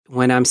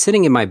when I'm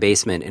sitting in my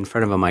basement in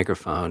front of a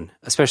microphone,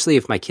 especially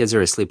if my kids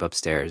are asleep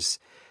upstairs,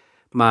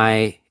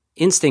 my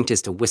instinct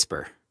is to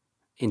whisper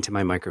into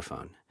my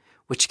microphone,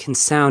 which can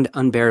sound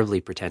unbearably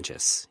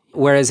pretentious.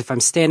 Whereas if I'm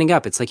standing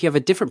up, it's like you have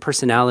a different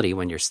personality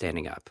when you're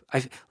standing up.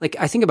 I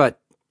think about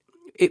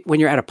it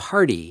when you're at a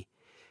party.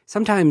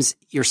 Sometimes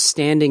you're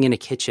standing in a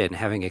kitchen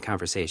having a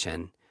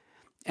conversation,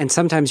 and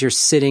sometimes you're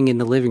sitting in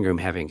the living room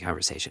having a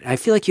conversation. I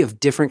feel like you have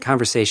different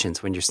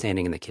conversations when you're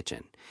standing in the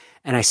kitchen.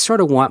 And I sort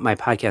of want my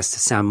podcast to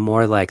sound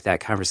more like that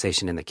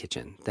conversation in the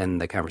kitchen than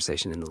the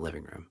conversation in the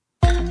living room.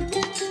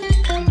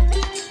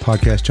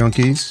 Podcast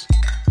Junkies,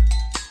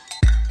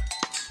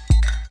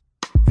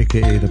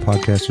 aka the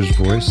podcaster's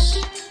voice.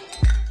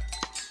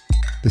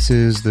 This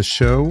is the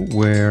show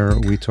where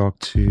we talk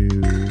to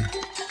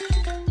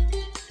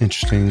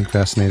interesting,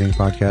 fascinating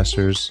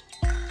podcasters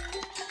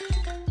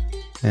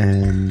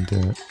and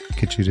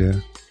get you to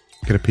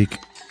get a peek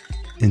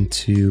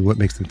into what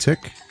makes them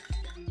tick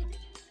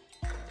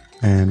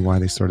and why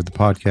they started the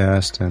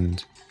podcast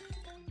and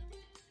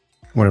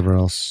whatever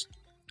else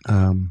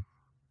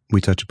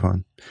we touch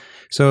upon.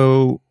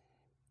 So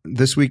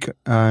this week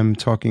I'm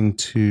talking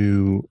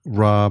to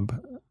Rob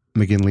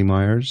McGinley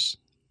Myers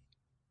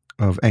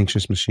of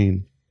Anxious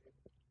Machine.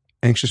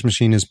 Anxious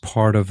Machine is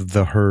part of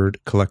the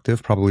Herd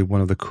Collective, probably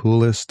one of the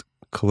coolest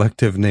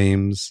collective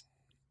names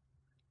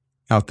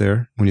out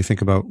there when you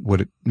think about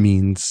what it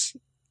means.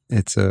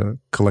 It's a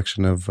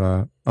collection of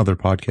other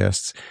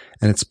podcasts,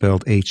 and it's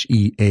spelled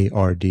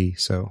H-E-A-R-D,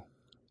 so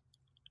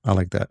I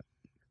like that.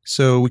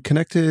 So we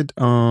connected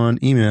on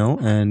email,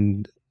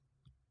 and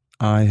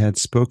I had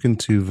spoken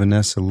to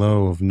Vanessa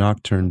Lowe of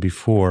Nocturne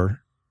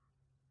before,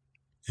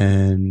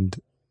 and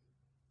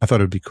I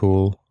thought it would be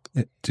cool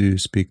to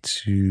speak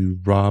to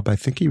Rob. I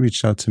think he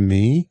reached out to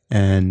me,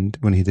 and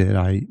when he did,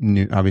 I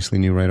obviously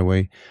knew right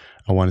away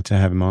I wanted to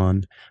have him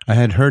on. I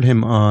had heard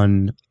him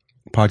on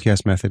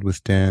Podcast Method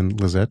with Dan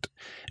Lizette,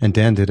 and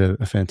Dan did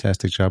a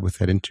fantastic job with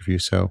that interview.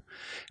 So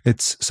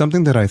it's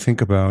something that I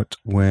think about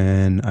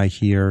when I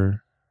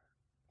hear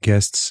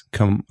guests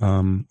come,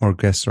 or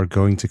guests are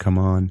going to come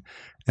on,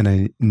 and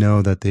I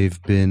know that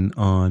they've been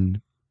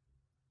on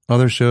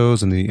other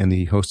shows and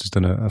the host has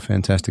done a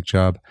fantastic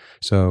job.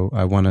 So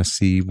I want to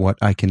see what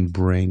I can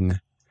bring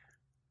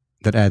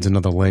that adds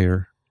another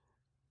layer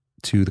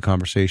to the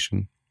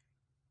conversation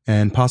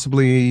and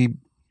possibly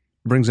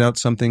brings out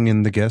something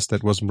in the guest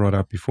that wasn't brought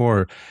up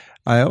before.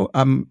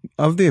 I'm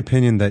of the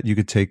opinion that you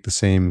could take the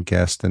same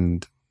guest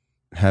and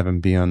have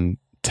him be on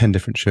 10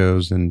 different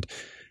shows, and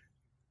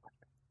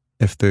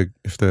if the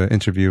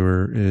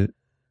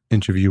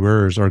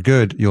interviewers are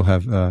good, you'll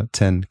have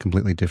 10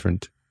 completely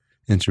different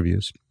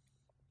interviews.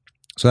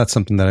 So that's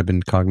something that I've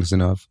been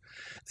cognizant of,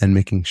 and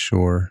making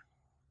sure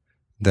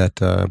that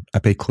I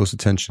pay close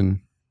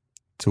attention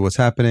to what's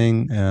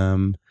happening,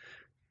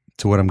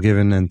 to what I'm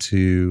given, and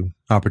to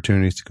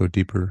opportunities to go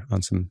deeper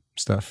on some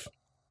stuff.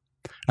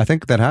 I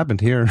think that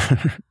happened here.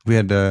 We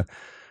had a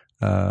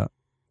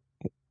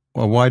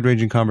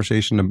wide-ranging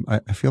conversation.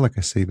 I feel like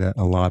I say that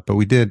a lot, but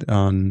we did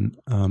on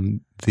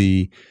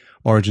the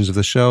origins of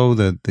the show,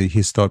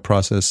 his thought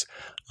process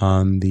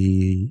on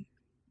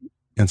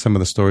and some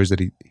of the stories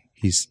that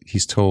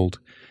he's told.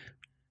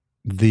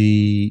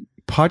 The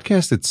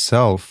podcast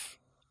itself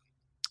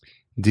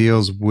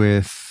deals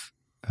with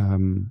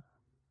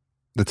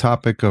the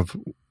topic of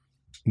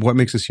what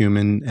makes us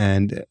human,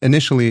 and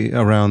initially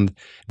around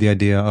the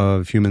idea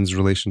of humans'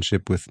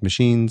 relationship with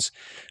machines,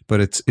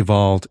 but it's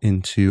evolved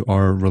into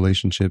our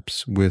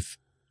relationships with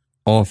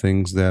all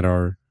things that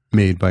are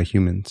made by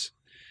humans.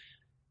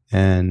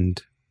 And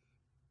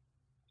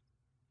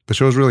the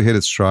show's really hit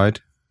its stride.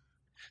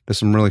 There's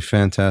some really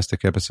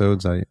fantastic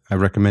episodes. I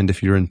recommend,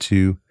 if you're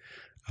into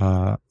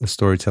the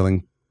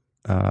storytelling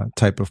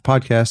type of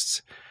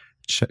podcasts,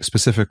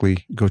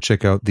 specifically go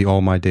check out the All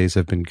My Days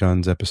Have Been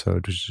Guns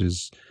episode, which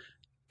is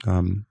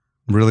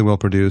really well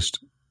produced.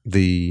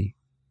 The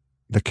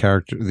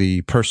character,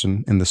 the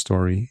person in the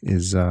story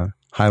is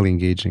highly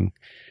engaging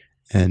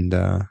and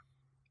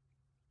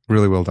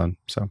really well done.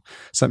 So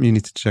something you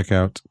need to check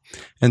out.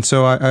 And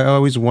so I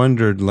always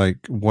wondered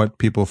what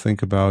people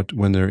think about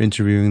when they're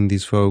interviewing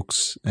these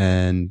folks.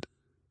 And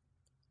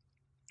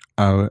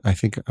I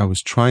think I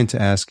was trying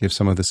to ask if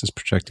some of this is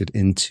projected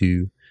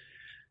into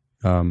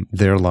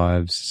their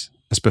lives,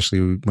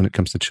 especially when it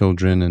comes to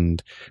children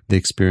and the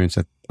experience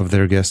of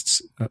their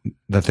guests,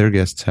 that their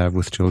guests have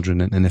with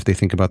children, and if they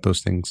think about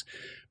those things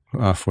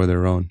for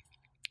their own.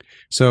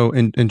 So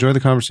enjoy the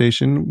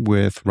conversation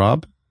with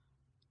Rob,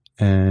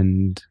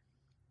 and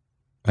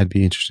I'd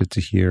be interested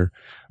to hear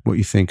what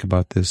you think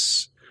about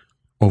this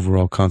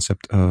overall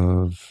concept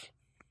of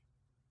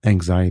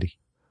anxiety.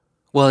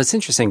 Well, it's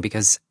interesting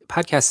because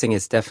podcasting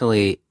is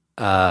definitely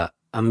a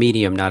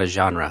medium, not a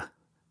genre.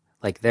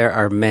 There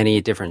are many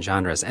different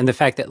genres. And the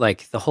fact that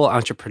the whole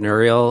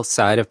entrepreneurial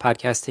side of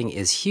podcasting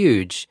is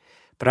huge,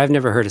 but I've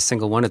never heard a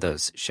single one of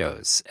those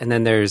shows. And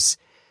then there's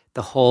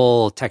the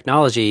whole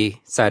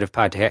technology side of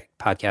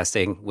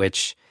podcasting,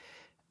 which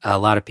a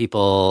lot of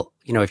people,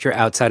 if you're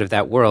outside of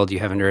that world, you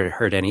haven't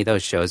heard any of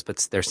those shows,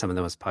 but they're some of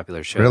the most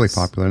popular shows. Really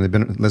popular. And they've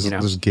been,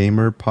 there's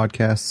gamer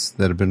podcasts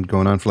that have been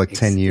going on for like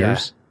 10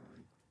 years.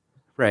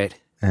 Yeah. Right.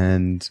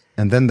 And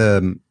then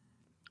there's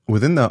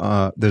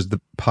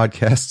the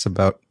podcasts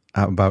about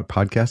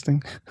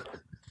podcasting.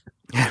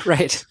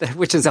 Right.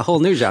 Which is a whole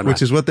new genre.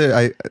 Which is what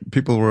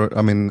people were,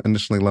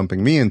 initially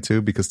lumping me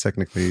into, because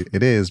technically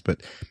it is,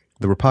 but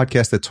there were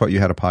podcasts that taught you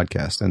how to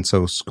podcast. And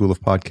so School of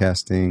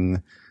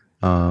Podcasting,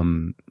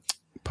 Podcasters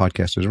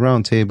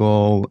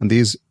Roundtable, and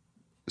these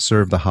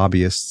serve the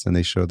hobbyists, and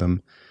they show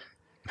them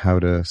how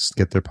to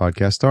get their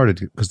podcast started,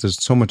 because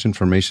there's so much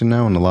information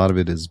now and a lot of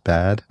it is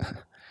bad.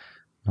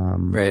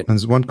 Right. And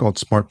there's one called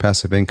Smart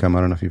Passive Income. I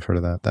don't know if you've heard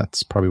of that.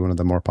 That's probably one of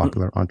the more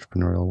popular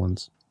entrepreneurial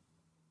ones.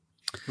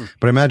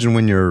 But I imagine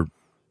when you're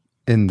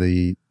in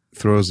the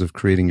throes of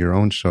creating your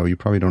own show, you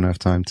probably don't have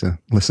time to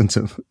listen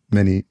to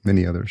many,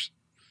 many others.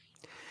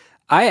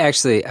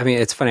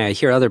 It's funny. I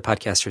hear other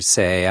podcasters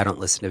say I don't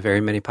listen to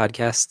very many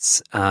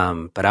podcasts,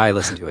 but I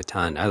listen to a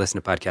ton. I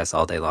listen to podcasts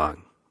all day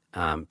long.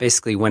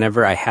 Basically,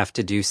 whenever I have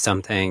to do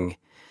something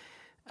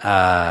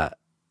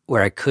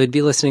where I could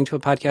be listening to a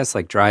podcast,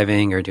 like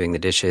driving or doing the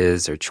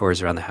dishes or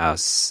chores around the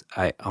house,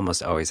 I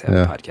almost always have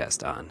a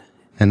podcast on.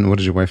 And what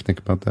does your wife think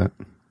about that?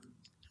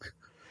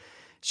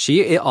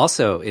 She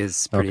also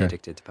is pretty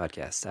addicted to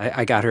podcasts.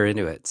 I got her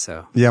into it.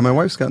 So yeah, my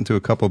wife's gotten to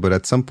a couple, but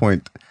at some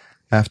point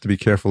I have to be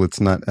careful. It's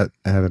not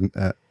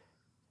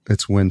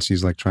it's when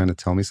she's like trying to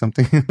tell me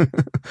something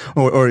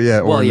or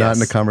not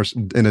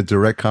in a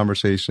direct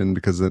conversation,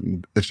 because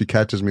if she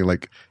catches me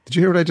like, did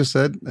you hear what I just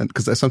said? And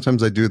because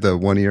sometimes I do the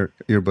one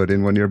earbud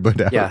in, one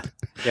earbud out. Yeah.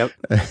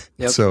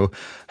 Yep. So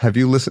have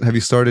you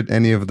started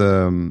any of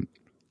the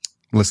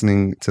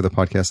listening to the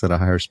podcast at a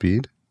higher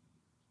speed?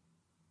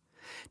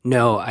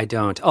 No, I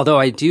don't. Although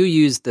I do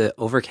use the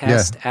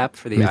Overcast app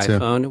for the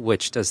iPhone,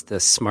 which does the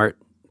smart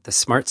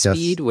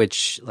speed,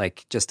 which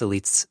like just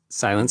deletes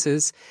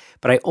silences.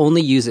 But I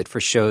only use it for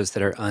shows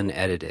that are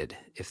unedited.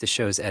 If the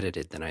show's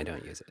edited, then I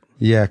don't use it.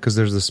 Yeah, because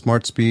there's the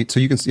smart speed. So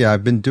you can,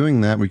 I've been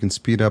doing that. We can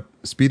speed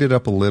it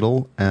up a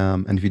little.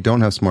 And if you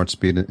don't have smart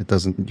speed,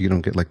 you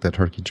don't get like that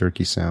herky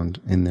jerky sound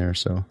in there.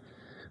 So,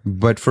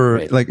 but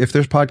for like, if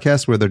there's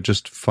podcasts where they're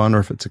just fun,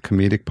 or if it's a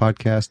comedic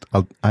podcast,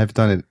 I've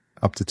done it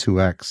up to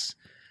 2x.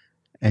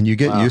 And you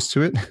get used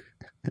to it.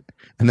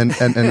 And then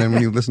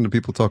when you listen to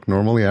people talk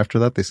normally after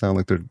that, they sound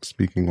like they're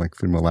speaking like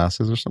through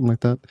molasses or something like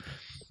that.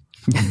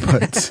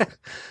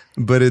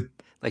 But it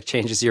like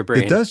changes your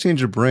brain. It does change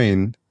your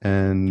brain,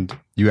 and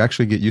you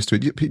actually get used to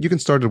it. You can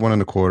start at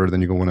 1.25, then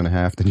you go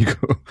 1.5,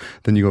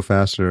 then you go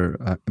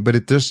faster. But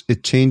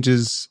it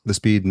changes the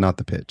speed, not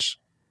the pitch.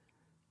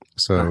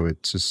 So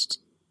it's just,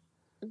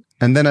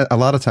 and then a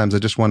lot of times I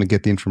just want to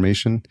get the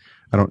information.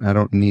 I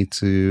don't need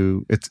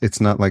to.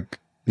 It's not like,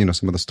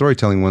 some of the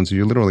storytelling ones,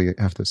 you literally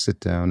have to sit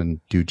down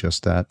and do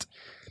just that.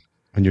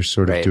 And you're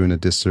sort of doing a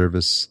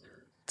disservice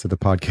to the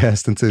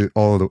podcast and to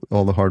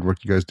all the hard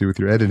work you guys do with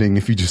your editing.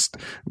 If you just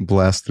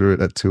blast through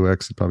it at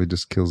 2x, it probably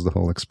just kills the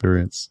whole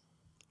experience.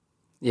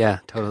 Yeah,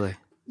 totally.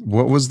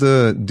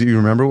 Do you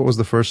remember what was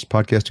the first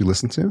podcast you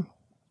listened to?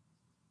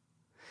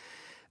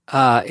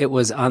 It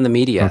was On the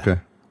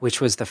Media, which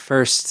was the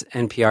first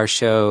NPR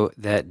show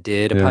that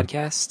did a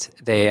podcast.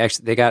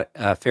 They got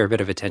a fair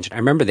bit of attention. I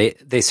remember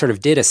they sort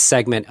of did a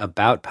segment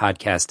about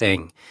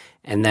podcasting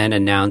and then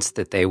announced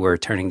that they were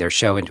turning their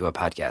show into a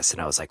podcast. And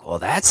I was like, well,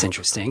 that's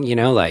interesting,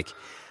 like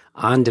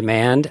on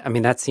demand. I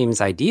mean, that seems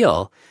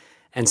ideal.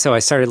 And so I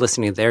started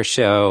listening to their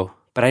show,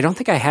 but I don't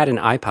think I had an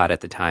iPod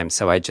at the time.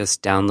 So I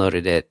just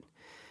downloaded it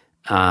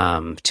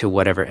to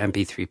whatever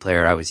MP3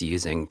 player I was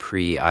using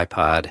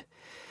pre-iPod.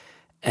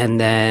 And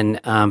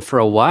then for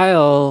a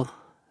while,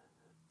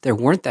 there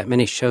weren't that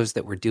many shows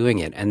that were doing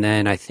it. And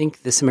then I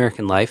think This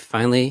American Life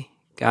finally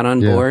got on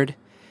board.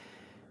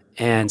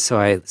 And so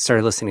I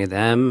started listening to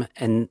them.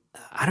 And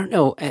I don't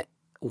know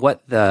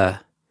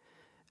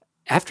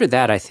after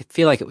that, I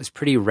feel like it was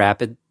pretty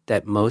rapid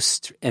that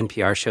most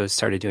NPR shows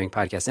started doing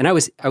podcasts. And I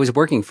was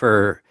working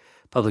for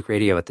public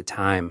radio at the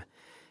time.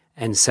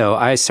 And so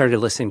I started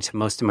listening to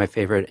most of my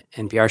favorite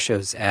NPR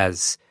shows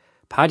as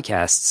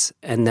podcasts.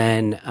 And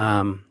then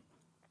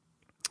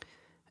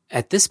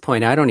at this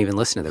point, I don't even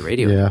listen to the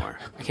radio anymore.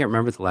 I can't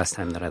remember the last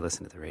time that I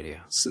listened to the radio.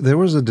 So there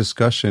was a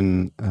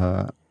discussion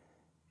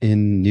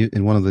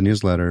in one of the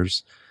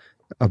newsletters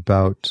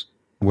about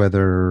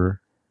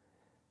whether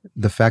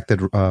the fact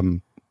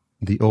that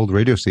the old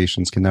radio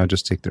stations can now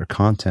just take their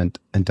content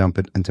and dump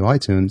it into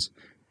iTunes,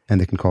 and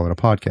they can call it a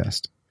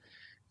podcast.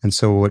 And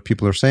so what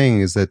people are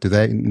saying is that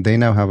they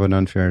now have an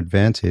unfair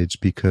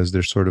advantage because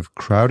they're sort of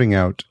crowding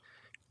out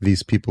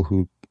these people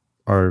who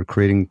are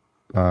creating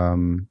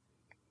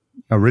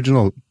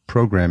original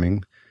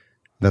programming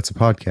that's a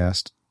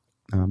podcast,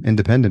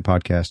 independent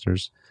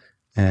podcasters,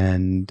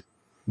 and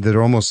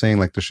they're almost saying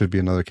like there should be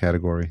another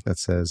category that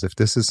says if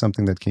this is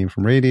something that came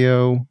from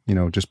radio,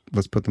 just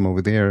let's put them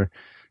over there.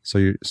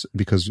 So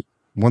because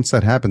once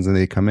that happens and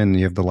they come in, and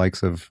you have the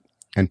likes of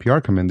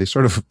NPR come in, they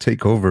sort of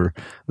take over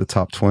the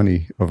top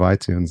 20 of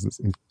iTunes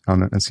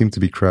and seem to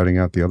be crowding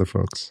out the other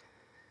folks.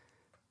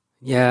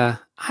 Yeah,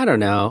 I don't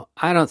know.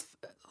 I don't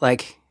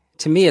like,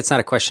 to me, it's not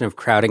a question of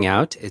crowding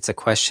out. It's a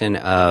question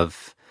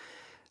of,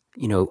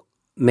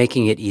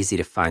 making it easy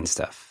to find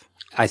stuff.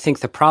 I think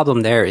the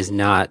problem there is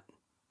not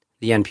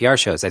the NPR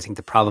shows. I think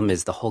the problem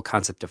is the whole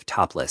concept of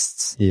top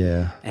lists.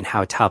 Yeah. And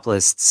how top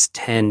lists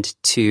tend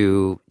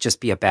to just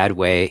be a bad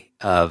way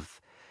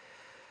of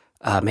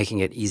making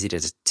it easy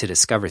to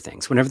discover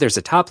things. Whenever there's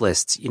a top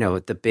list,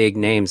 the big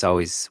names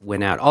always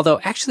win out. Although,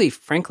 actually,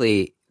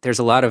 frankly, there's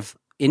a lot of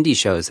indie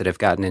shows that have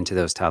gotten into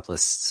those top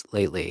lists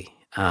lately.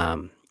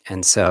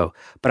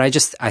 But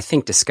I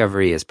think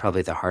discovery is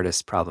probably the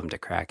hardest problem to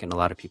crack, and a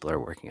lot of people are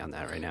working on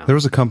that right now. There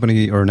was a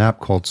company or an app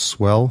called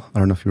Swell. I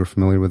don't know if you were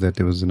familiar with it.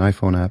 It was an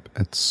iPhone app.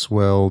 It's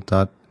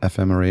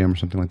swell.fm or AM or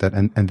something like that.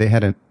 And they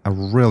had a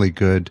really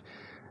good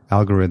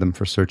algorithm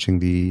for searching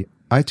the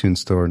iTunes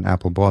store, and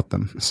Apple bought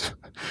them.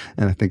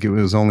 And I think it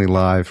was only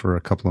live for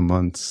a couple of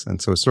months.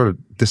 And so it sort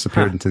of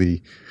disappeared into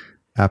the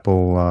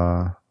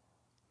Apple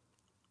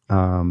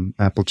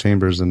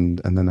chambers, and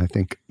then I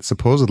think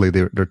supposedly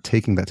they're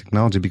taking that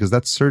technology, because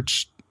that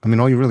search,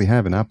 all you really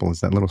have in Apple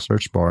is that little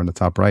search bar in the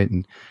top right,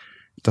 and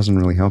it doesn't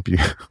really help you.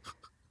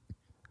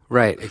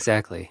 Right,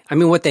 exactly.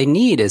 What they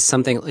need is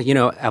something,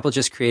 Apple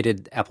just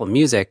created Apple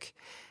Music,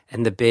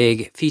 and the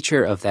big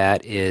feature of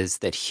that is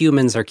that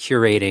humans are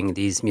curating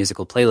these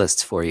musical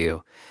playlists for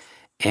you.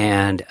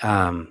 And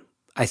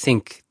I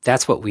think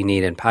that's what we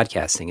need in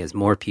podcasting, is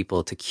more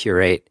people to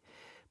curate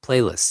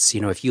playlists.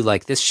 If you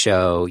like this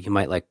show, you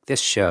might like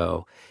this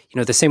show.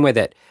 The same way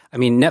that,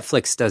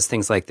 Netflix does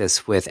things like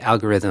this with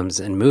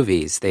algorithms and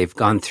movies. They've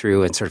gone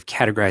through and sort of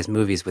categorized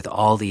movies with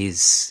all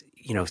these,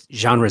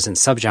 genres and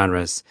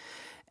subgenres.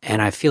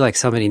 And I feel like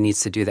somebody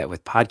needs to do that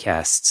with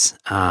podcasts,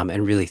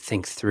 and really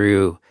think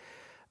through,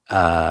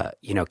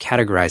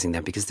 categorizing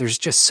them, because there's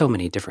just so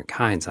many different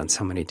kinds on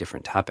so many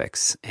different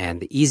topics.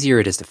 And the easier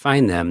it is to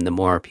find them, the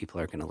more people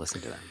are going to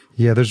listen to them.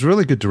 Yeah, there's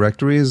really good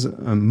directories.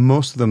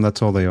 Most of them,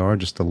 that's all they are,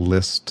 just a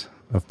list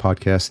of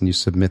podcasts, and you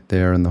submit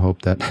there in the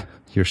hope that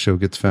your show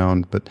gets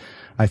found. But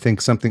I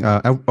think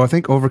I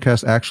think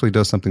Overcast actually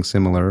does something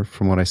similar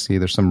from what I see.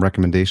 There's some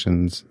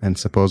recommendations, and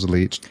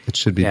supposedly it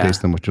should be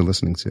based on what you're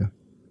listening to.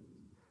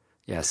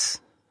 Yes.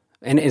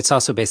 And it's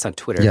also based on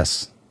Twitter.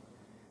 Yes.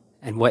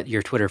 And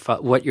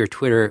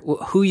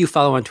who you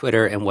follow on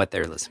Twitter and what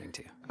they're listening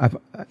to.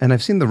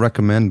 I've seen the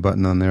recommend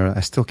button on there.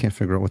 I still can't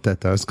figure out what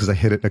that does, because I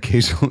hit it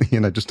occasionally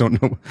and I just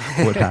don't know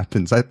what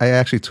happens. I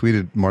actually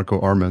tweeted Marco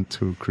Arment,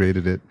 who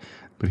created it,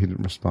 but he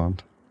didn't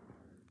respond.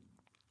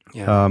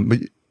 Yeah, but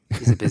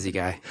he's a busy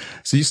guy.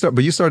 So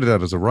you started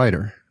out as a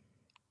writer.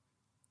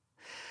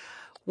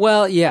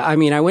 Well, yeah.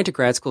 I went to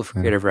grad school for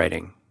creative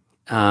writing,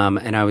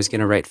 and I was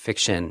going to write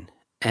fiction.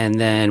 And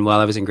then while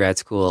I was in grad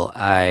school,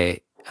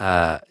 I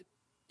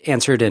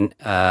answered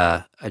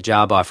a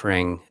job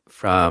offering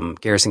from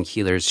Garrison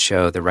Keillor's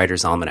show, The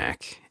Writer's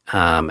Almanac,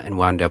 and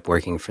wound up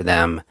working for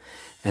them.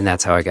 And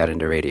that's how I got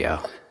into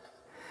radio.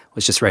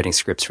 Was just writing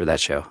scripts for that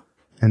show.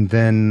 And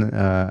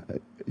then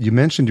you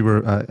mentioned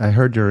I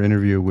heard your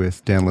interview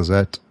with Dan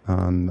Lazette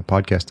on the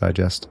Podcast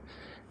Digest,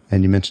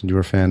 and you mentioned you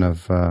were a fan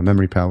of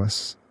Memory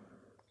Palace.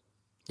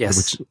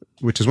 Yes.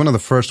 Which is one of the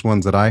first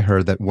ones that I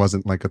heard that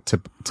wasn't like a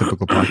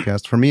typical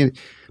podcast. For me,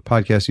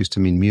 podcast used to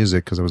mean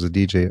music, because I was a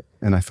DJ,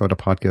 and I thought a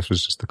podcast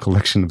was just a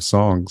collection of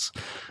songs.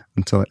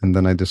 And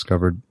then I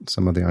discovered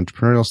some of the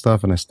entrepreneurial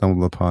stuff, and I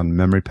stumbled upon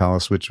Memory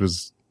Palace, which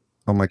was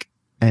unlike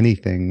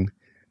anything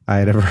I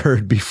had ever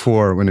heard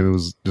before, when it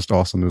was just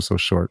awesome. It was so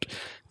short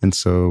and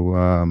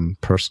so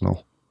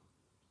personal.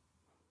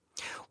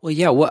 Well,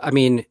 yeah.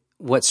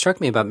 What struck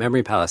me about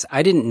Memory Palace,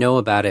 I didn't know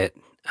about it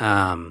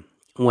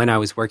when I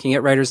was working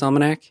at Writer's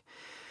Almanac.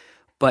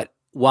 But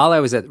while I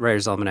was at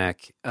Writer's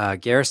Almanac,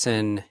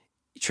 Garrison,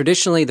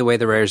 traditionally the way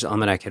the Writer's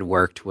Almanac had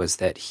worked was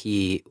that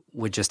he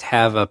would just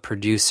have a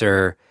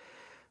producer,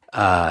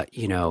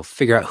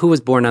 figure out who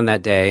was born on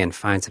that day and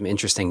find some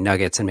interesting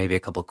nuggets and maybe a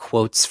couple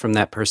quotes from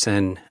that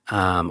person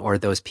or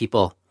those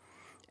people.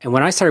 And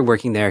when I started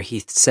working there,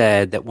 he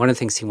said that one of the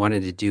things he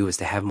wanted to do was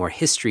to have more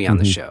history on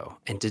the show,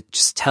 and to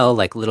just tell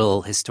like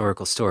little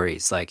historical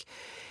stories. Like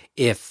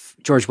if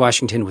George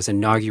Washington was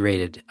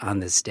inaugurated on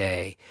this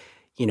day,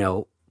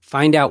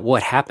 find out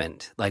what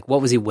happened. Like,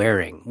 what was he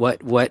wearing?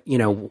 What,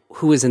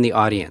 who was in the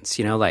audience?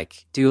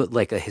 Do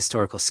like a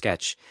historical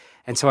sketch.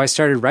 And so I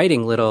started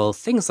writing little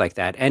things like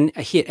that. And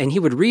he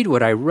would read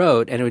what I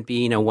wrote, and it would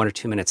be, 1 or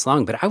 2 minutes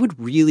long, but I would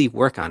really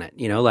work on it.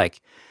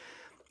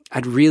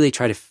 I'd really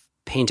try to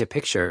paint a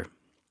picture.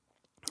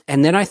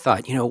 And then I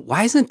thought,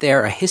 why isn't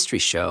there a history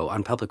show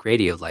on public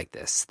radio like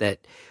this? That,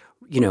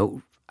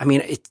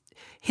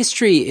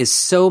 history is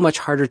so much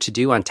harder to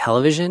do on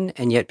television,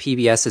 and yet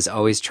PBS is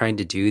always trying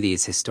to do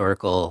these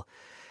historical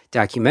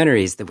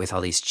documentaries that with all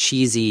these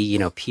cheesy,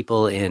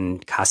 people in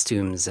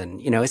costumes,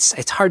 and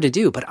it's hard to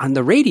do. But on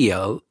the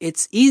radio,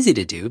 it's easy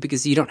to do,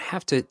 because you don't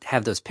have to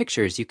have those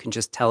pictures. You can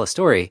just tell a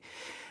story.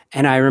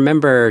 And I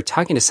remember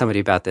talking to somebody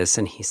about this,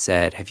 and he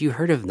said, "Have you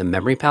heard of the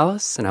Memory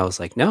Palace?" And I was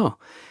like, "No."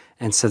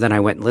 And so then I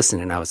went and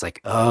listened, and I was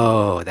like,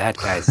 "Oh, that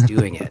guy's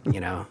doing it,"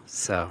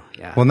 So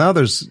yeah. Well, now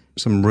there's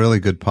some really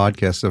good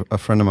podcasts. A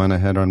friend of mine I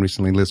had on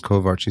recently, Liz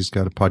Kovart, she's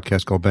got a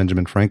podcast called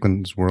Benjamin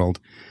Franklin's World.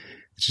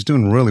 She's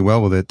doing really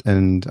well with it.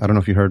 And I don't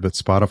know if you heard, but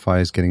Spotify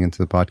is getting into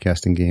the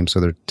podcasting game. So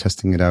they're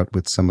testing it out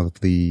with some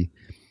of the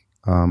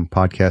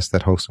podcasts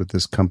that host with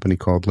this company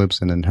called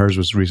Libsyn, and hers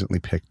was recently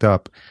picked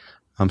up.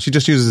 She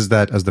just uses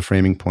that as the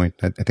framing point.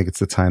 I think it's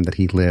the time that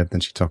he lived,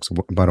 and she talks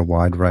about a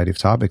wide variety of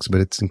topics, but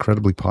it's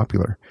incredibly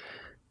popular.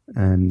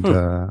 And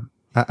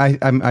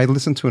I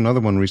listened to another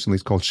one recently.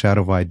 It's called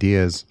Shadow of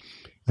Ideas,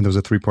 and there was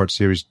a 3-part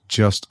series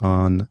just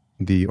on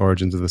the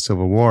origins of the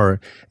Civil War.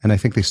 And I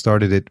think they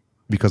started it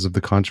because of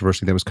the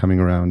controversy that was coming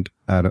around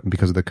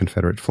because of the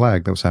Confederate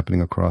flag that was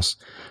happening across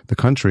the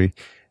country.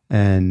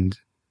 And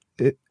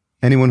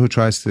anyone who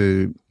tries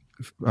to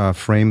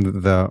frame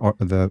the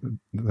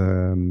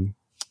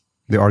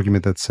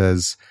argument that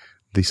says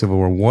the Civil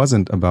War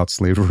wasn't about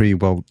slavery,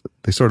 well,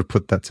 they sort of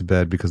put that to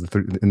bed, because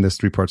in this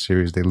 3-part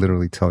series, they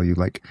literally tell you,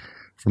 like,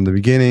 from the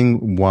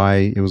beginning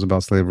why it was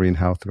about slavery and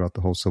how throughout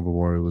the whole Civil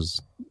War it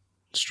was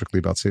strictly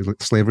about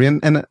slavery.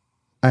 And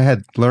I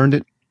had learned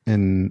it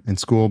in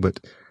school, but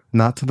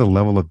not to the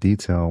level of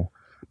detail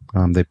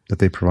that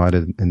they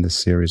provided in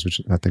this series, which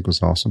I think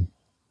was awesome.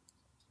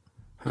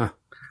 Huh.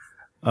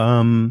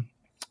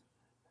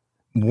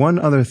 One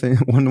other thing,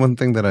 one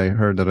thing that I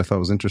heard that I thought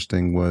was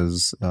interesting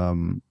was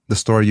the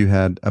story you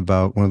had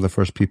about one of the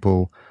first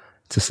people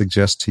to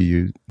suggest to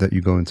you that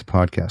you go into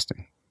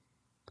podcasting.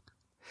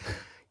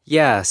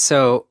 Yeah,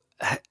 so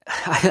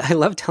I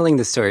love telling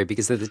this story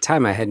because at the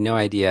time I had no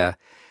idea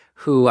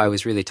who I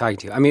was really talking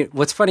to. I mean,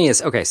 what's funny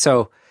is, okay,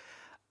 so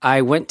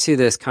I went to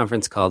this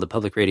conference called the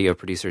Public Radio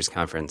Producers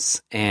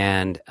Conference,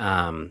 and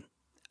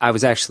I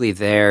was actually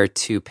there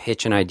to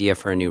pitch an idea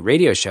for a new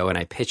radio show, and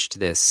I pitched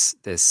this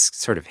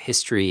sort of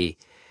history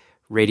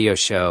radio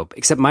show,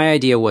 except my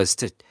idea was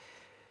to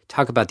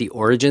talk about the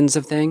origins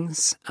of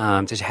things,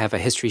 to have a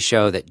history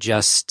show that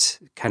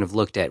just kind of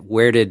looked at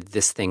where did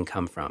this thing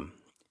come from,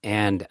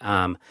 and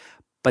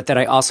but that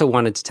I also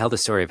wanted to tell the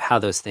story of how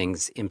those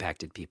things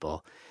impacted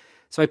people.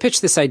 So I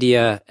pitched this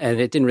idea, and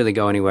it didn't really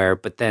go anywhere,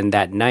 but then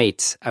that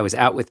night I was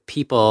out with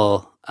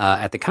people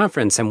at the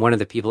conference, and one of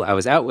the people I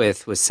was out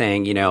with was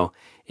saying,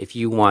 if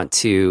you want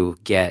to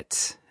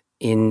get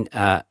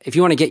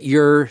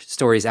your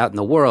stories out in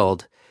the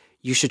world,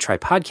 you should try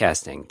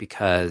podcasting,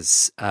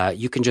 because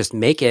you can just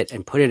make it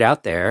and put it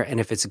out there. And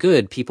if it's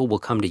good, people will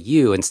come to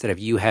you instead of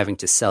you having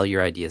to sell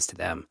your ideas to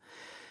them.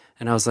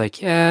 And I was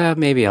like, yeah,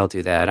 maybe I'll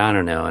do that. I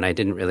don't know. And I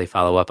didn't really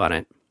follow up on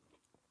it.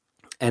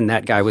 And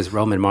that guy was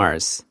Roman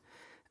Mars.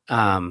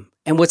 And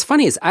what's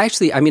funny is I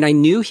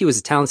knew he was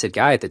a talented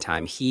guy at the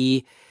time.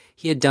 He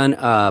had done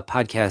a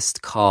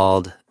podcast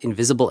called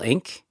Invisible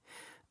Ink.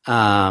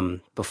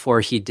 Before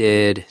he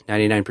did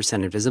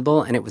 99%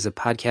 Invisible. And it was a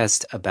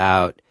podcast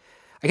about,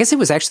 I guess it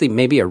was actually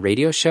maybe a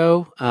radio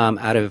show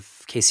out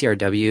of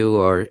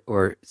KCRW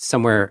or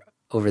somewhere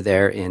over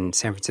there in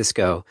San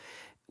Francisco,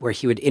 where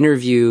he would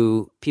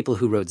interview people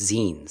who wrote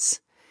zines.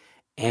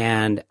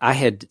 And I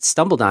had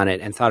stumbled on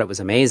it and thought it was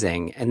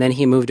amazing. And then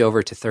he moved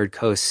over to Third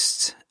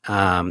Coast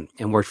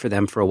and worked for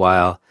them for a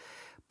while.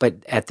 But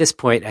at this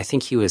point, I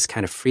think he was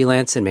kind of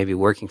freelance and maybe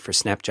working for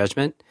Snap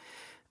Judgment.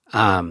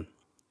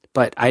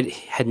 But I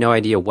had no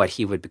idea what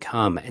he would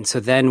become. And so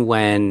then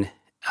when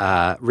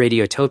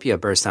Radiotopia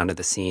burst onto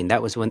the scene,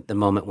 that was the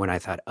moment when I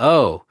thought,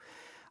 oh,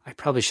 I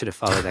probably should have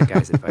followed that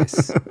guy's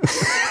advice.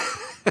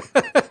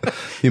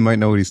 You might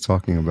know what he's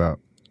talking about.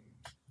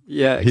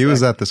 Yeah, exactly. He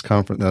was at this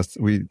conference.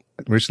 We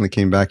recently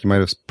came back. You might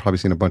have probably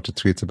seen a bunch of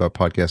tweets about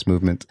Podcast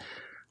Movement.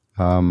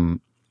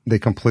 They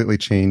completely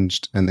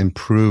changed and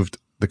improved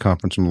the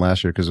conference from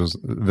last year because it was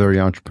very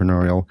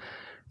entrepreneurial.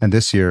 And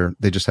this year,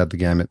 they just had the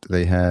gamut.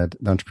 They had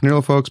the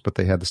entrepreneurial folks, but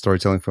they had the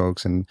storytelling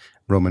folks. And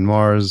Roman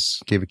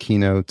Mars gave a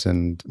keynote,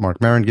 and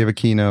Mark Maron gave a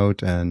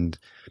keynote, and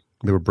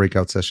there were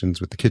breakout sessions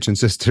with the Kitchen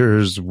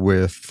Sisters,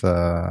 with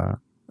Leah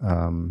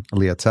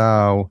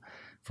Tao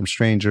from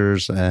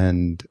Strangers,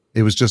 and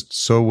it was just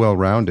so well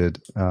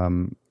rounded.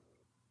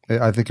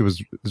 I think it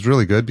was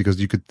really good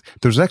because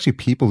there's actually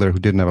people there who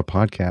didn't have a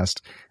podcast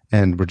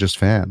and were just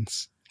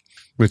fans.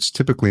 Which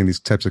typically in these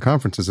types of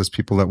conferences is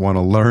people that want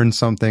to learn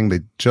something.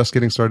 They're just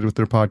getting started with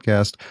their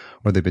podcast,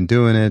 or they've been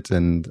doing it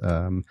and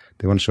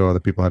they want to show other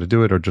people how to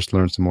do it, or just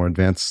learn some more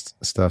advanced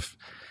stuff.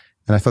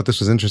 And I thought this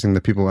was interesting.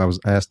 The people I was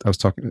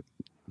talking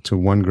to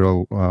one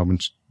girl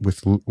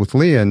with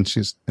Leah, and she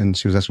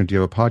was asking, "Do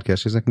you have a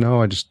podcast?" She's like,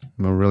 "No, I'm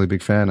a really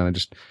big fan, and I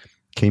just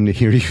came to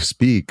hear you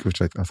speak," which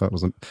I thought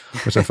was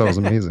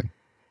amazing.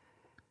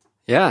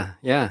 Yeah,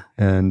 yeah.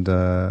 And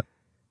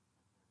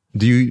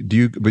Do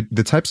you, but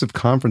the types of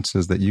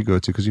conferences that you go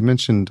to, because you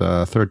mentioned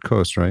Third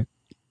Coast, right?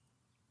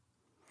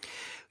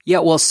 Yeah,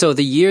 well, so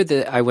the year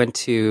that I went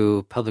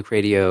to Public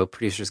Radio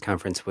Producers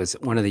Conference was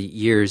one of the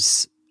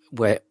years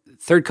where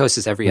Third Coast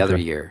is every other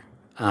year.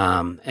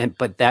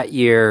 But that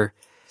year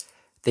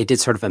they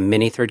did sort of a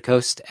mini Third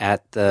Coast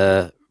at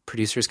the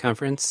producers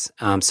conference.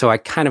 So I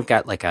kind of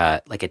got like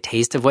a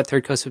taste of what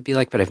Third Coast would be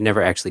like, but I've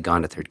never actually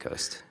gone to Third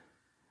Coast.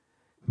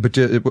 But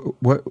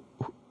what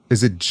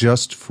is it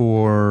just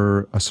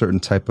for a certain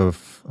type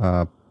of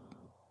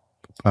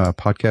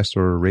podcast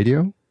or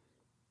radio?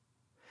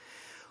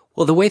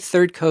 Well, the way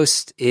Third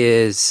Coast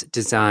is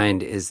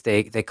designed is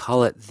they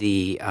call it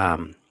the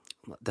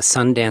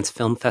Sundance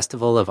Film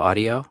Festival of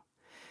Audio.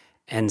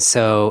 And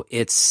so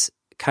it's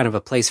kind of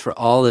a place for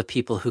all the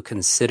people who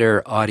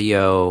consider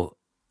audio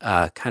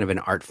kind of an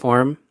art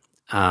form.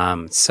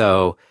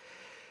 So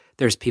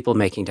there's people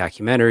making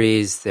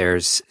documentaries,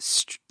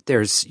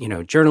 there's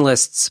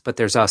journalists, but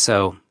there's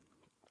also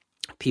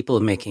people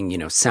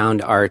making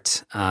sound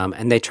art,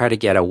 and they try to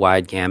get a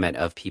wide gamut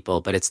of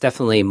people. But it's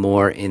definitely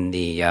more in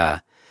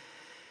the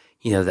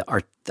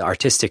the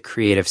artistic,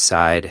 creative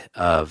side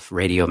of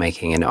radio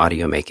making and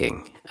audio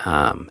making,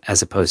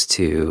 as opposed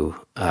to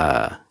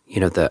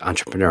the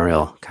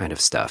entrepreneurial kind of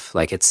stuff.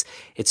 Like it's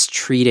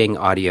treating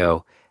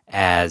audio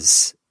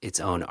as its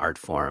own art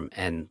form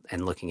and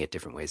looking at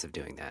different ways of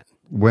doing that.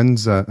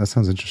 When's that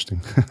sounds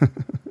interesting.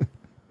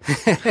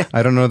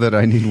 I don't know that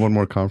I need one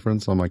more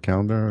conference on my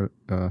calendar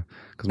because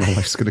my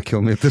wife's going to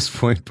kill me at this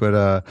point.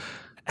 But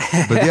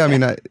yeah, I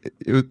mean,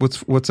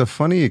 what's a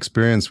funny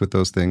experience with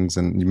those things,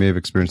 and you may have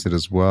experienced it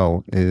as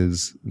well,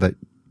 is that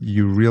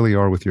you really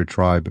are with your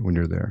tribe when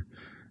you're there.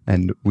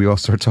 And we all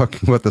start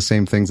talking about the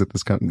same things at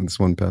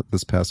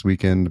this past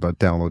weekend about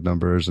download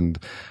numbers and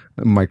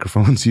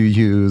microphones you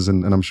use.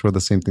 And I'm sure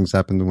the same things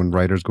happen when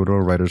writers go to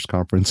a writers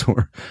conference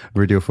or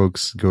radio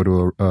folks go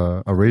to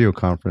a radio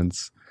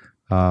conference.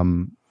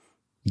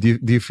 Do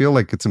you feel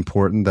like it's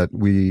important that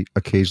we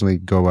occasionally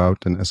go out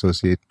and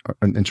associate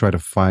and try to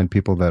find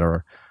people that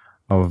are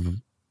of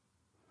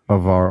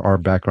our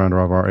background or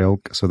of our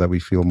ilk so that we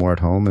feel more at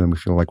home and we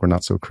feel like we're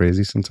not so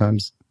crazy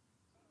sometimes?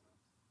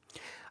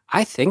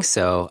 I think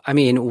so. I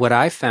mean, what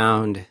I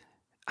found,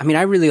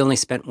 I really only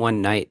spent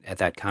one night at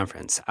that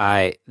conference.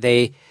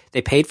 They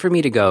paid for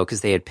me to go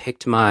because they had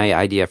picked my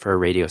idea for a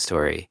radio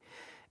story.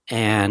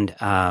 And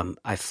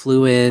I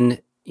flew in,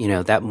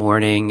 that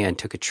morning and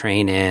took a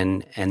train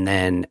in. And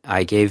then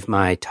I gave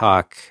my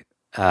talk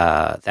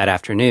that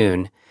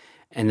afternoon.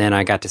 And then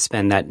I got to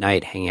spend that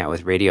night hanging out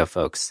with radio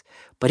folks.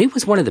 But it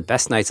was one of the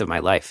best nights of my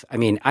life. I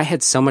mean, I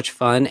had so much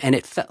fun, and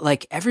it felt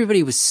like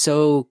everybody was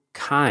so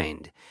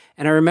kind.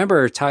 And I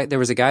remember there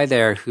was a guy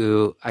there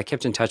who I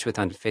kept in touch with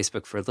on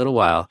Facebook for a little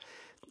while.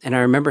 And I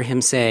remember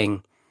him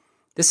saying,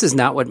 "This is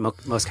not what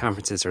most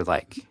conferences are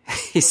like."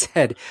 He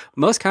said,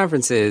 most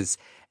conferences,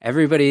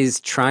 everybody's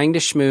trying to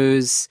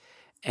schmooze,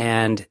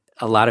 and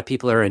a lot of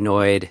people are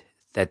annoyed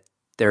that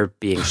they're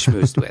being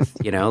schmoozed with,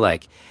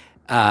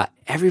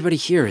 everybody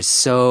here is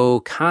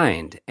so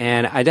kind.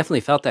 And I definitely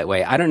felt that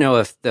way. I don't know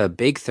if the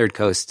big Third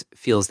Coast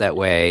feels that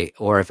way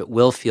or if it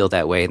will feel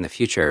that way in the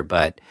future,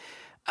 but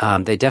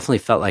they definitely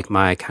felt like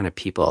my kind of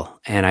people.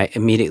 And I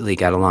immediately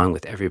got along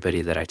with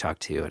everybody that I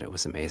talked to, and it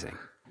was amazing.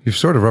 You've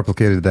sort of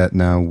replicated that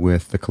now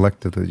with the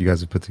collective that you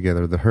guys have put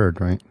together, The Herd,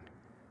 right?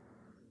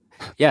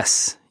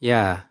 Yes.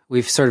 Yeah.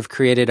 We've sort of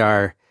created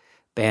our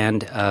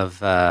band of,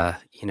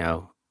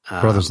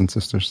 brothers and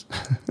sisters.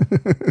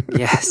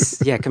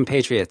 Yes. Yeah.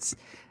 Compatriots.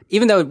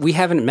 Even though we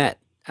haven't met.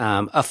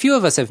 A few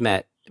of us have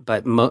met,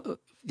 but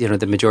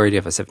the majority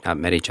of us have not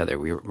met each other.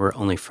 We're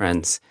only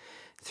friends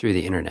through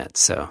the internet.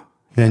 So.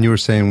 Yeah, and you were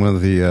saying one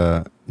of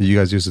the you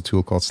guys use a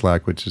tool called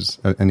Slack, which is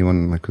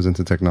anyone who's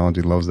into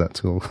technology loves that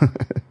tool.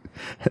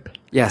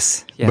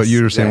 Yes. But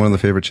you were saying one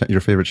of the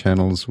your favorite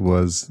channels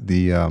was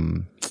the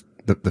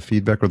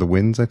feedback or the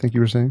wins. I think you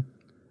were saying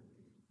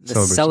the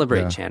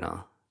Celebrate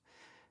channel.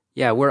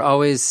 Yeah, we're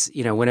always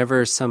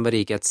whenever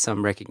somebody gets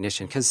some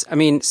recognition, because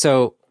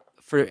so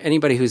for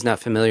anybody who's not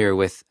familiar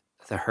with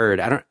The Herd,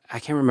 I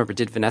can't remember.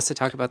 Did Vanessa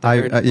talk about The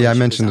Herd? I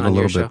mentioned it a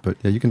little bit, but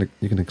yeah, you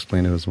can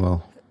explain it as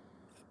well.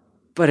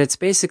 But it's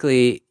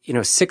basically,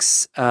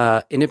 6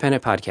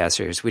 independent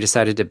podcasters. We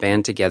decided to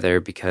band together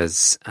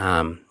because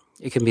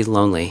it can be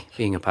lonely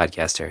being a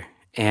podcaster.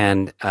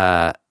 And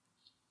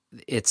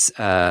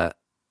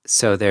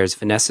so there's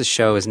Vanessa's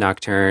show is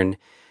Nocturne,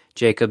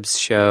 Jacob's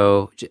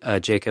show,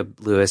 Jacob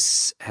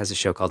Lewis has a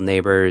show called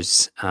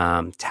Neighbors.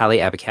 Tally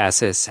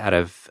Abacassis out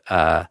of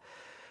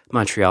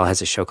Montreal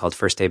has a show called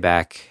First Day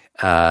Back.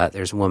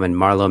 There's a woman,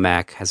 Marlo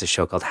Mack, has a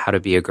show called How to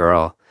Be a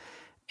Girl.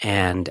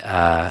 And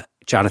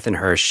Jonathan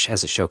Hirsch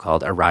has a show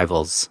called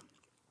Arrivals.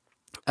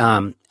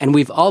 And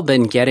we've all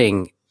been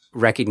getting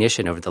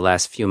recognition over the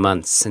last few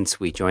months since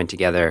we joined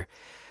together.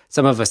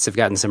 Some of us have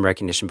gotten some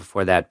recognition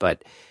before that,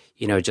 but,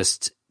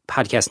 just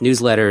podcast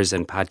newsletters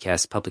and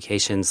podcast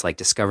publications, like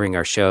discovering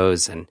our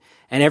shows. And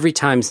every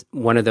time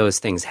one of those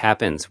things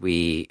happens,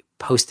 we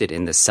post it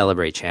in the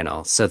Celebrate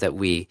channel so that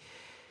we,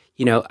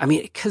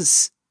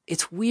 because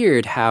it's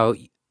weird how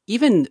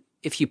even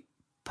if you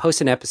post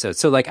an episode,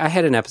 so like I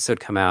had an episode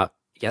come out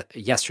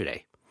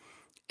yesterday,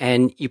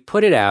 and you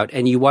put it out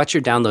and you watch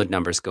your download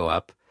numbers go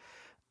up.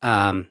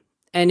 And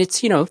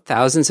it's,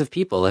 thousands of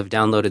people have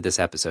downloaded this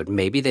episode.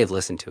 Maybe they've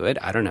listened to it.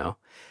 I don't know.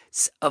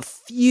 A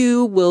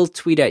few will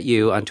tweet at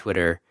you on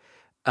Twitter.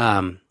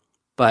 But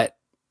but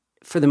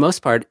for the most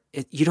part,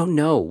 you don't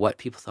know what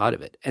people thought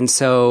of it. And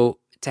so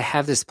to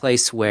have this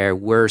place where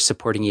we're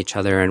supporting each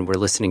other and we're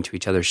listening to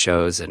each other's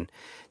shows and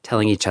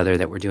telling each other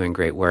that we're doing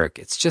great work,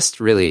 it's just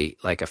really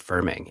like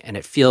affirming. And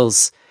it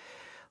feels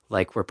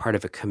like we're part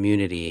of a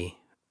community.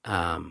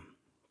 I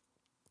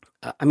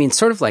mean,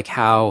 sort of like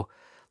how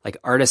like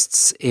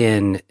artists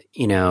in,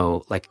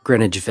 like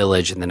Greenwich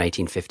Village in the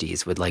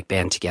 1950s would like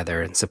band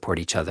together and support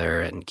each other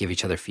and give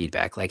each other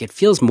feedback. Like it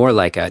feels more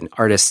like an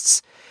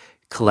artist's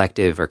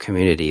collective or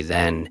community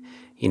than,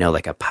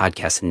 like a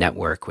podcast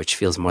network, which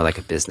feels more like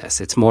a business.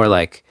 It's more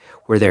like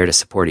we're there to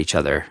support each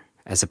other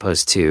as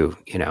opposed to,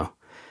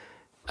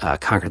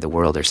 conquer the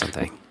world or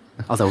something.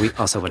 Although we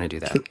also want to do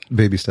that.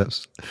 Baby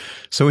steps.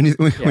 So when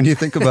you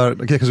think about,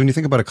 because when you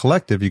think about a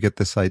collective, you get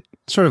this like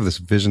sort of this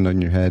vision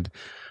in your head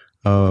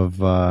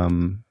of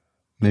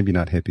maybe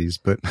not hippies,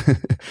 but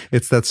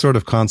it's that sort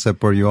of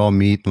concept where you all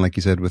meet and, like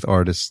you said, with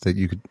artists, that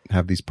you could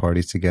have these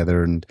parties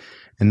together and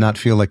not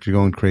feel like you're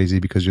going crazy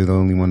because you're the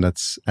only one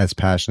that's as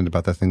passionate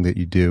about the thing that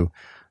you do,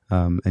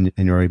 and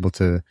you're able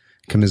to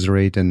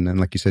commiserate and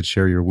like you said,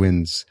 share your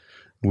wins.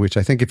 Which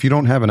I think if you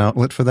don't have an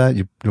outlet for that,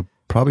 you'll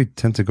probably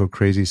tend to go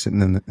crazy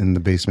sitting in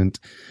the basement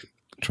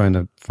trying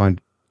to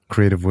find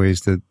creative ways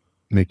to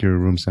make your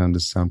room sound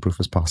as soundproof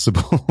as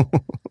possible.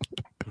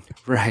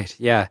 Right.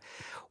 Yeah.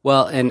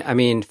 Well, and I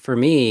mean, for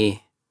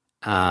me,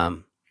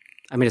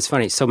 it's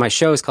funny. So my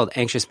show is called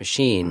Anxious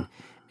Machine,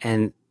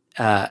 and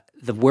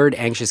the word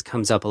anxious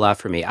comes up a lot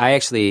for me. I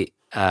actually,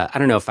 I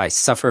don't know if I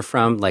suffer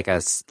from like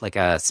a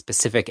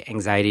specific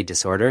anxiety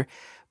disorder,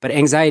 but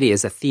anxiety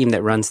is a theme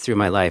that runs through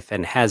my life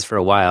and has for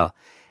a while.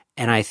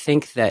 And I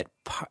think that,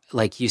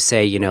 like you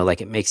say,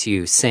 like it makes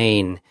you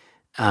sane.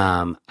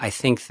 I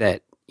think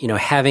that,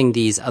 having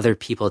these other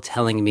people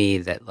telling me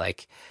that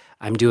like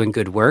I'm doing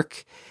good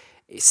work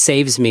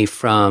saves me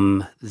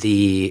from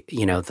the,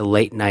 the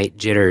late night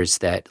jitters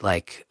that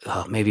like,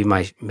 oh, maybe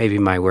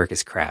my work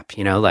is crap,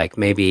 like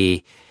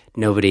maybe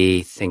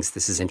nobody thinks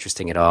this is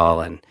interesting at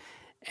all.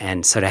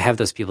 And so to have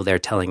those people there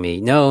telling me,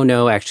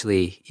 no,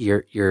 actually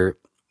you're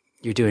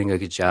doing a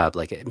good job.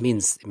 Like it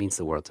means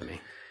the world to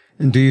me.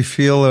 And do you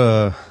feel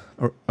a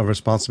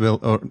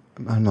responsibility, or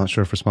I'm not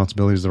sure if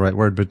responsibility is the right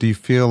word, but do you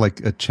feel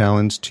like a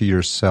challenge to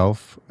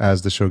yourself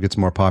as the show gets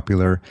more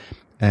popular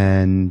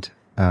and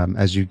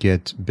as you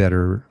get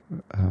better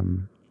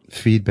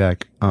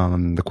feedback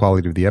on the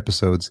quality of the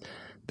episodes,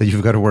 that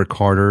you've got to work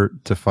harder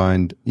to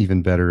find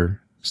even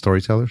better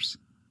storytellers?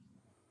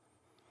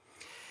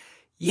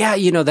 Yeah,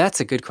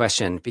 that's a good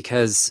question,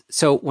 because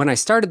so when I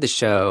started the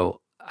show,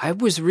 I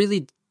was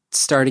really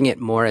starting it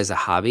more as a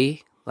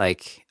hobby.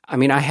 Like, I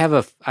mean,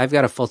 I've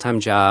got a full-time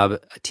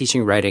job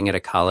teaching writing at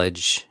a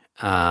college,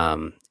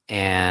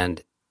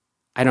 and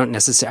I don't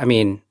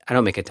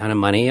make a ton of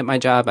money at my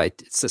job.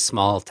 It's a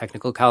small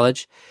technical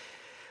college,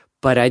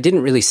 but I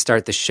didn't really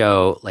start the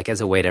show like as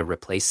a way to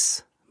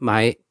replace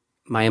my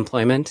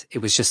employment. It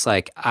was just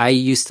like, I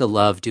used to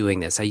love doing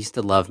this. I used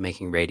to love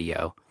making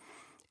radio.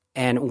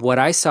 And what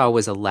I saw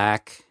was a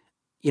lack,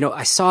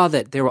 I saw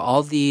that there were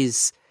all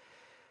these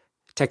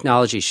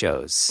technology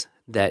shows,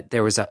 that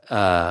there was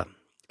a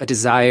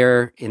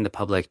desire in the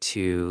public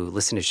to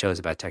listen to shows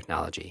about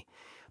technology,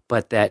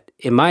 but that,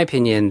 in my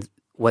opinion,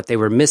 what they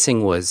were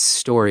missing was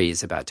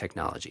stories about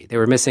technology. They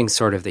were missing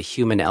sort of the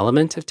human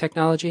element of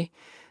technology.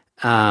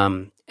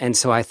 And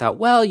so I thought,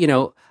 well,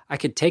 I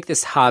could take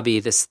this hobby,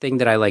 this thing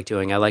that I like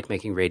doing, I like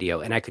making radio,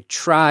 and I could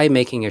try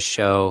making a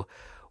show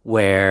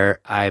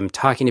where I'm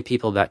talking to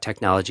people about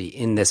technology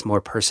in this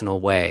more personal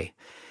way.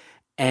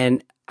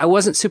 And I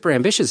wasn't super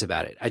ambitious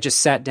about it. I just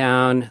sat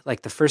down,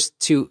 like the first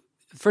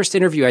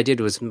interview I did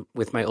was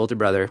with my older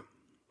brother,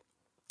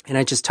 and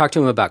I just talked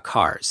to him about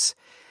cars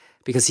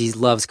because he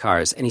loves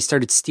cars, and he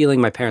started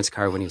stealing my parents'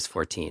 car when he was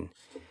 14,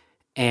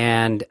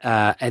 and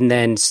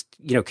then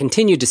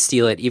continued to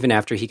steal it even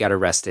after he got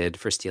arrested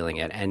for stealing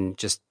it, and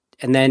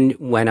then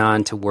went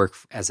on to work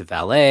as a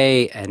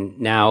valet, and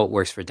now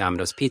works for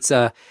Domino's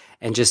Pizza,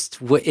 and just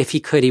if he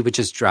could, he would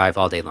just drive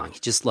all day long. He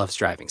just loves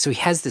driving, so he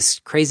has this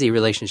crazy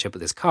relationship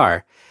with his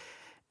car.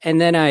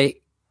 And then I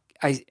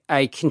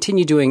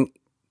continued doing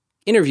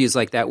interviews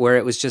like that, where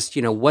it was just,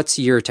 what's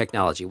your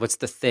technology? What's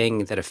the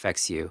thing that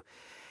affects you?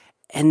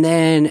 And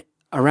then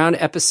around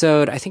I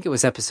think it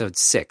was episode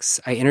 6,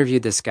 I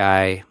interviewed this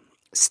guy,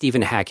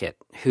 Stephen Hackett,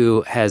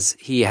 who has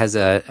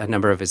a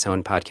number of his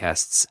own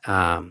podcasts.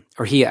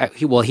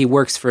 He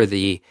works for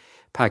the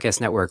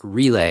podcast network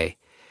Relay.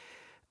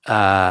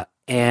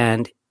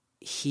 And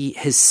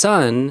his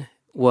son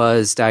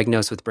was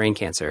diagnosed with brain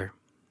cancer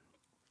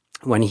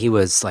when he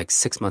was like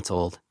 6 months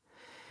old.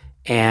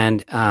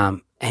 And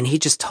he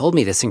just told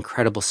me this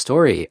incredible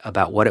story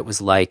about what it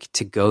was like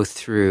to go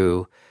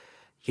through,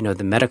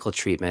 the medical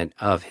treatment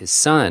of his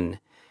son.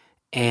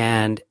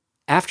 And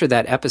after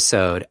that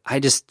episode, I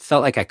just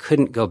felt like I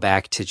couldn't go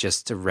back to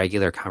just a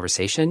regular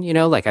conversation,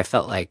 like I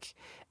felt like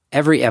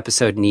every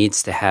episode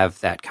needs to have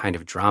that kind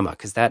of drama,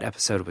 because that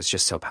episode was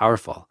just so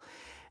powerful.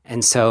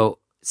 And so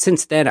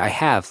since then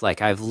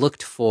I've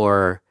looked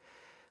for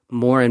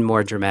more and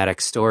more dramatic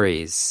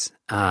stories,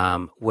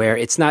 where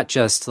it's not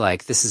just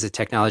like, this is a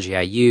technology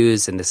I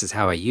use and this is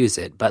how I use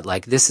it, but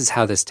like, this is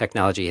how this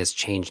technology has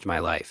changed my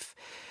life.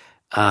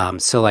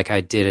 So like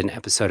I did an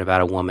episode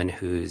about a woman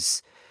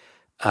whose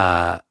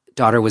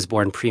daughter was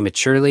born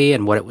prematurely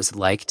and what it was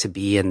like to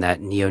be in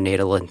that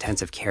neonatal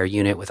intensive care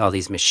unit with all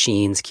these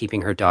machines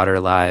keeping her daughter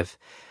alive.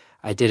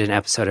 I did an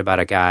episode about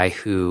a guy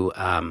who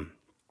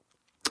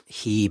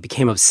he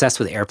became obsessed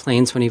with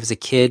airplanes when he was a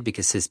kid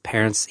because his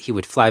parents, he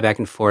would fly back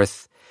and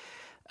forth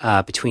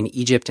between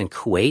Egypt and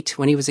Kuwait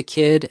when he was a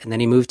kid. And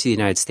then he moved to the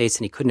United States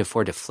and he couldn't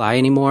afford to fly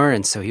anymore.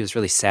 And so he was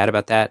really sad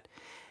about that.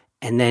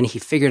 And then he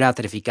figured out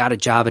that if he got a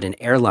job at an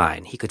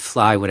airline, he could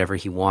fly whatever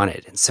he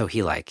wanted. And so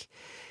he like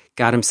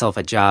got himself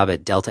a job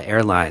at Delta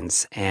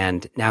Airlines,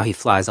 and now he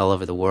flies all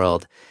over the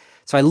world.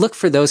 So I look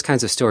for those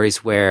kinds of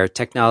stories where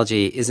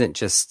technology isn't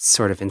just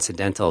sort of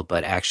incidental,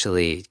 but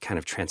actually kind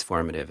of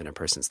transformative in a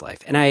person's life.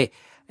 And I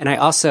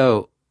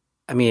also,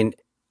 I mean,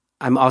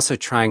 I'm also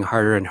trying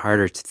harder and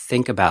harder to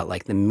think about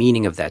like the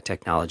meaning of that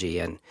technology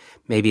and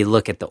maybe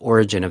look at the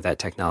origin of that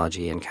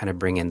technology and kind of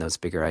bring in those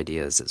bigger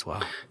ideas as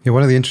well. Yeah,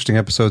 one of the interesting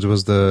episodes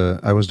was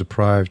I Was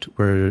Deprived,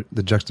 where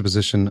the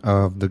juxtaposition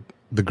of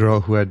the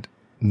girl who had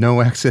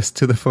no access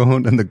to the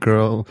phone and the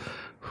girl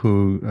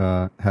who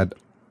had,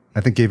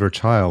 I think, gave her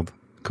child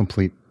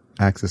complete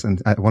access.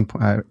 And at one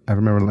point, I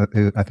remember,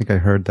 I think I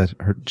heard that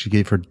she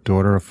gave her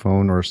daughter a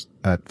phone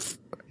at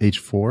age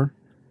 4.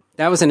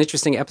 That was an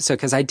interesting episode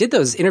because I did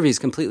those interviews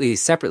completely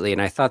separately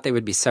and I thought they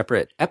would be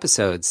separate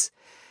episodes.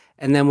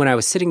 And then when I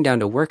was sitting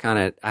down to work on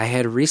it, I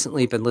had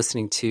recently been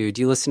listening to,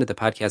 do you listen to the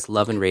podcast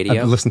Love and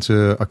Radio? I've listened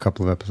to a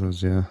couple of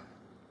episodes, yeah.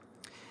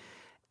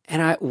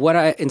 And what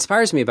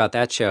inspires me about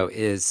that show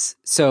is,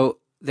 so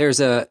there's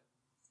in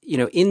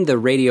the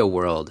radio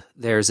world,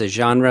 there's a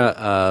genre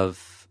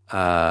of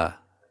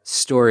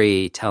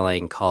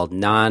storytelling called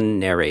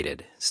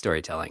non-narrated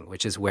storytelling,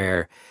 which is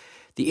where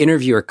the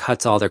interviewer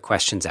cuts all their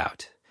questions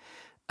out.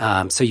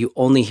 So you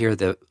only hear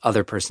the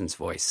other person's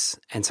voice.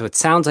 And so it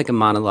sounds like a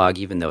monologue,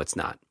 even though it's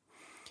not.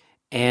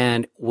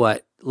 And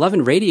what Love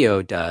and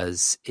Radio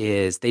does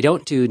is they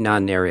don't do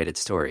non-narrated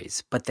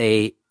stories, but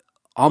they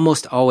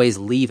almost always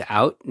leave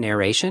out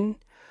narration.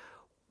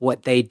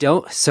 What they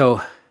don't,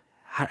 so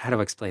how do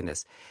I explain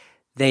this?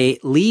 They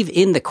leave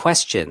in the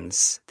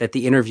questions that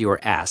the interviewer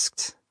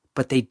asked,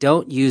 but they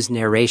don't use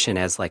narration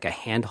as like a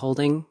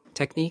hand-holding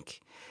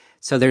technique.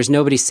 So there's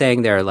nobody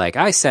saying there like,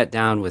 I sat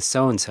down with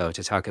so-and-so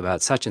to talk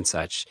about such and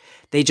such.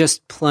 They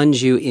just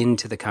plunge you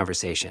into the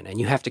conversation and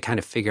you have to kind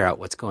of figure out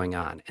what's going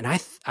on. And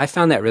I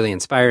found that really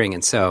inspiring.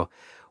 And so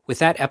with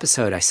that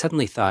episode, I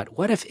suddenly thought,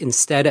 what if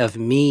instead of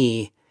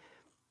me,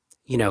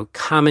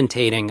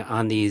 commentating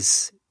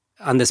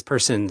on this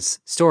person's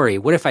story,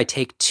 what if I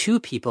take two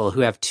people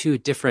who have two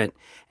different,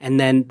 and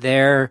then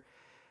they're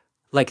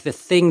like the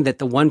thing that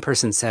the one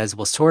person says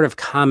will sort of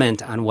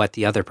comment on what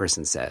the other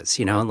person says,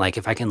 like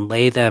if I can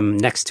lay them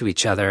next to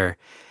each other,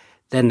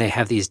 then they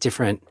have these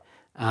different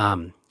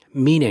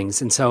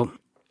meanings. And so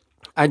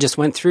I just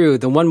went through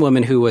the one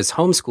woman who was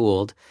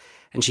homeschooled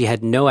and she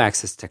had no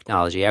access to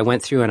technology. I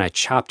went through and I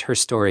chopped her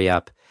story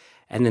up.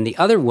 And then the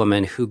other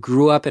woman who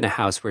grew up in a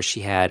house where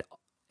she had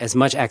as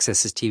much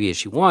access to TV as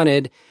she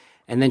wanted.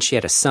 And then she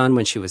had a son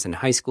when she was in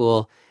high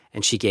school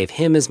and she gave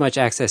him as much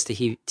access to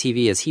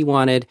TV as he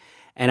wanted.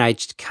 And I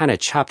kind of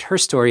chopped her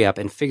story up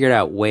and figured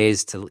out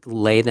ways to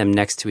lay them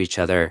next to each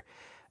other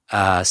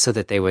so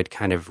that they would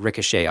kind of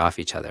ricochet off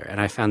each other. And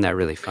I found that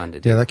really fun to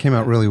do. Yeah, that came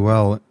out really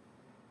well.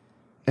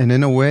 And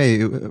in a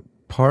way,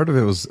 part of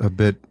it was a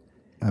bit,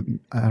 I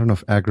don't know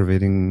if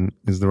aggravating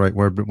is the right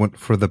word, but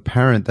for the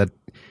parent that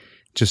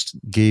just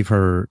gave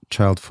her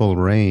child full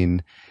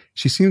reign,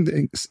 she seemed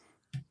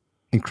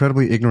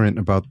incredibly ignorant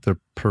about the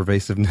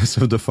pervasiveness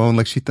of the phone.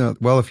 Like she thought,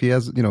 well, if he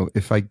has,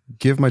 if I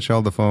give my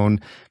child the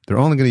phone, they're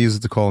only going to use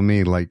it to call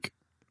me, like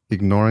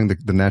ignoring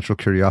the natural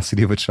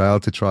curiosity of a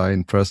child to try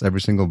and press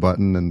every single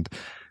button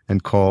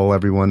and call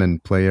everyone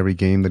and play every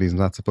game that he's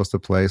not supposed to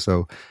play.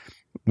 So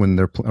when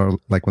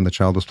when the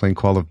child was playing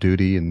Call of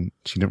Duty and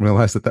she didn't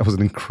realize that was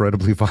an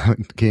incredibly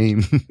violent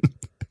game.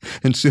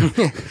 And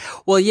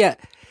well, yeah.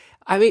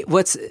 I mean,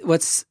 what's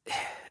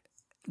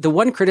the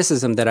one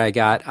criticism that I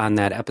got on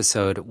that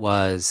episode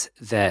was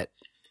that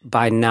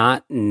by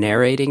not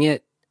narrating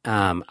it,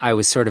 I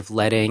was sort of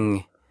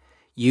letting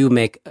you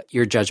make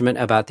your judgment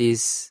about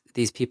these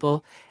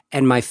people.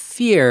 And my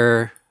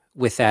fear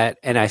with that,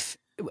 and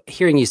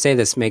hearing you say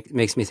this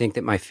makes me think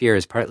that my fear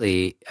is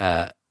partly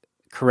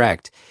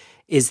correct,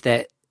 is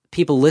that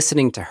people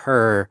listening to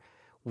her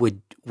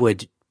would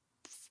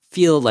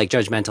feel like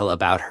judgmental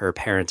about her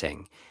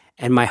parenting.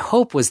 And my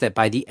hope was that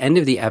by the end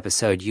of the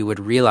episode, you would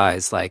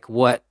realize like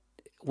what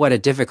a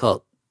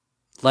difficult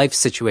life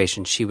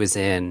situation she was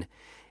in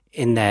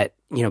that,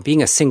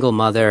 being a single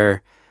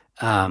mother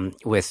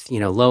with,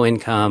 low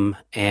income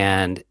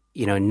and,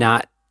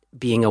 not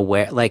being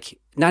aware, like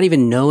not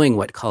even knowing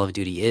what Call of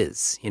Duty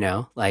is,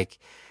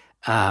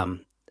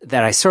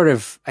 that I sort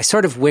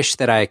of wish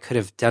that I could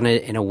have done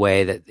it in a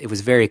way that it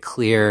was very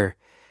clear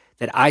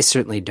that I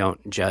certainly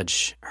don't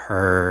judge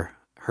her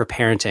her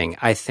parenting.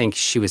 I think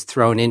she was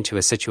thrown into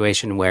a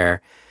situation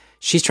where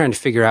she's trying to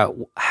figure out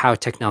how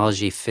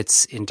technology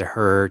fits into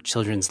her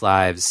children's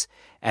lives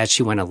as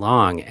she went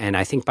along. And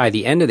I think by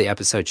the end of the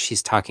episode,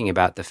 she's talking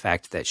about the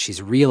fact that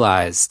she's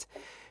realized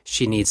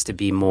she needs to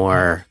be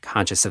more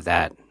conscious of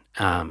that.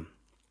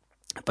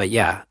 But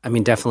yeah, I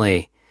mean,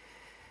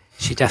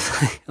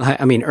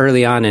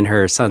 early on in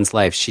her son's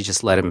life, she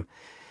just let him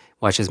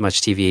watch as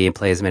much TV and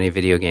play as many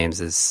video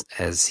games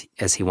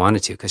as he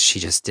wanted to, because she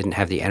just didn't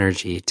have the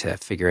energy to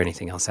figure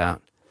anything else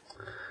out.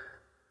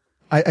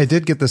 I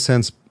did get the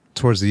sense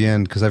towards the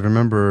end, because I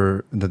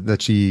remember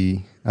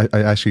that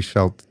I actually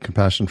felt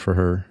compassion for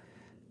her,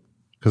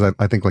 because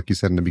I think, like you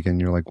said in the beginning,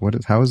 you're like,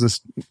 how is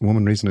this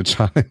woman raising a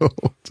child?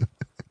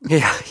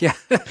 Yeah.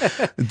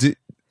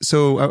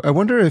 So I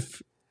wonder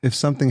if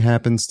something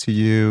happens to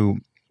you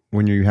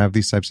when you have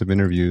these types of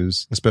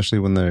interviews, especially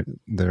when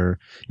your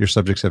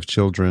subjects have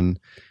children,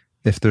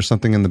 if there's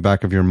something in the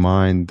back of your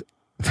mind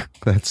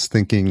that's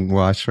thinking,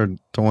 well, I sure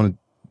don't want to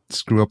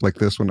screw up like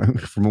this when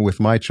I'm with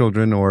my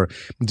children, or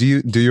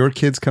do your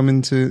kids come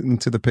into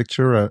the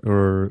picture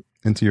or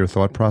into your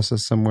thought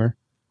process somewhere?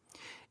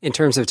 In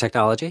terms of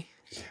technology?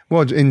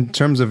 Well, in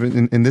terms of,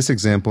 in this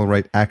example,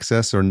 right,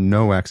 access or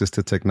no access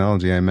to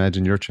technology, I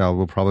imagine your child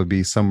will probably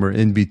be somewhere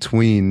in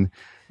between,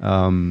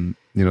 where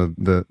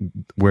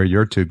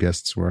your two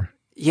guests were.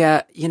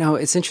 Yeah,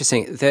 it's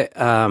interesting that,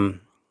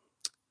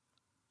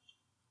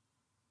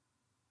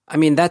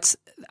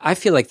 I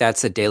feel like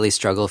that's a daily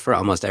struggle for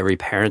almost every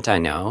parent I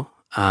know,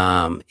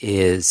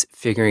 is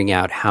figuring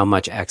out how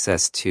much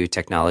access to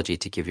technology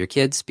to give your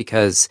kids,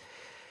 because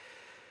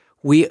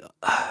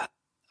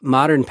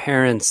modern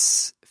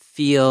parents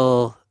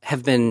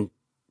have been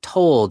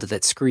told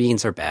that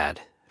screens are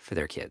bad for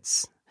their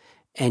kids.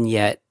 And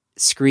yet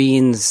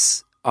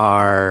screens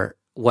are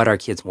what our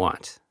kids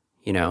want,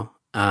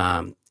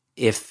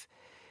 if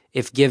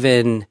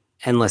given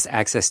endless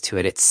access to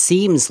it, it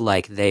seems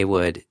like they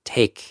would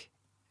take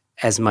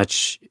as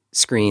much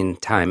screen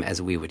time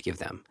as we would give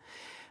them.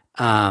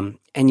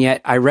 And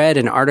yet I read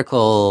an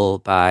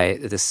article by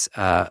this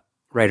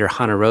writer,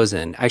 Hannah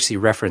Rosen. I actually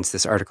referenced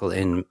this article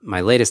in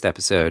my latest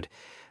episode,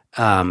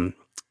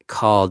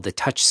 called The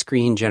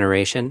Touchscreen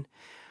Generation,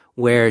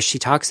 where she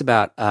talks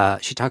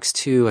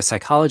to a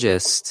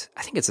psychologist,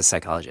 I think it's a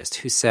psychologist,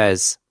 who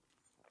says,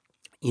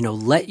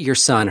 let your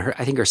son,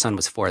 I think her son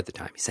was 4 at the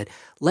time. He said,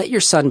 let your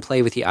son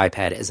play with the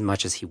iPad as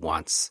much as he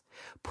wants.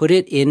 Put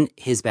it in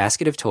his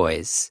basket of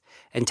toys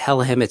and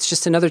tell him it's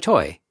just another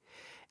toy,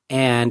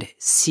 and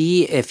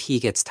see if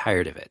he gets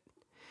tired of it.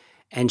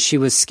 And she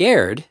was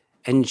scared,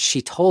 and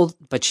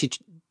but she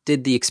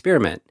did the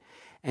experiment.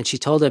 And she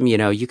told him,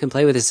 you can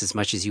play with this as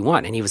much as you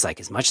want. And he was like,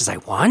 as much as I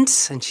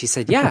want? And she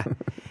said, yeah.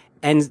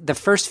 And the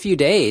first few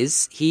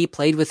days, he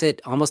played with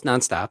it almost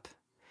nonstop.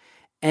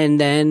 And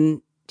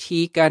then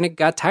he kind of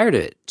got tired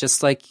of it,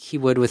 just like he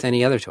would with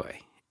any other toy.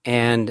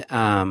 And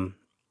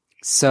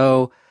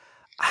so,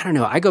 I don't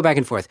know. I go back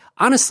and forth.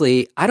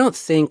 Honestly, I don't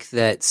think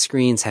that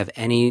screens have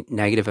any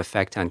negative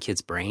effect on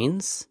kids'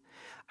 brains.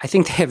 I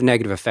think they have a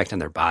negative effect on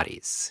their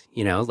bodies.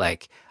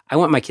 I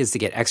want my kids to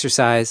get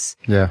exercise.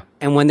 Yeah.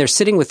 And when they're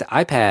sitting with the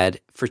iPad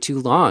for too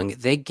long,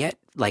 they get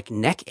like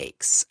neck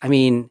aches. I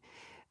mean,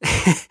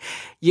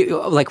 we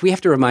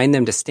have to remind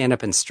them to stand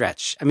up and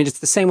stretch. I mean, it's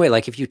the same way,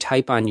 like if you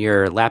type on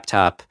your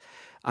laptop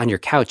on your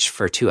couch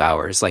for 2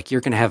 hours, like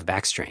you're going to have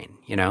back strain,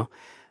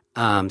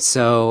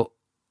 So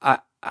I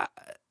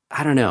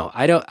don't know.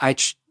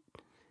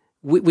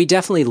 We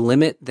definitely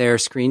limit their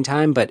screen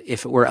time, but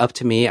if it were up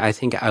to me, I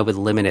think I would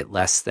limit it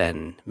less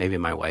than maybe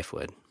my wife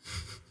would.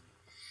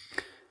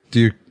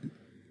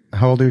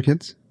 How old are your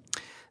kids?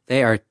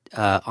 They are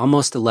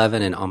almost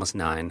 11 and almost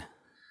 9.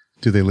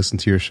 Do they listen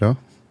to your show?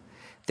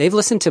 They've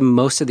listened to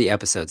most of the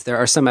episodes. There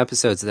are some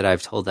episodes that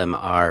I've told them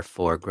are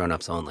for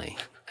grown-ups only,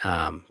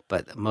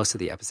 but most of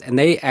the episodes. And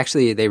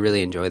they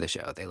really enjoy the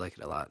show. They like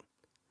it a lot.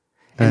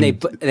 And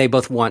they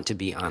both want to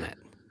be on it.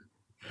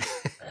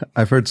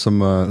 I've heard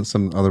some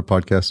other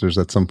podcasters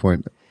at some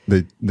point,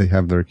 they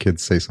have their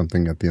kids say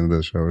something at the end of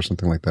the show or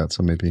something like that.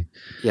 So maybe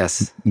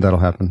yes, that'll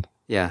happen.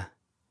 Yeah.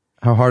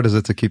 How hard is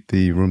it to keep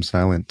the room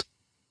silent?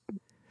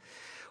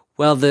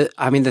 Well, the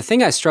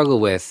thing I struggle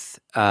with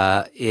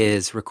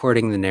is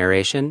recording the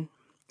narration.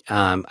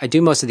 I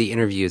do most of the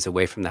interviews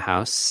away from the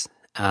house,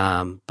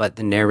 but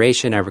the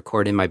narration I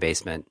record in my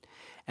basement,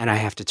 and I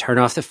have to turn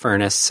off the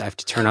furnace. I have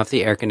to turn off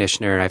the air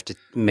conditioner. I have to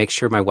make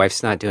sure my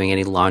wife's not doing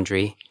any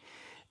laundry.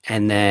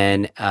 And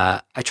then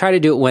I try to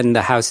do it when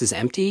the house is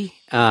empty.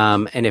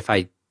 And if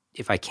I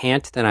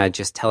can't, then I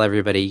just tell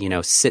everybody,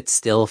 sit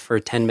still for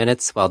 10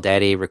 minutes while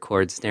Daddy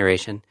records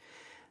narration.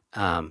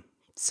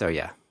 So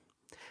yeah,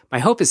 my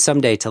hope is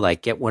someday to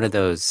get one of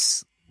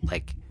those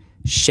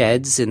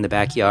sheds in the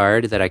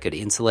backyard that I could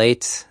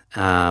insulate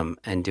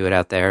and do it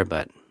out there.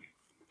 But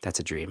that's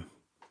a dream.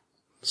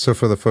 So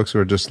for the folks who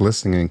are just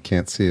listening and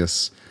can't see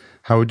us,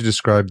 how would you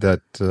describe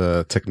that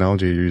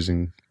technology you're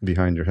using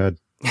behind your head?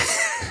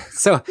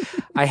 So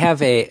I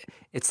have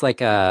it's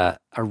like a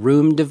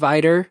room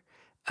divider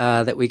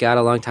that we got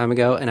a long time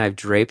ago, and I've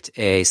draped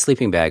a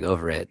sleeping bag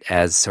over it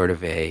as sort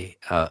of a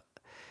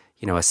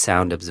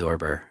sound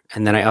absorber.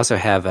 And then I also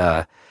have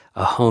a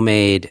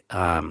homemade,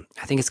 I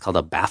think it's called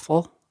a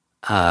baffle.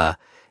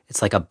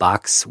 It's like a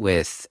box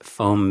with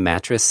foam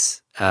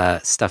mattress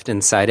stuffed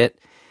inside it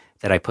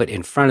that I put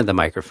in front of the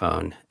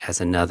microphone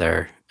as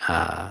another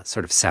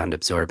sort of sound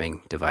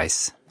absorbing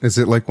device. Is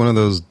it like one of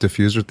those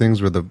diffuser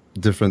things where the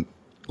different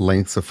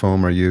lengths of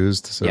foam are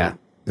used? So,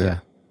 yeah.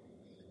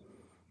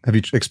 Have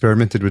you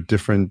experimented with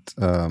different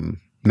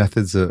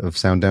methods of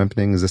sound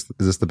dampening? Is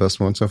this the best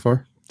one so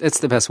far? It's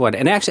the best one.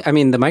 And actually, I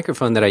mean, the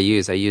microphone that I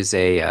use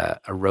a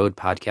Rode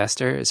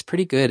Podcaster. Is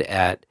pretty good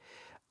at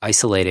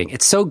isolating.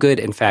 It's so good,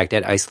 in fact,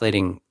 at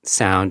isolating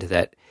sound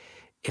that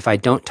if I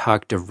don't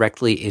talk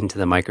directly into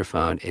the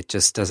microphone, it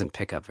just doesn't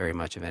pick up very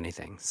much of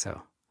anything.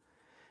 So,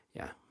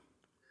 yeah.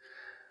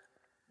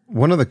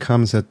 One of the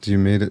comments that you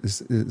made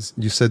is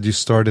you said you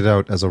started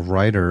out as a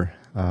writer,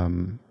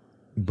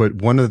 but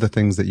one of the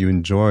things that you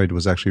enjoyed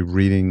was actually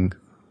reading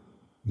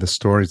the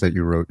stories that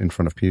you wrote in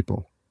front of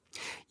people.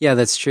 Yeah,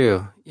 that's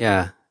true.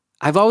 Yeah.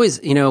 I've always,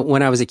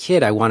 when I was a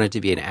kid, I wanted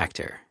to be an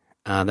actor.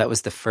 That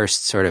was the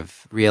first sort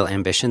of real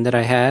ambition that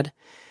I had.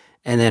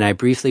 And then I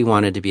briefly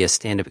wanted to be a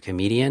stand-up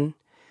comedian.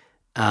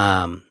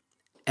 And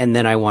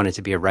then I wanted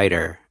to be a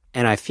writer.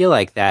 And I feel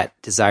like that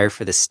desire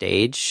for the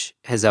stage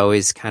has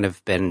always kind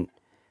of been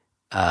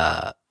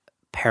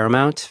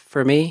paramount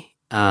for me.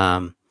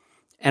 And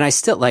I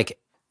still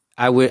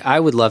I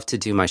would love to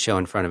do my show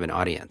in front of an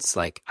audience.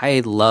 Like,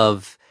 I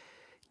love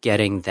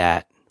getting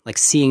that, like,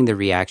 seeing the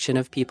reaction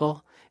of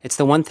people. It's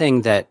the one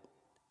thing that,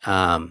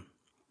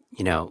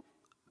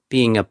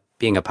 being a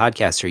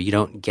podcaster, you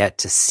don't get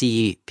to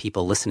see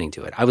people listening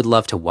to it. I would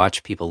love to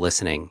watch people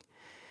listening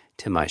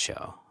to my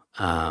show.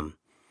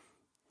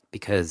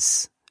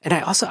 Because, and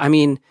I also, I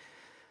mean,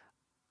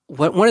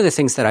 one of the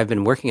things that I've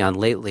been working on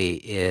lately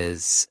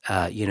is,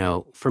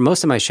 for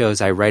most of my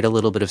shows, I write a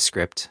little bit of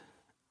script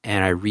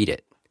and I read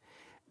it.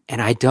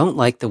 And I don't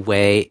like the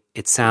way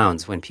it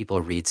sounds when people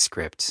read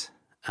script.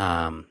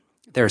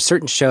 There are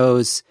certain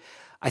shows,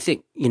 I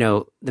think,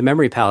 The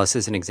Memory Palace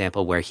is an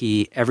example where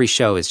every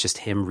show is just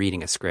him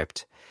reading a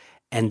script.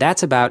 And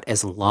that's about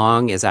as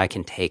long as I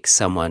can take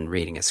someone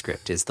reading a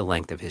script is the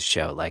length of his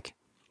show. Like,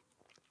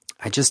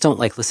 I just don't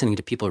like listening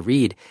to people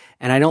read,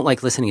 and I don't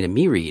like listening to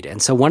me read.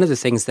 And so one of the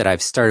things that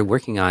I've started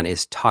working on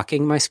is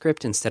talking my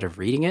script instead of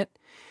reading it.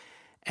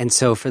 And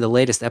so for the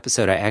latest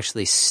episode, I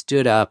actually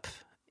stood up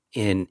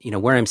in,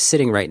 where I'm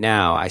sitting right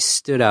now, I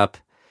stood up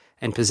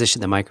and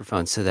positioned the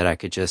microphone so that I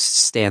could just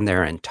stand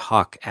there and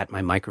talk at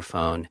my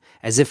microphone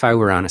as if I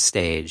were on a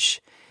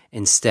stage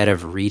instead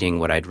of reading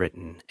what I'd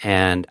written.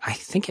 And I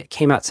think it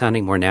came out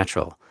sounding more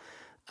natural.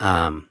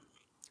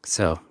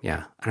 So,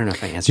 yeah, I don't know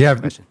if I answered your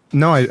question.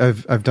 No,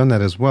 I've done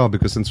that as well,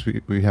 because since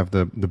we have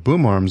the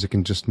boom arms, it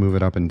can just move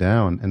it up and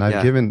down. And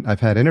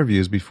I've had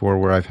interviews before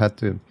where I've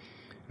had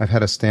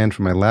a stand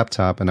for my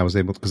laptop, and I was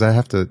able, because I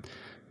have to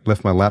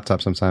lift my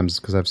laptop sometimes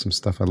because I have some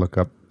stuff I look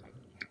up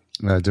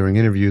during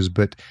interviews.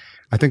 But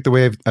I think the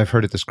way I've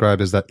heard it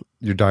described is that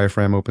your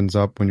diaphragm opens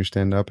up when you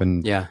stand up,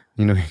 and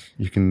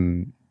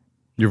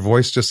your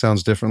voice just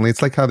sounds differently.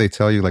 It's like how they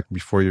tell you, like,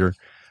 before you're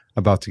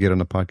about to get on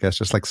a podcast,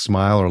 just like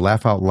smile or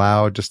laugh out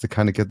loud just to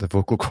kind of get the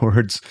vocal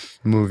cords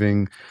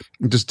moving,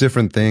 just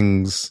different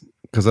things.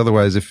 Because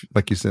otherwise, if,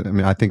 like you said, I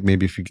mean, I think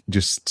maybe if you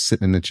just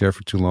sit in a chair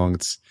for too long,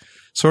 it's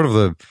sort of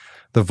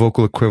the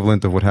vocal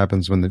equivalent of what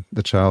happens when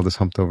the child is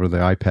humped over the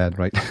iPad,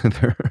 right?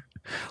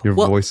 Your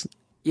voice.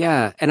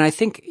 Yeah. And I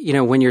think,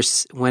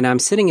 when I'm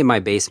sitting in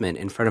my basement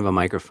in front of a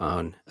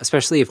microphone,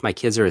 especially if my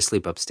kids are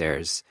asleep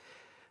upstairs,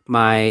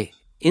 my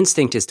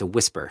instinct is to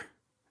whisper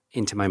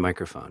into my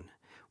microphone,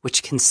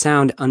 which can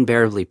sound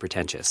unbearably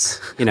pretentious,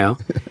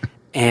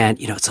 and,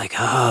 it's like,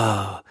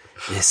 oh,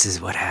 this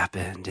is what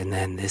happened. And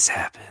then this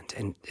happened.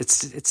 And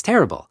it's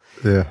terrible.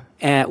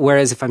 Yeah.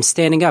 Whereas if I'm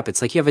standing up,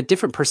 it's like you have a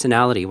different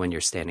personality when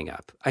you're standing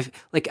up. I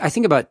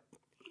think about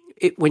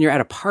it when you're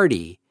at a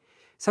party.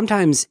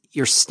 Sometimes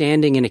you're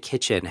standing in a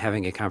kitchen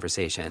having a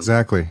conversation.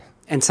 Exactly.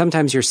 And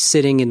sometimes you're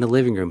sitting in the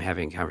living room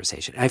having a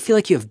conversation. I feel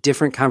like you have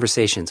different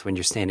conversations when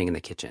you're standing in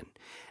the kitchen.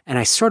 And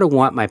I sort of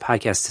want my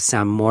podcast to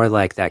sound more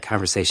like that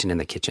conversation in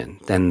the kitchen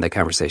than the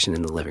conversation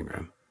in the living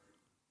room.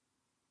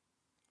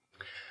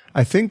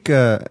 I think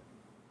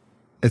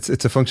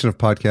it's a function of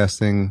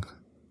podcasting.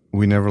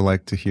 We never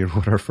like to hear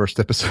what our first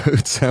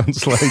episode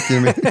sounds like,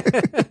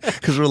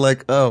 because we're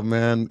like, oh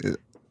man.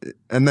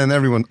 And then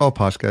all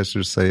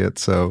podcasters say it,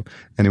 so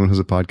anyone who's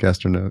a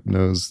podcaster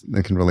knows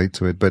and can relate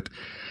to it. But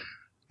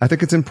I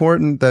think it's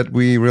important that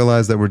we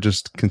realize that we're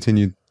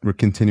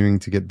continuing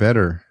to get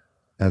better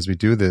as we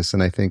do this.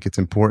 And I think it's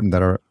important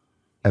that our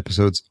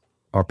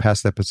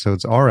past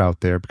episodes are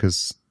out there,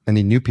 because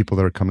any new people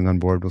that are coming on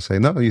board will say,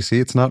 no, you see,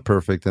 it's not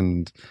perfect.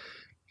 And,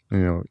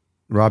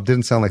 Rob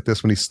didn't sound like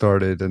this when he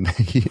started, and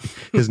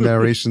his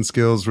narration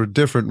skills were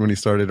different when he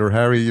started. Or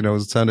Harry,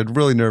 sounded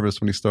really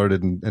nervous when he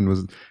started and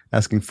was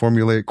asking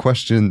formulaic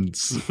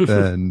questions.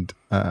 And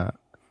I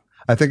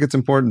think it's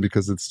important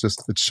because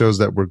it shows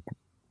that we're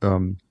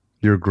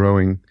you're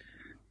growing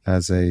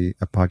as a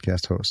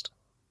podcast host.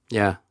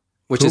 Yeah.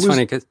 Which is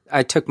funny because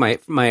I took my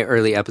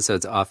early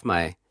episodes off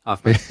my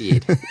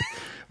feed.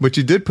 But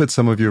you did put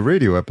some of your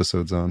radio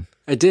episodes on.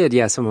 I did,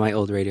 yeah, some of my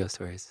old radio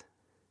stories.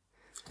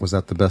 Was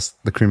that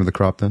the cream of the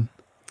crop then?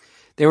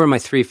 They were my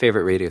 3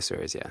 favorite radio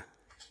stories, yeah.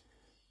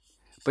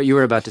 But you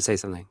were about to say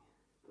something.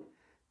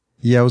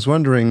 Yeah, I was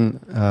wondering,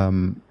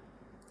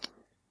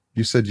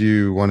 you said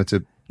you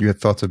had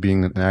thoughts of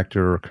being an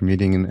actor or a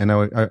comedian, and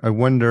I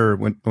wonder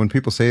when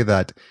people say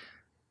that,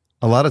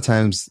 a lot of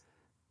times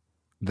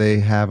they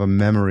have a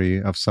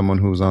memory of someone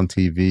who was on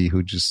TV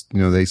who just,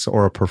 they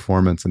saw a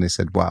performance and they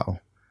said, wow,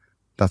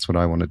 that's what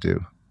I want to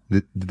do.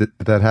 Did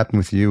that happen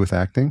with you with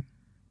acting?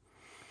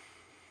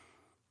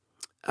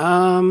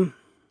 I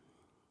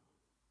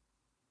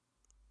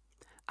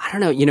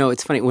don't know.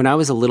 It's funny. When I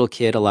was a little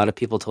kid, a lot of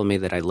people told me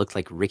that I looked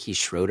like Ricky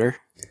Schroeder.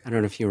 I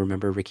don't know if you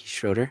remember Ricky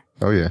Schroeder.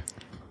 Oh, yeah.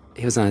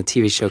 He was on a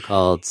TV show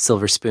called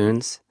Silver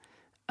Spoons.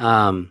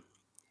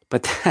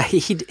 But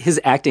his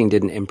acting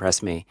didn't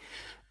impress me.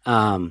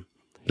 The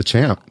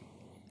Champ.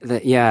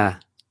 Yeah.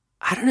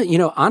 I don't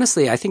know.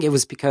 Honestly, I think it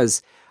was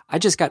because I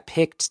just got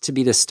picked to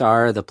be the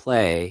star of the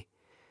play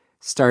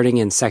starting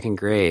in 2nd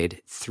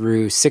grade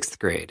through 6th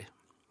grade.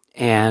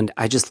 And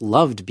I just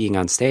loved being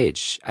on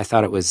stage. I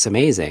thought it was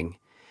amazing.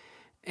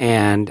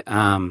 And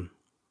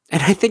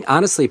I think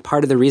honestly,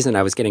 part of the reason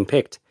I was getting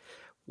picked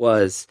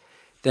was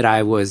that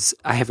I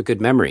have a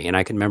good memory and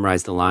I could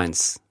memorize the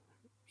lines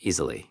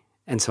easily.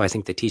 And so I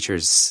think the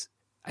teachers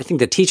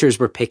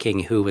were picking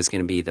who was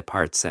going to be the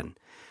parts. And,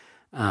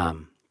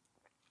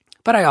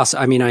 but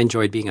I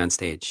enjoyed being on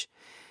stage.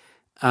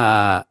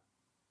 I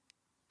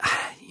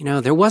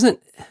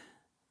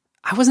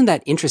wasn't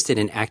that interested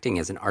in acting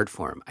as an art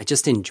form. I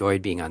just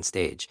enjoyed being on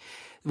stage.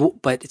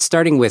 But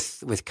starting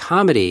with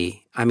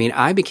comedy,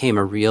 I became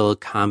a real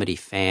comedy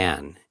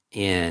fan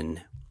in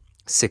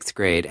 6th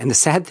grade. And the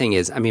sad thing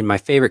is, my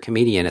favorite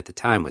comedian at the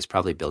time was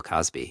probably Bill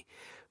Cosby,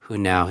 who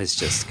now has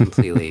just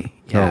completely...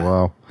 Yeah, oh,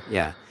 wow.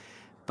 Yeah.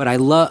 But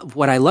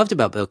what I loved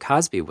about Bill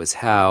Cosby was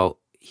how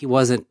he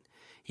wasn't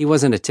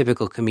a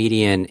typical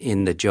comedian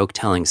in the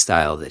joke-telling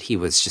style, that he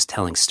was just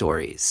telling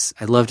stories.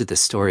 I loved the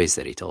stories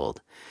that he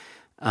told.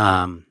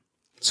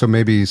 So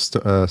maybe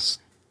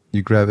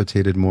you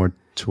gravitated more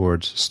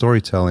towards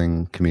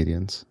storytelling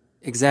comedians.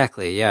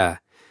 Exactly, yeah.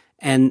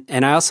 And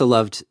I also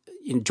loved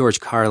George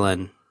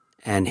Carlin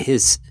and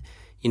his,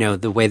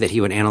 the way that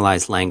he would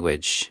analyze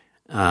language.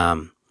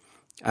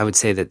 I would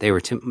say that they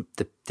were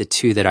the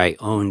 2 that I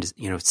owned,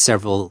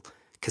 several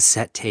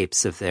cassette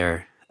tapes of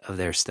their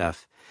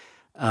stuff.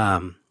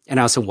 And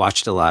I also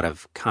watched a lot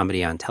of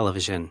comedy on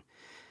television.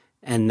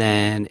 And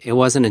then it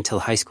wasn't until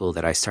high school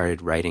that I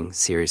started writing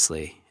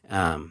seriously.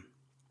 And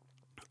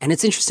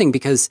it's interesting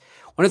because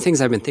one of the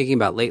things I've been thinking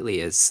about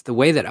lately is the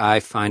way that I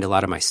find a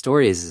lot of my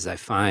stories is I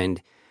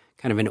find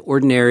kind of an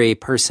ordinary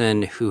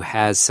person who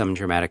has some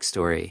dramatic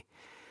story.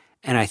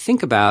 And I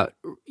think about,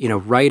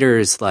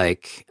 writers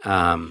like,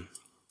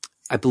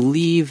 I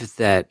believe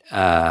that,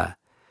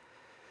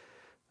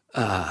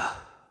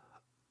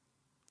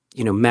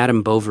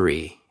 Madame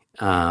Bovary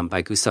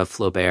by Gustave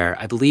Flaubert,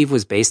 I believe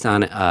was based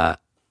on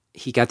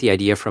he got the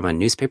idea from a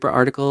newspaper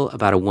article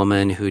about a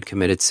woman who'd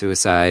committed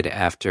suicide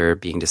after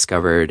being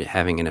discovered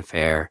having an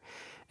affair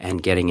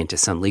and getting into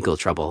some legal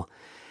trouble.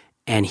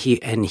 And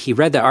he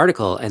read the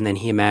article and then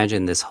he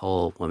imagined this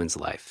whole woman's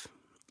life.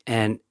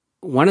 And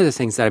one of the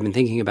things that I've been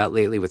thinking about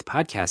lately with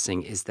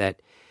podcasting is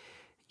that,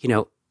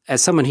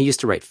 as someone who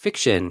used to write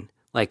fiction,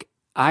 like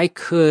I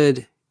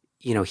could,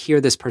 hear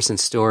this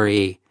person's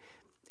story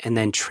and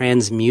then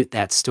transmute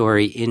that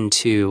story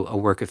into a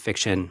work of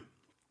fiction.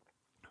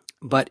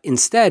 But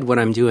instead, what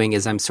I'm doing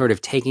is I'm sort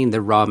of taking the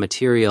raw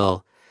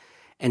material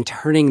and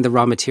turning the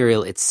raw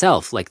material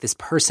itself, like this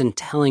person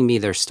telling me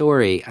their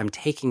story, I'm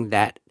taking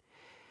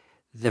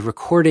the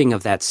recording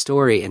of that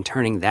story and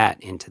turning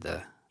that into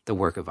the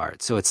work of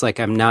art. So it's like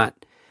I'm not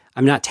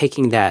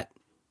taking that,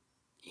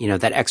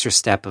 that extra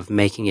step of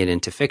making it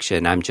into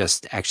fiction. I'm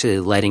just actually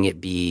letting it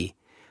be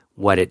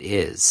what it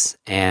is.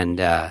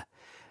 And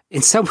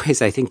in some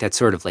ways, I think that's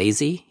sort of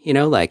lazy,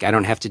 like I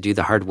don't have to do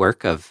the hard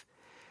work of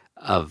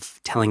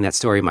telling that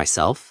story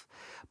myself.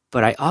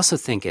 But I also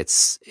think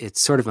it's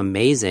sort of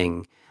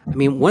amazing.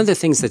 One of the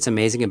things that's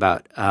amazing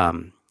about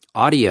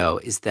audio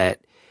is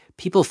that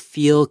people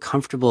feel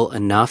comfortable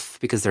enough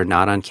because they're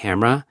not on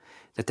camera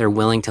that they're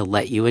willing to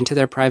let you into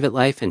their private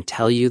life and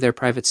tell you their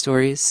private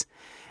stories.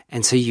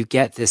 And so you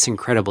get this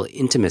incredible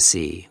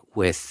intimacy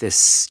with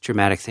this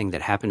dramatic thing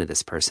that happened to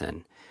this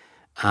person.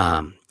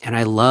 And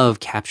I love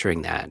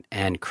capturing that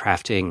and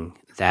crafting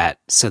that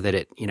so that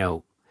it,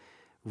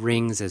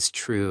 rings as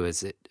true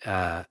as it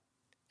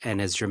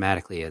and as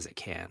dramatically as it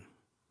can.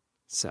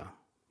 So,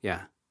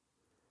 yeah.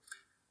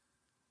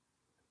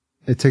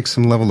 It takes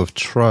some level of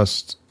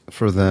trust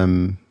for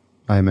them,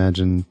 I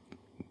imagine,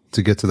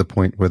 to get to the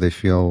point where they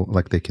feel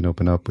like they can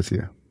open up with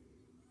you.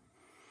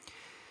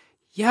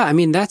 Yeah,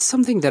 that's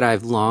something that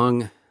I've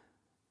long...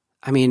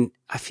 I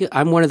feel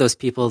I'm one of those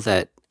people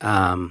that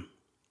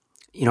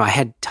I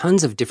had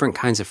tons of different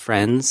kinds of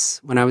friends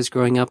when I was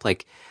growing up.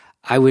 Like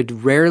I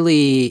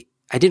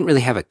didn't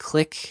really have a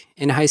clique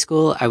in high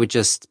school. I would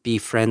just be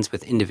friends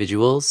with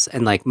individuals.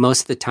 And like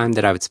most of the time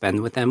that I would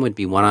spend with them would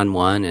be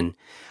one-on-one. And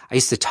I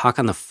used to talk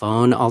on the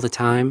phone all the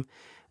time,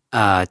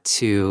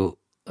 to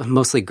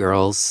mostly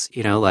girls,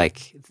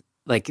 like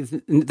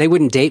they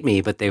wouldn't date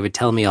me, but they would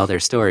tell me all their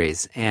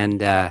stories.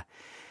 And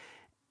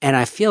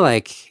I feel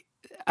like,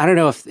 I don't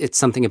know if it's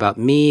something about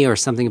me or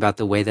something about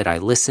the way that I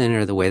listen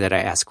or the way that I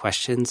ask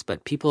questions,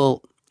 but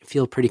people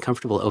feel pretty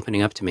comfortable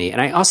opening up to me.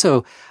 And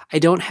I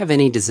don't have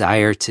any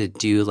desire to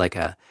do like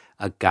a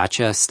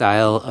gotcha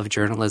style of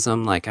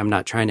journalism. Like I'm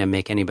not trying to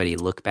make anybody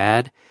look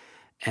bad.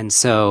 And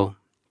so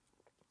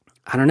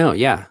I don't know.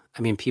 Yeah.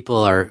 I mean, people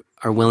are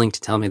willing to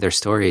tell me their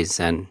stories,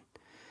 and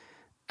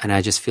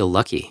I just feel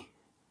lucky.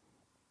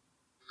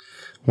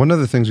 One of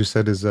the things you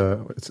said is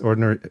it's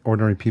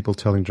ordinary people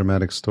telling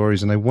dramatic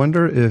stories. And I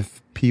wonder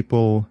if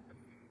people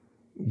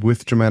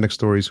with dramatic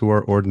stories who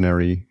are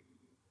ordinary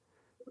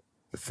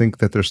think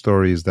that their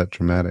story is that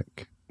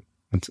dramatic.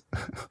 And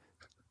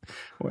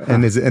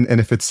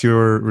if it's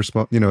your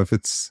response, if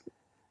it's,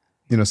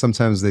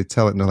 sometimes they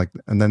tell it and they're like,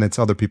 and then it's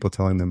other people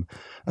telling them,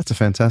 that's a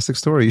fantastic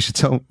story. You should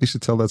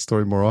tell that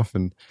story more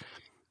often.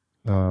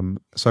 So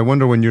I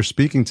wonder, when you're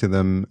speaking to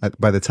them,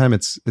 by the time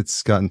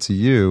it's gotten to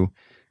you,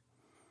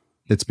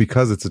 it's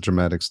because it's a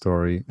dramatic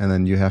story. And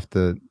then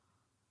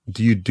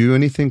do you do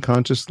anything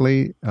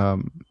consciously,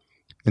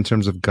 in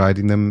terms of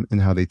guiding them in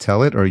how they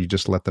tell it, or you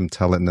just let them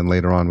tell it and then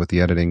later on with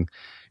the editing,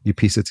 you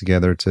piece it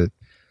together to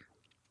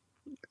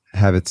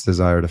have its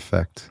desired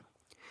effect?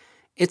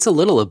 It's a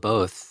little of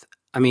both.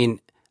 I mean,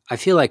 I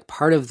feel like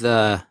part of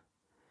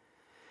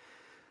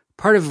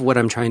what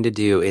I'm trying to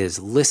do is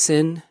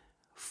listen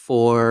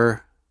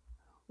for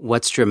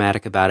what's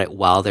dramatic about it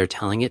while they're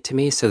telling it to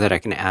me, so that I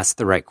can ask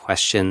the right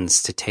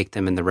questions to take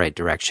them in the right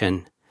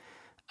direction.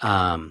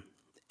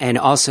 And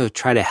also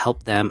try to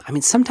help them. I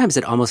mean, sometimes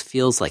it almost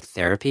feels like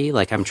therapy,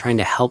 like I'm trying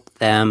to help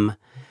them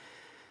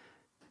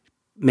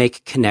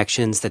make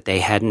connections that they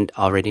hadn't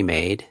already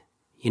made.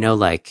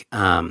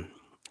 I'm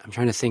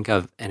trying to think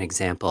of an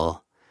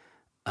example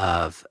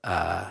of,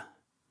 one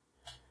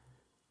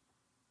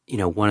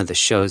of the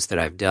shows that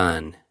I've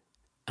done.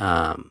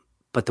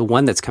 But the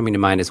one that's coming to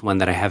mind is one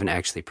that I haven't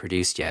actually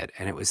produced yet.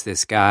 And it was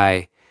this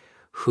guy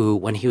who,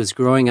 when he was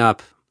growing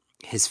up,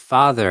 his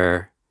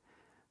father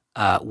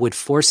would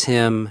force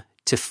him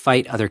to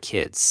fight other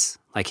kids.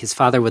 Like his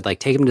father would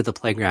take him to the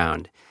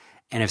playground,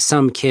 and if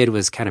some kid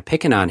was kind of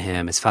picking on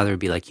him, his father would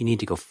be like, you need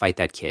to go fight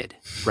that kid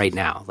right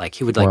now. Like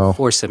he would Wow.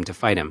 force him to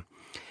fight him.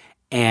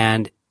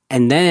 And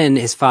then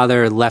his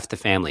father left the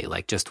family,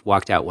 just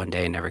walked out one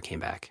day and never came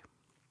back.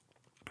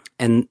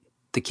 And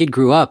the kid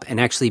grew up and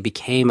actually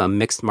became a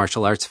mixed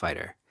martial arts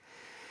fighter,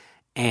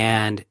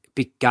 and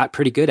got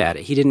pretty good at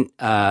it. He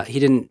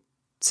didn't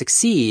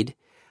succeed,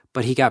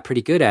 but he got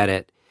pretty good at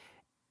it.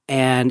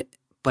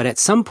 But at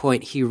some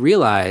point he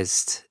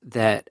realized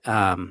that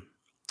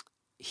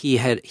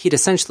he'd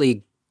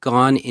essentially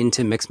gone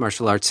into mixed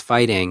martial arts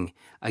fighting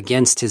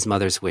against his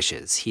mother's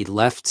wishes. He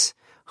left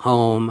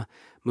home,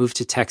 moved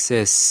to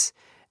Texas,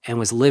 and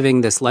was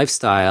living this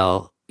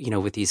lifestyle,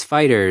 with these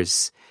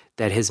fighters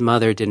that his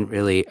mother didn't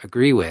really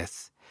agree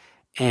with,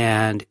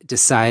 and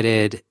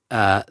decided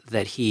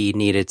that he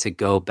needed to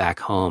go back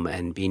home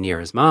and be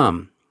near his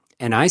mom.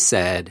 And I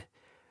said,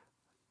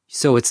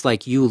 so it's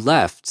like you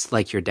left,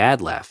 like your dad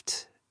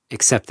left,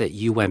 except that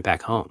you went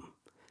back home.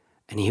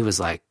 And he was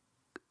like,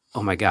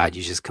 oh my God,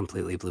 you just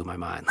completely blew my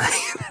mind.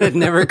 It had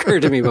never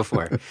occurred to me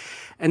before.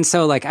 And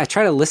so I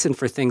try to listen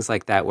for things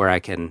like that where I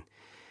can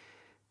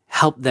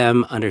help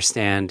them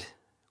understand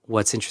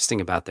what's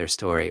interesting about their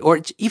story,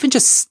 or even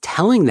just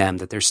telling them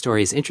that their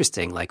story is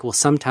interesting, will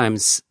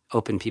sometimes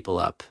open people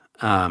up.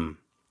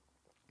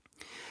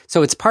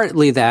 So it's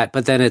partly that,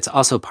 but then it's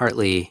also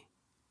partly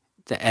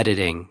the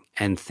editing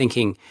and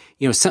thinking,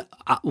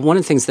 one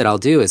of the things that I'll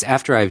do is,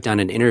 after I've done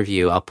an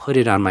interview, I'll put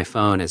it on my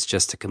phone as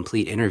just a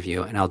complete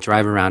interview, and I'll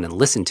drive around and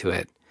listen to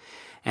it.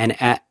 And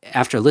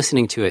after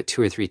listening to it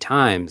 2 or 3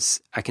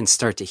 times, I can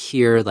start to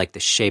hear the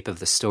shape of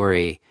the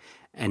story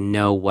and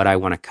know what I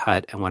want to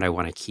cut and what I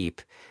want to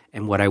keep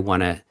and what I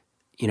want to,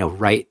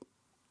 write,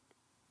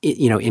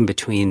 in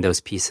between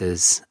those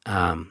pieces.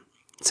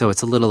 So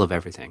it's a little of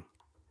everything.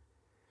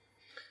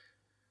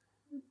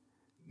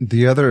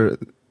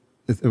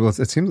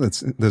 It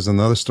seems there's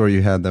another story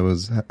you had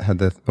that had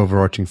the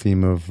overarching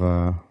theme of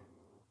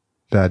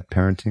bad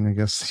parenting, I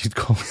guess you'd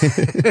call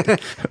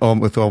it.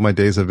 With All My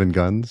Days Have Been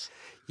Guns.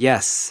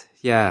 Yes,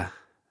 yeah,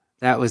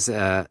 that was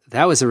a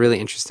really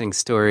interesting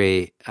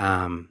story,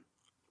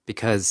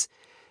 because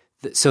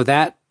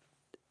the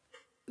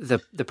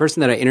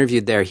person that I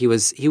interviewed there, he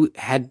was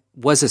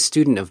a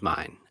student of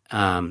mine.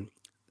 3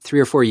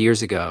 or 4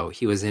 years ago,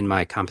 he was in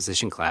my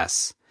composition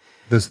class.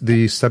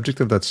 The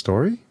subject of that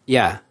story?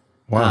 Yeah.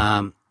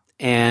 Wow.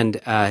 And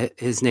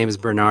his name is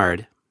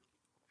Bernard.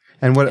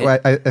 And what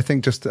I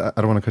think, just I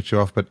don't want to cut you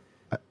off, but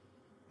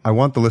I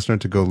want the listener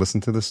to go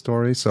listen to this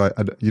story. So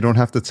you don't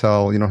have to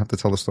tell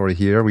the story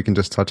here. We can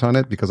just touch on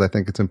it because I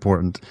think it's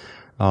important.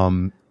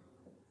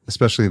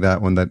 Especially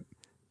that one that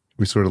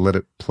we sort of let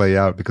it play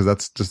out because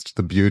that's just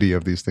the beauty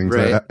of these things.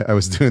 Right. I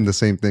was doing the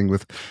same thing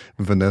with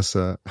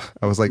Vanessa.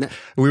 I was like,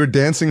 we were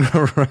dancing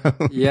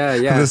around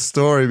this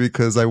story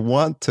because I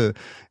want to,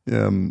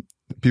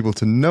 people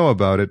to know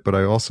about it, but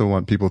I also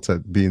want people to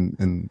be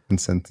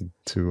incented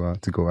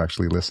to go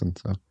actually listen.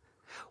 So,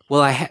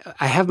 well,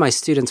 I have my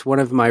students. One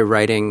of my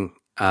writing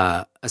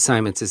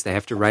assignments is they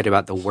have to write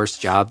about the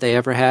worst job they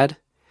ever had.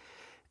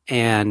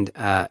 And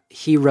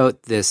he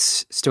wrote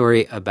this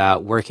story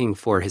about working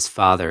for his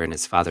father in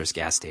his father's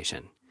gas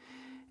station.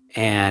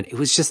 And it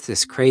was just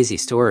this crazy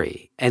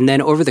story. And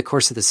then over the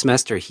course of the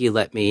semester, he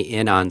let me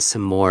in on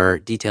some more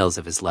details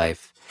of his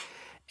life.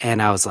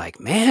 And I was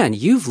like, man,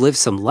 you've lived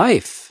some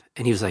life.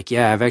 And he was like,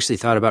 yeah, I've actually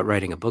thought about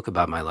writing a book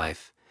about my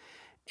life.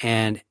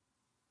 And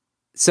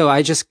so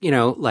I just,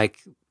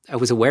 I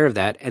was aware of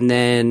that. And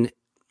then,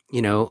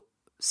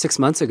 6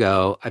 months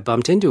ago, I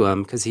bumped into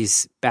him because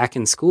he's back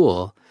in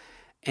school.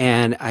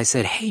 And I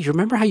said, hey, you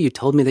remember how you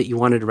told me that you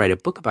wanted to write a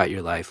book about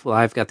your life? Well,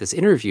 I've got this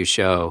interview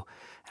show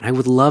and I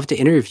would love to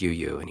interview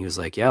you. And he was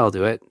like, yeah, I'll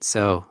do it.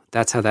 So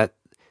that's how that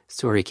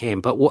story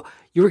came. But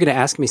you were going to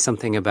ask me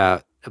something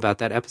about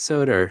that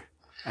episode, or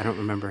I don't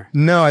remember.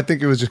 No, I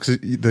think it was just 'cause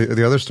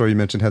the other story you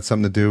mentioned had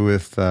something to do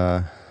with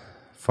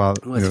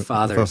fathers.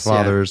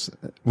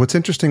 Yeah. What's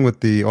interesting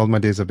with the All My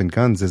Days Have Been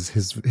Guns is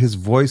his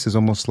voice is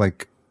almost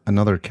like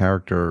another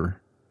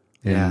character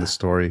in the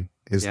story.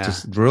 It's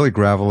just really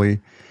gravelly.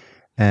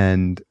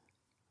 And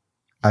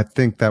I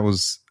think that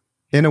was,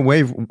 in a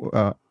way,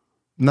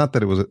 not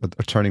that it was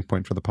a turning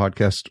point for the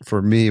podcast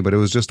for me, but it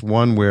was just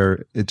one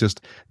where it's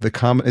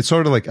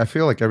sort of like, I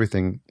feel like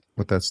everything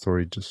with that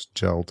story just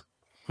gelled.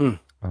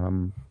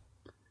 And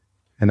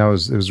it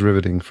was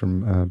riveting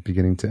from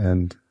beginning to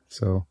end.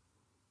 So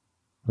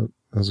that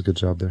was a good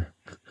job there.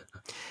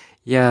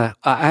 Yeah,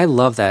 I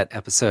love that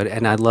episode,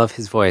 and I love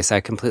his voice.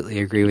 I completely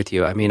agree with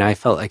you. I mean, I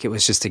felt like it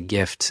was just a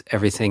gift.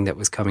 Everything that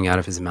was coming out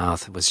of his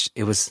mouth was.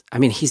 I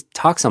mean, he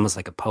talks almost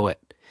like a poet.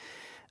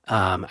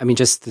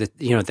 Just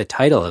the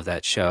title of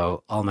that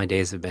show, All My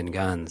Days Have Been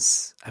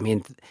Guns. I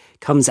mean,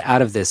 comes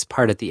out of this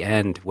part at the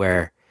end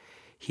where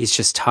he's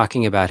just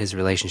talking about his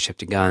relationship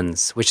to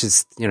guns, which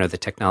is, the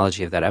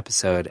technology of that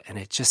episode. And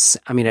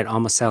it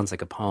almost sounds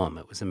like a poem.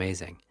 It was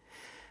amazing.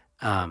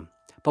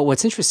 But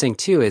what's interesting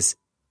too is,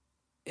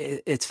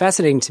 it's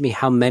fascinating to me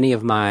how many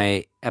of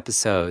my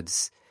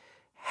episodes,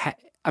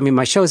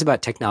 my show is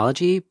about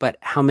technology, but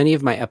how many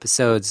of my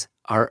episodes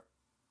are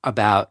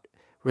about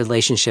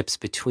relationships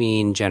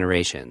between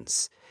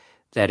generations.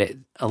 A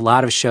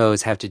lot of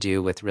shows have to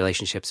do with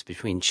relationships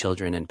between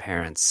children and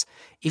parents,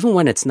 even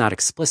when it's not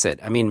explicit.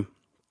 I mean,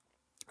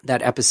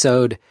 that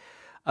episode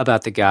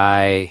about the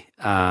guy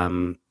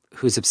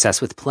who's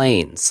obsessed with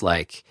planes,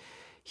 like,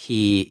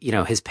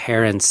 his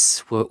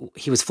parents,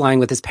 he was flying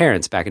with his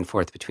parents back and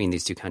forth between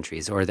these two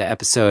countries, or the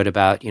episode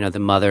about, the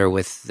mother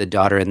with the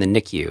daughter in the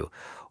NICU,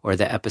 or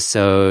the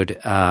episode,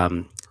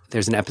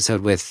 there's an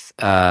episode with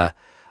a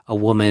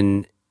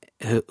woman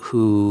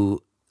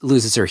who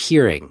loses her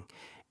hearing,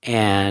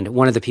 and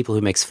one of the people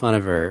who makes fun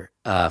of her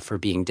for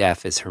being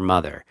deaf is her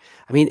mother.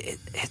 I mean,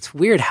 it's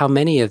weird how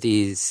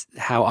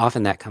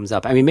often that comes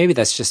up. I mean, maybe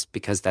that's just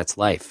because that's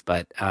life,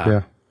 but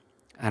I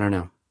don't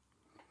know.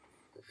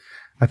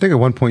 I think at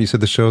one point you said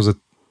the show is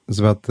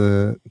about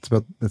the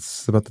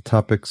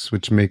topics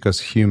which make us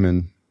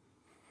human,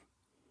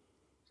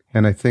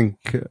 and I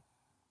think,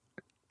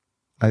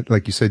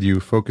 like you said,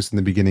 you focused in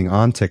the beginning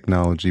on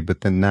technology,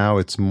 but then now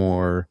it's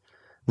more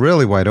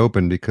really wide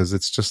open because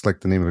it's just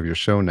like the name of your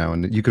show now,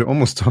 and you could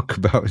almost talk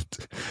about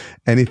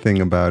anything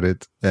about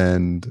it.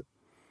 And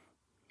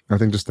I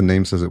think just the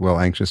name says it well,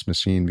 Anxious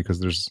Machine, because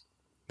there's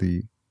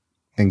the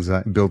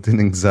built-in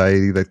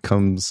anxiety that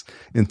comes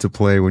into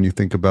play when you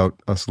think about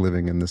us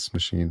living in this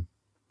machine.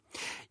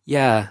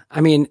 Yeah.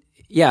 I mean,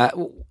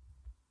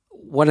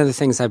 one of the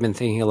things I've been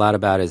thinking a lot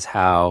about is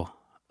how,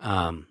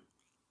 I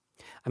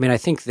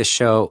think the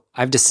show,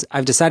 I've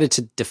decided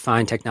to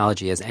define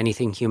technology as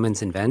anything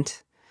humans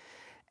invent.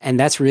 And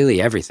that's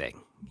really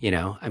everything,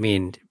 I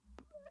mean,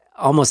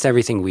 almost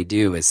everything we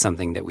do is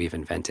something that we've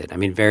invented. I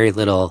mean, very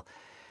little,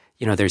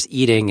 there's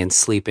eating and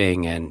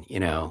sleeping and,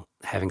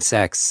 having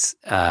sex,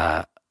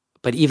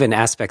 but even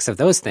aspects of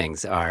those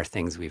things are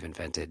things we've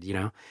invented,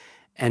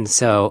 And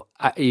so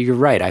you're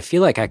right. I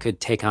feel like I could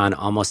take on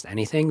almost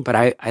anything, but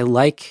I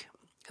like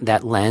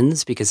that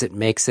lens because it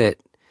makes it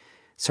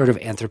sort of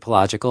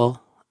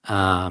anthropological.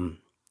 And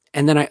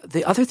then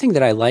the other thing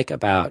that I like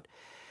about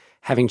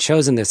having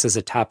chosen this as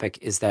a topic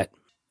is that,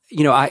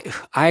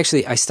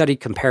 I studied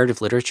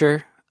comparative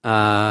literature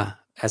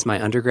as my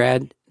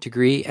undergrad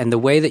degree. And the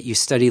way that you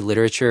study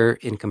literature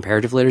in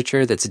comparative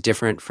literature that's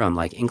different from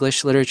like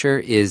English literature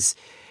is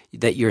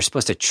that you're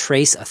supposed to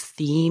trace a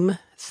theme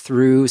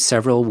through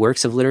several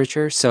works of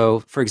literature.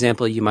 So, for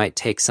example, you might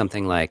take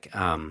something like,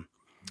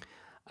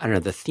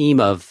 the theme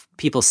of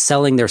people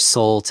selling their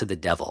soul to the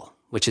devil,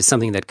 which is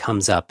something that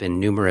comes up in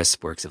numerous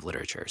works of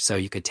literature. So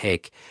you could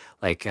take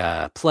like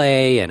a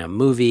play and a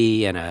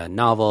movie and a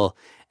novel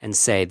and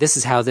say, this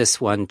is how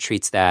this one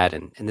treats that,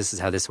 and this is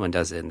how this one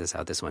does it, and this is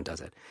how this one does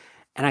it.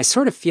 And I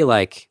sort of feel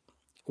like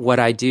what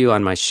I do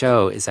on my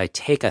show is I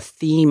take a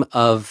theme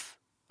of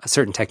a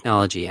certain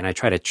technology and I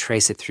try to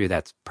trace it through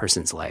that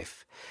person's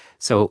life.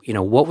 So,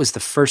 what was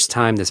the first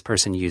time this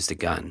person used a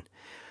gun?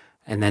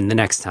 And then the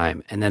next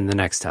time, and then the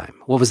next time.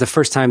 What was the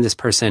first time this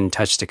person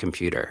touched a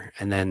computer?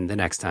 And then the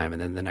next time,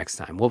 and then the next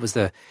time.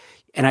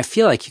 And I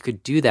feel like you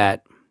could do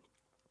that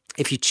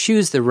if you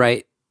choose the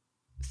right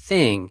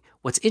thing.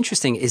 What's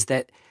interesting is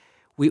that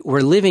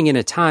we're living in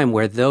a time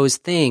where those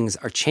things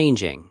are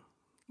changing,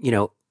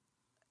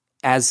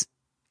 as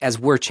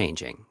we're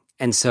changing.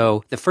 And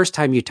so the first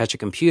time you touch a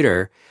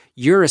computer,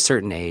 you're a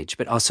certain age,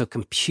 but also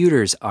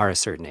computers are a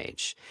certain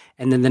age.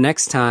 And then the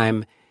next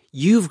time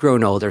you've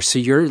grown older, so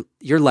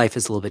your life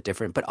is a little bit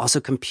different, but also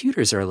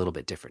computers are a little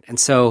bit different. And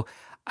so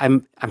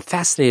I'm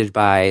fascinated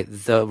by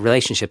the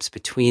relationships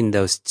between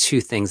those two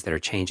things that are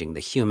changing,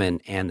 the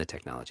human and the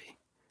technology.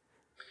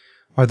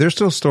 Are there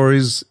still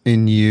stories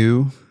in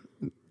you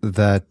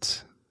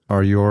that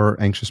are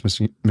your anxious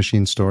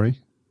machine story?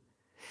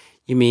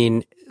 You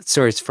mean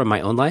stories from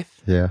my own life?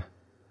 Yeah.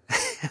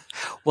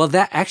 Well,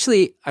 that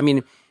actually,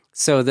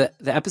 so the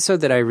episode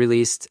that I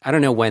released, I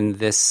don't know when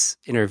this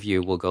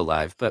interview will go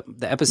live, but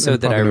the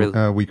episode that I released...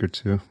 a week or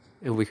two.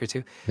 A week or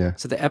two? Yeah.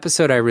 So the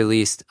episode I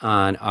released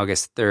on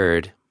August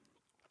 3rd,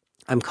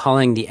 I'm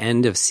calling the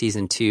end of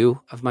season 2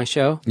 of my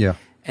show. Yeah.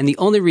 And the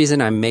only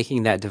reason I'm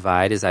making that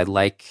divide is I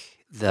like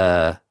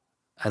the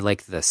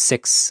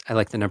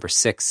number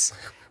 6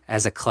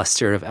 as a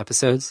cluster of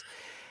episodes.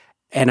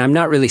 And I'm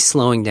not really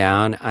slowing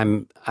down.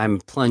 I'm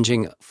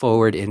plunging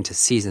forward into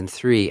season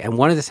 3. And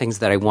one of the things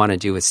that I want to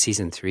do with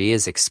season 3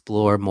 is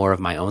explore more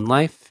of my own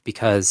life,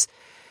 because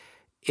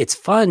it's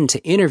fun to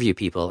interview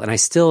people. And I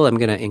still am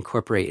going to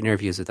incorporate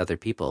interviews with other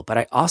people. But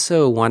I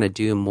also want to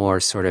do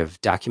more sort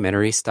of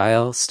documentary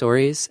style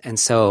stories. And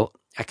so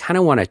I kind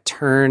of want to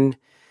turn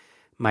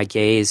my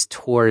gaze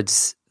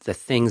towards the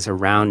things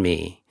around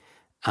me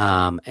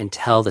and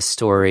tell the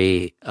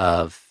story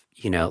of,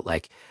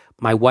 like,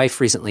 my wife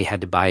recently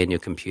had to buy a new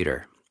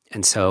computer.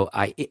 And so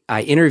I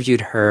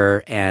interviewed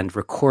her and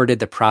recorded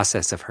the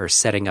process of her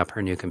setting up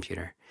her new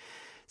computer.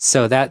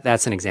 So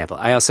that's an example.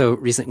 I also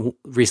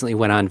recently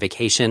went on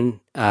vacation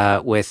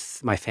with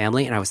my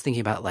family, and I was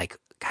thinking about, like,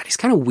 God, it's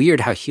kind of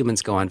weird how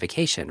humans go on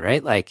vacation,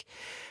 right? Like,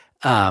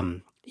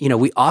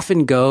 we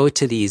often go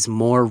to these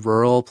more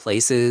rural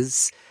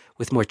places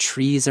with more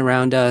trees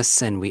around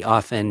us, and we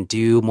often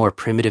do more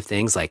primitive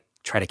things like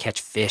try to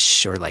catch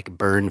fish or like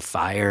burn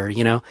fire,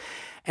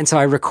 And so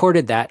I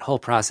recorded that whole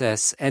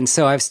process. And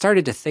so I've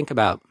started to think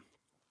about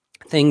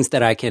things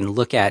that I can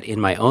look at in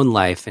my own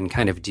life and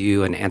kind of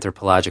do an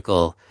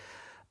anthropological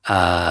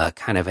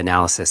kind of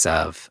analysis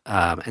of.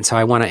 And so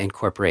I want to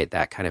incorporate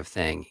that kind of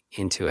thing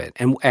into it.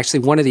 And actually,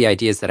 one of the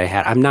ideas that I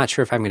had, I'm not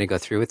sure if I'm going to go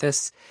through with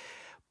this,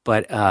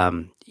 but,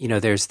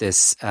 there's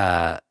this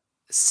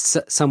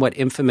somewhat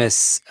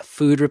infamous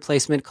food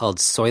replacement called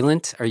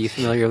Soylent. Are you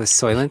familiar with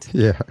Soylent?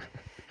 Yeah.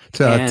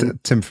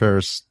 Tim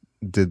Ferriss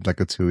did like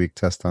a 2-week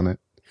test on it.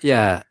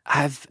 Yeah,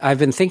 I've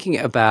been thinking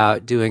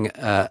about doing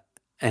an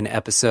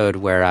episode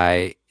where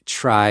I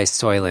try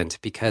Soylent,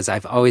 because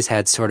I've always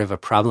had sort of a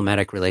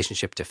problematic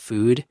relationship to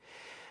food,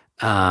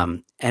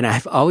 and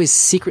I've always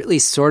secretly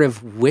sort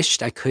of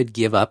wished I could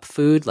give up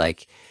food.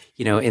 Like,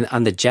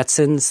 on the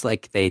Jetsons,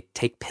 like, they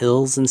take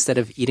pills instead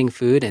of eating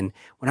food. And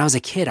when I was a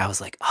kid, I was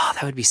like, oh,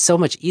 that would be so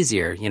much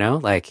easier.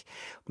 Like,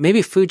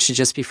 maybe food should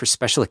just be for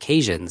special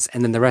occasions,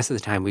 and then the rest of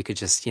the time we could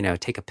just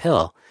take a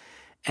pill.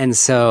 And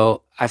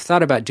so I've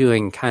thought about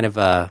doing kind of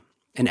an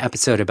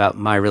episode about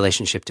my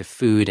relationship to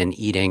food and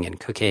eating and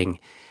cooking,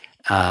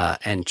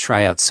 and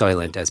try out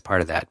Soylent as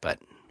part of that, but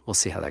we'll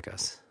see how that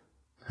goes.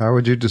 How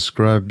would you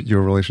describe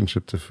your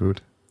relationship to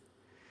food?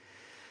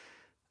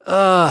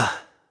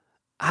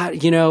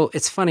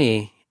 It's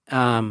funny.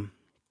 From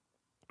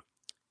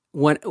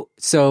when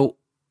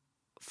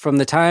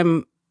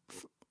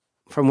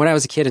I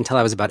was a kid until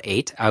I was about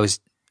 8, I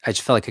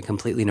just felt like a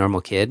completely normal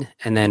kid.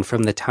 And then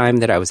from the time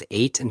that I was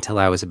 8 until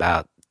I was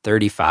about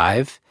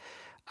 35,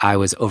 I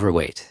was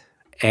overweight.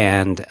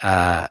 And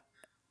I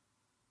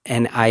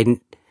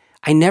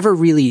never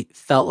really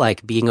felt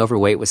like being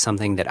overweight was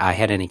something that I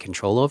had any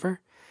control over.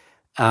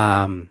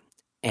 And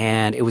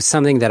it was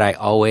something that I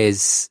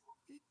always,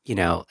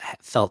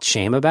 felt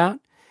shame about.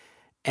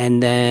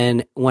 And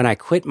then when I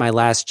quit my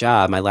last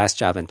job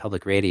in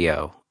public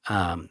radio,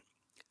 I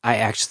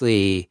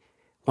actually...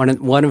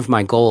 One of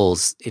my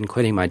goals in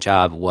quitting my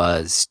job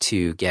was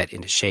to get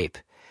into shape.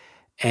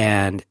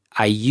 And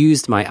I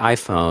used my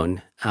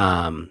iPhone.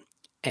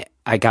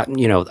 I got,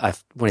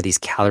 one of these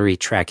calorie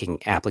tracking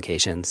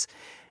applications,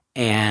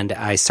 and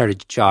I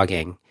started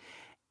jogging.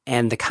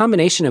 And the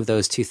combination of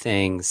those two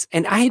things,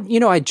 and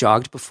I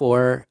jogged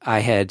before.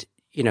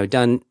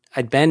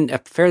 I'd been a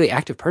fairly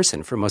active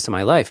person for most of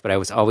my life, but I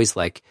was always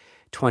like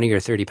 20 or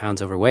 30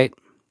 pounds overweight.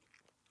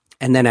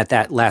 And then at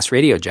that last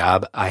radio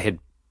job, I had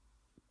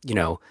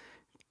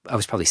I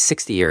was probably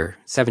 60 or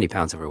 70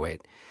 pounds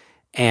overweight.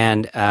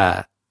 And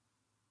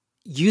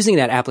using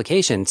that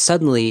application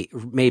suddenly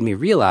made me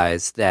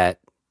realize that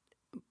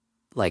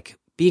like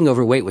being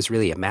overweight was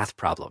really a math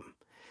problem,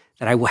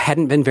 that I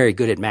hadn't been very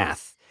good at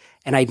math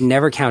and I'd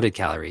never counted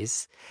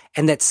calories.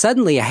 And that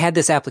suddenly I had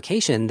this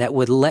application that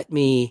would let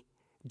me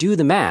do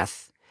the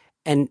math.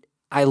 And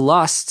I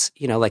lost,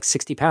 like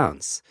 60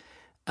 pounds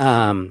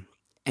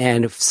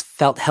and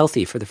felt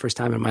healthy for the first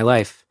time in my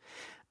life.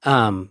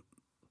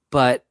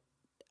 But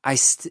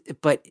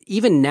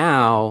even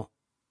now,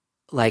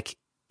 like,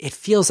 it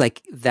feels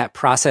like that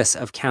process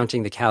of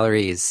counting the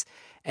calories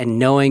and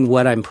knowing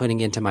what I'm putting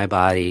into my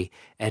body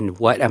and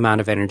what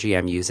amount of energy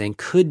I'm using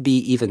could be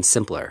even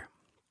simpler.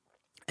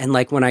 And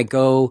like when I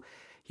go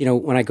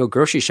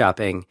grocery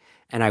shopping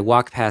and I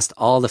walk past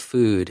all the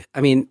food,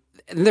 I mean,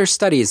 there's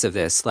studies of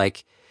this,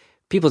 like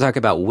people talk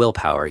about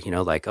willpower,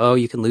 like, oh,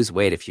 you can lose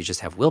weight if you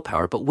just have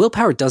willpower, but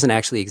willpower doesn't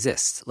actually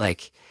exist.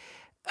 Like,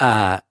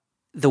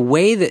 the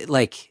way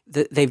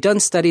that they've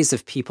done studies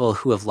of people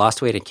who have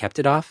lost weight and kept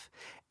it off.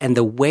 And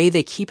the way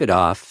they keep it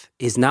off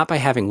is not by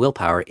having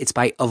willpower, it's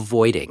by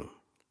avoiding.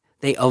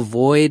 They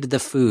avoid the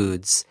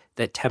foods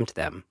that tempt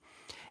them.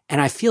 And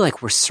I feel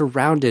like we're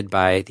surrounded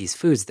by these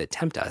foods that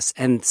tempt us.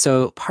 And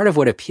so part of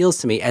what appeals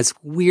to me, as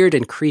weird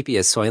and creepy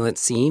as Soylent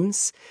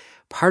seems,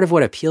 part of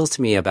what appeals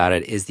to me about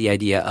it is the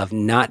idea of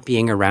not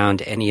being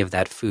around any of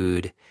that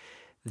food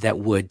that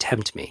would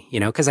tempt me,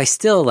 because I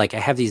still I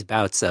have these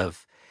bouts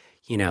of,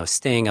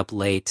 staying up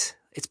late.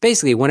 It's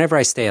basically whenever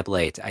I stay up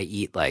late, I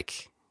eat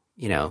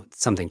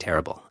something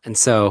terrible. And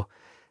so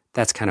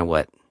that's kind of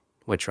what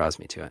draws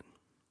me to it.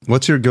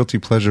 What's your guilty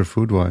pleasure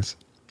food-wise?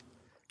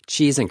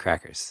 Cheese and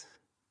crackers.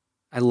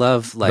 I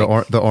love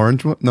the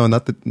orange one. No,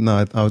 not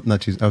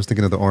cheese. I was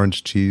thinking of the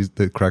orange cheese,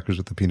 the crackers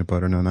with the peanut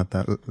butter. No, not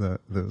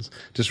that. Those.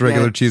 Just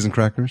regular cheese and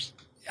crackers.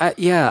 I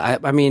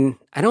mean,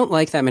 I don't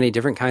like that many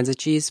different kinds of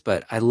cheese,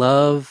 but I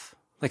love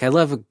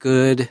a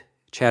good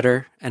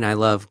cheddar and I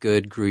love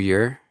good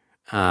Gruyere.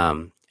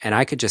 And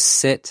I could just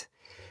sit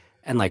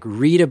and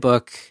read a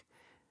book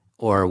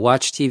or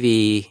watch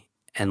TV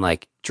and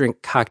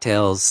drink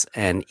cocktails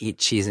and eat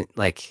cheese,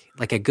 like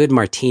a good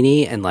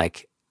martini and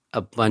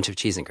a bunch of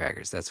cheese and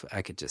crackers. That's what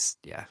I could just,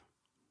 yeah.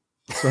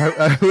 So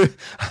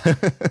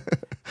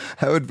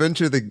I would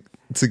venture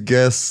to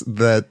guess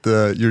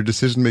that your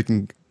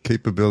decision-making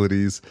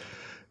capabilities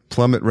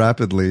plummet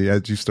rapidly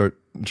as you start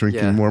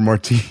drinking more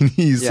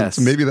martinis. Yes.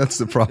 So maybe that's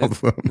the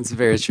problem. It's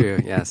very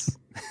true, yes.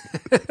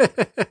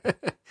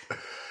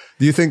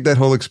 Do you think that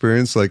whole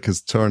experience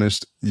has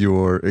tarnished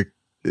your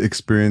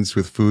experience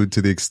with food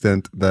to the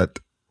extent that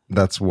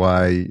that's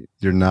why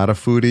you're not a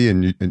foodie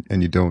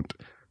and you don't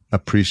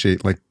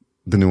appreciate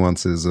the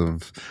nuances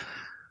of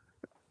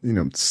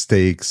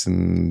steaks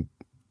and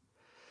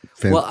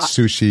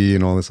sushi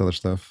and all this other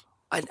stuff?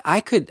 I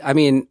could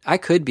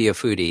be a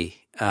foodie.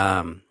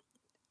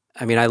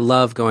 I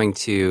love going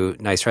to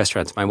nice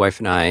restaurants. My wife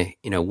and I,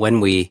 when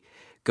we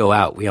go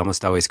out, we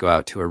almost always go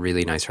out to a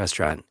really nice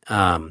restaurant.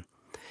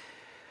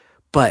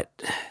 But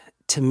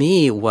to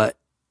me, what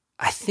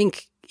I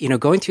think,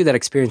 going through that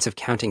experience of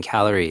counting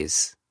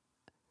calories,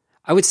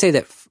 I would say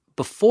that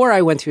before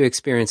I went through the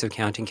experience of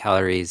counting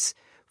calories,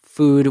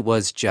 food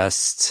was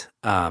just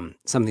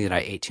something that I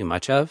ate too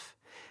much of.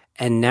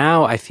 And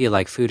now I feel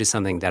like food is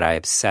something that I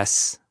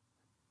obsess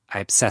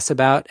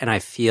about and I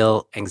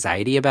feel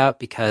anxiety about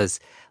because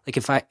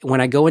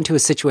when I go into a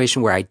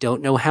situation where I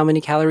don't know how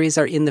many calories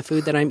are in the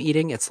food that I'm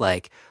eating, it's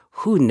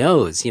who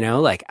knows,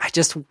 I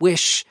just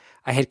wish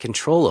I had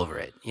control over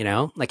it,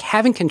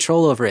 having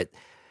control over it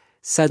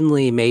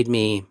suddenly made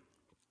me,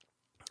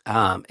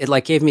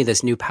 it gave me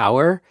this new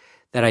power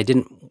that I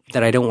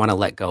don't want to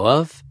let go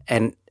of.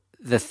 And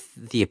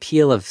the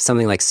appeal of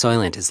something like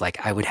Soylent is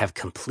I would have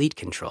complete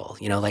control,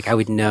 I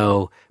would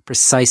know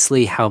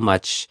precisely how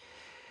much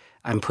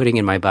I'm putting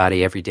in my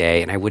body every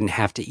day and I wouldn't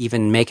have to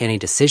even make any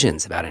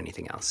decisions about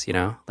anything else,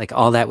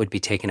 all that would be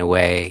taken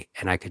away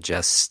and I could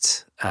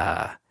just,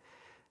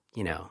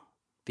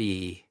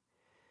 be,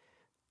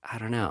 I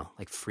don't know,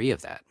 free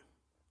of that.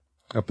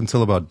 Up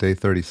until about day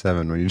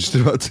 37 when you're just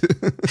about to.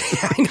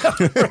 I know,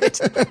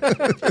 right?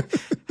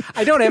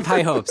 I don't have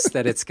high hopes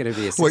that it's going to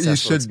be a successful What you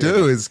should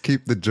do is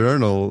keep the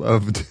journal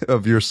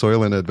of your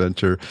Soylent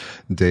adventure,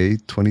 day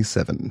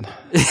 27.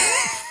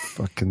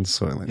 Fucking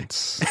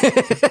Soylent.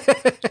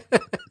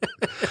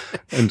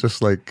 And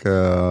just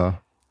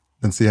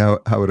and see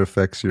how it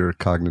affects your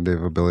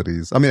cognitive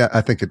abilities. I mean,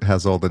 I think it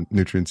has all the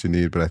nutrients you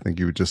need, but I think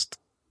you would just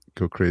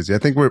go crazy. I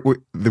think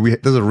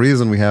there's a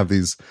reason we have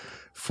these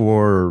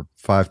 4 or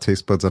 5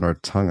 taste buds on our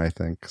tongue, I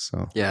think.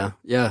 So yeah.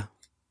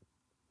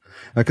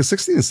 Because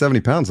 60 and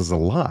 70 pounds is a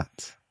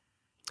lot.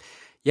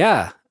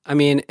 Yeah. I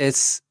mean,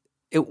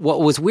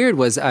 what was weird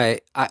was I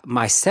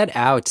set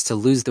out to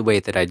lose the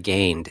weight that I'd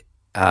gained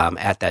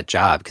at that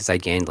job because I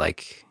gained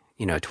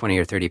 20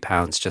 or 30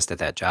 pounds just at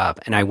that job.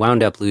 And I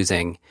wound up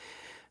losing,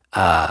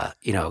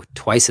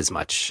 twice as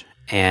much.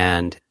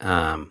 And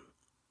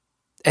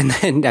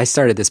then I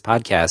started this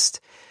podcast,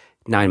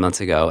 9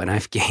 months ago, and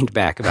I've gained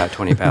back about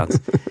 20 pounds.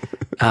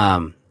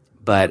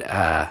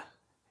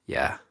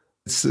 Yeah.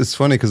 It's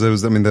funny because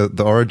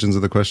the origins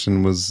of the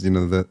question was,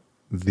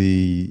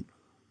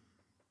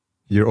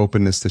 your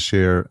openness to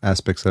share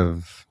aspects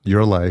of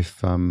your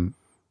life,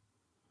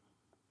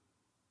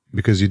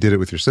 because you did it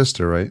with your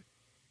sister, right?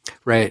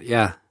 Right.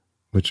 Yeah.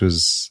 Which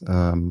was,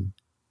 and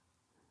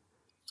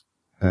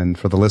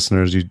for the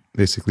listeners, you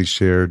basically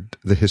shared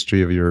the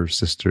history of your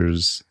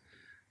sister's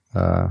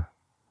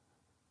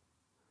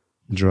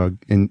drug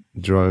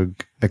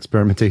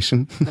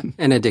experimentation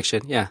and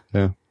addiction. Yeah.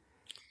 Yeah.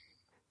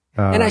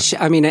 And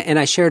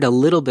I shared a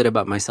little bit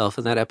about myself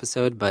in that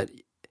episode, but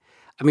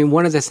I mean,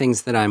 one of the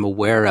things that I'm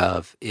aware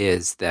of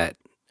is that,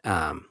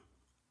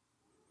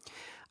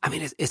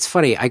 it's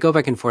funny. I go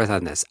back and forth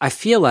on this. I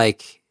feel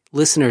like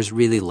listeners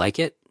really like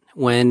it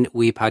when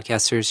we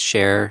podcasters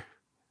share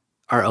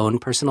our own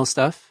personal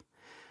stuff.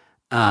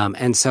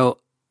 And so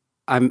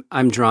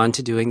I'm drawn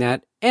to doing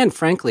that. And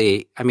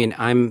frankly, I mean,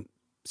 I'm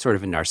sort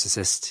of a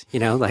narcissist,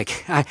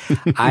 like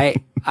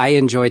I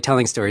enjoy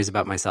telling stories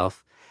about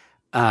myself.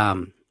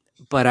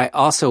 But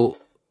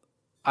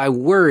I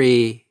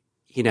worry,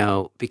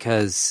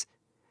 because,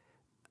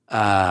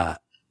 I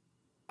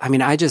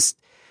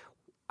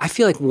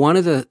feel like one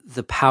of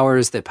the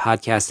powers that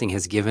podcasting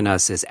has given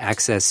us is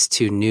access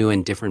to new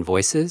and different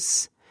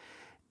voices.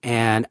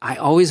 And I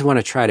always want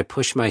to try to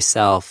push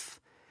myself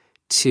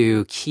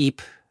to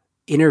keep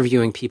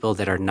interviewing people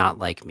that are not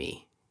like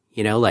me.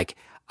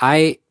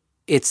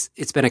 It's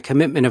been a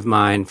commitment of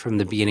mine from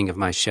the beginning of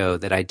my show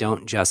that I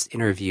don't just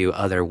interview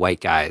other white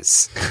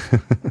guys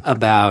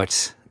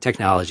about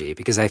technology,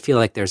 because I feel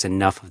like there's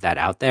enough of that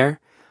out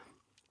there.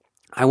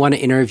 I want to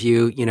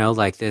interview,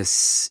 like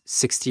this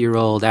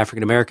 60-year-old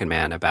African-American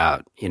man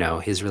about,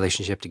 his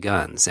relationship to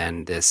guns,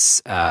 and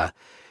this,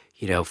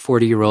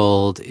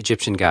 40-year-old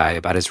Egyptian guy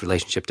about his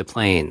relationship to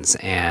planes,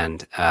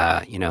 and,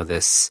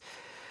 this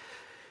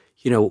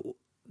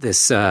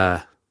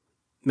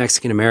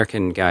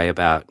Mexican-American guy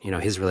about,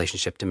 his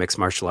relationship to mixed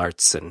martial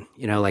arts. And,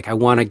 I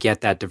want to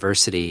get that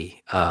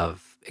diversity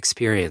of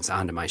experience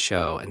onto my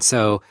show. And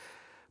so,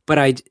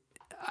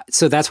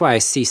 so that's why I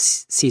see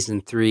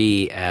season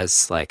 3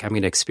 as like, I'm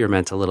going to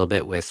experiment a little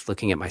bit with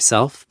looking at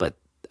myself, but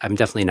I'm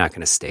definitely not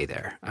going to stay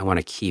there. I want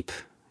to keep,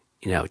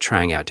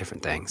 trying out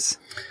different things.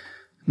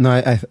 No,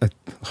 I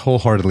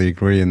wholeheartedly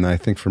agree. And I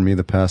think for me,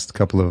 the past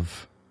couple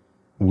of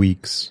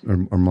weeks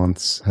or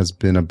months has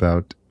been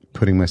about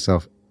putting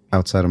myself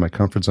outside of my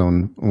comfort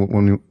zone.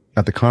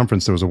 At the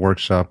conference, there was a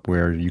workshop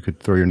where you could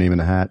throw your name in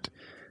a hat,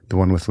 the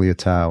one with Leah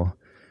Tao,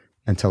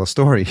 and tell a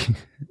story.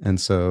 And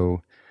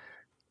so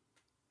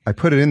I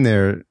put it in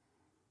there,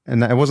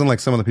 and it wasn't like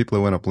some of the people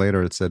who went up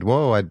later that said,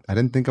 "Whoa, I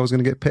didn't think I was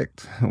going to get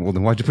picked." Well,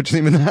 then why'd you put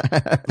your name in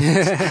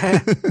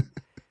that?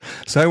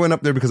 So I went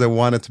up there because I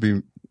wanted to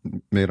be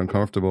made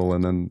uncomfortable.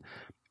 And then,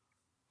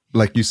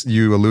 like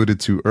you alluded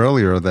to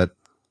earlier, that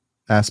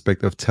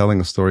aspect of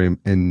telling a story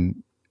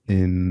in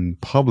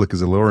public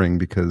is alluring,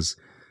 because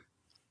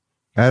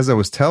as I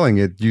was telling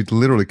it, you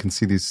literally can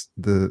see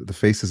the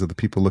faces of the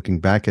people looking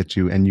back at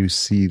you, and you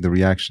see the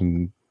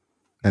reaction,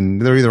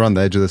 and they're either on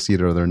the edge of the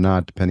seat or they're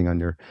not, depending on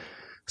your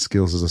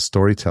skills as a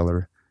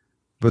storyteller.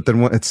 But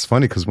then it's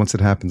funny because once it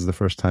happens the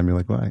first time, you're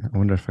like, well, I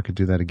wonder if I could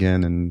do that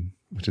again. And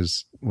which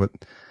is what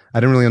I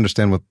didn't really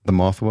understand what the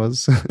moth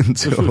was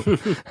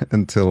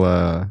until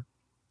I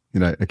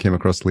came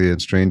across Leah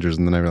and Strangers,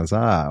 and then I realized,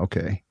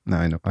 okay, now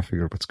I know, I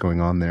figured what's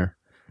going on there.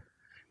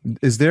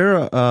 Is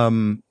there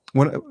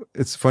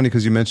it's funny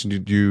because you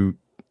mentioned you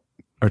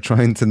are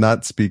trying to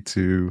not speak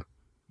to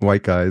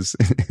white guys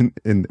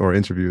or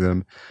interview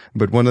them,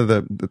 but one of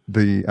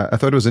the I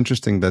thought it was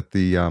interesting that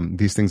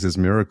These Things as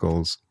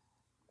Miracles,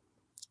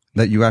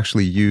 that you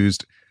actually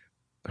used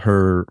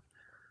her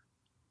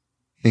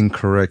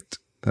incorrect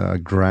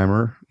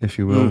grammar, if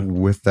you will,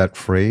 with that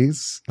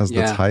phrase as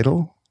the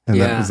title, and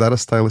is that a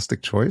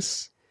stylistic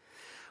choice?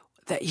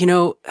 That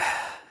it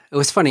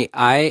was funny.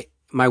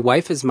 My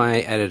wife is my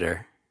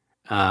editor.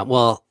 I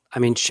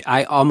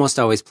almost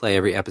always play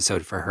every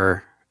episode for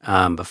her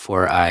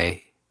before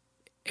I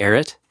air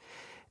it.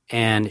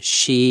 And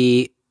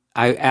I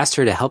asked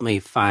her to help me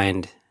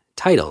find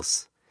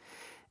titles.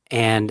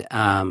 And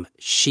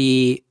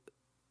she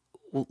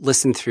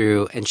listened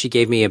through, and she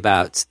gave me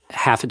about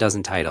half a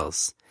dozen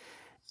titles.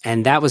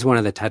 And that was one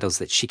of the titles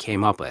that she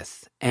came up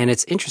with. And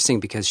it's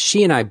interesting because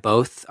she and I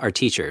both are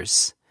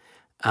teachers.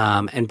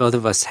 And both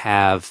of us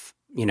have,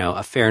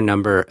 a fair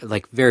number,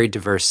 like very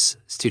diverse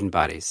student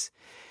bodies.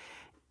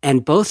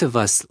 And both of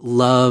us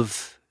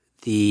love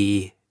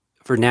the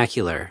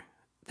vernacular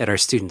that our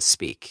students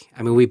speak.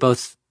 I mean,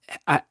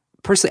 I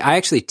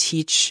actually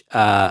teach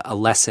a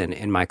lesson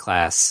in my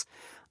class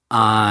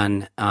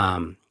on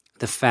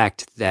the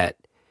fact that,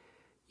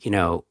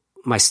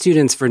 my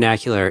students'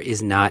 vernacular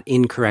is not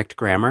incorrect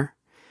grammar.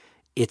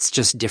 It's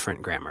just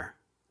different grammar.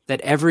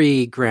 That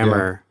every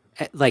grammar,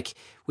 like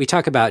we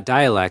talk about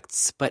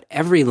dialects, but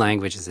every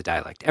language is a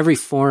dialect. Every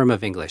form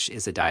of English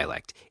is a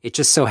dialect. It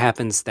just so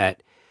happens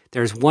that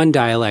there's one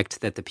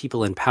dialect that the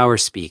people in power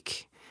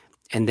speak,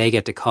 and they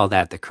get to call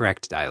that the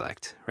correct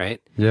dialect,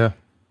 right? Yeah.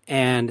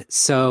 And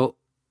so,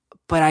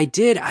 but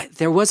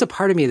there was a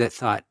part of me that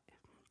thought,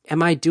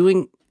 am I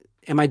doing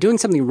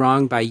something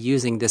wrong by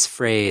using this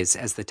phrase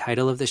as the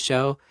title of the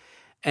show?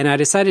 And I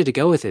decided to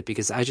go with it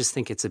because I just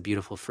think it's a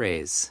beautiful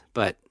phrase.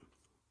 But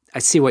I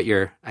see what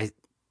you're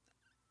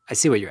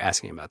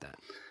asking about that.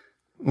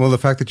 Well, the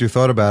fact that you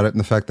thought about it and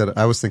the fact that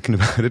I was thinking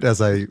about it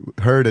as I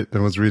heard it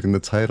and was reading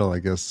the title, I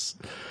guess,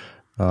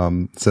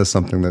 says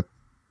something that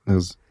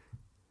is,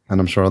 and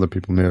I'm sure other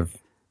people may have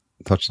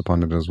touched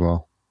upon it as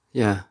well.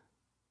 Yeah.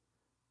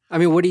 I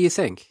mean, what do you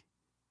think?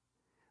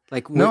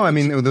 Like, no, I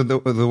mean,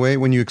 the way,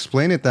 when you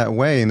explain it that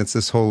way, and it's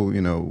this whole,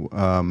 there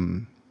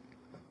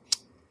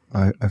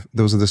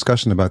was a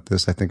discussion about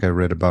this, I think I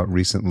read about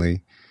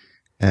recently,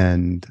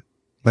 and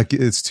like,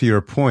 it's to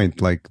your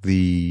point, like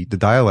the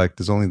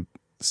dialect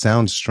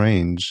sounds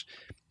strange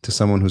to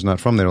someone who's not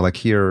from there. Like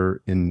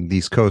here in the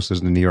East Coast,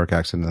 there's the New York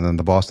accent and then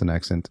the Boston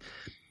accent.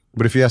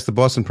 But if you ask the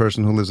Boston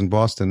person who lives in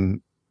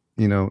Boston,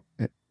 they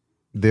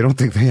don't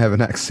think they have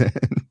an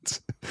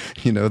accent.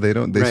 They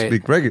don't, they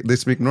right. They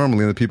speak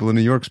normally, and the people in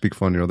New York speak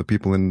funny, or the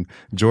people in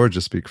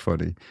Georgia speak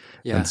funny.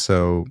 Yeah. And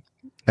so,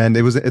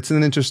 it's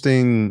an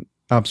interesting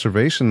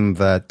observation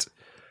that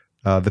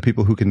the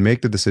people who can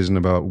make the decision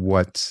about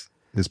what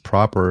is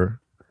proper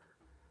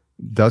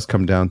does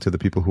come down to the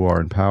people who are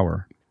in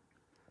power.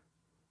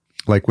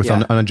 Like with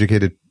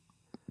uneducated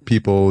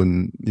people,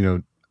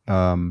 and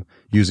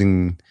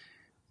using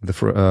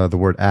the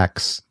word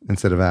axe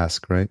instead of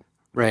ask, right?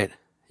 Right.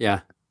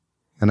 Yeah.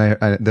 And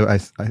I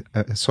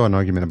saw an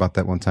argument about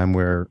that one time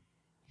where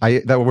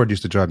that word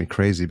used to drive me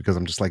crazy because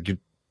I'm just like, you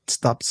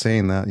stop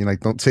saying that.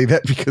 Don't say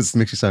that because it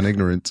makes you sound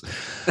ignorant.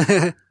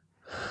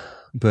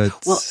 But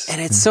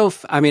and it's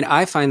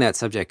I find that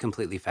subject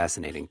completely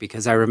fascinating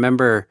because I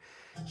remember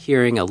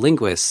hearing a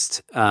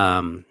linguist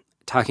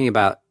talking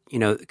about,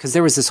 because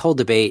there was this whole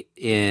debate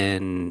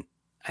in,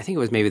 I think it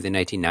was maybe the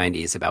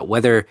 1990s, about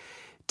whether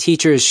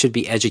teachers should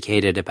be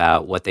educated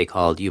about what they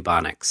called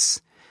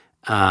eubonics.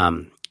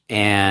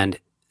 And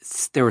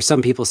there were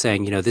some people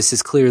saying, this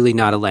is clearly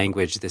not a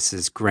language, this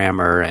is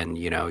grammar, and,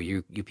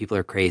 you people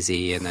are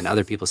crazy. And then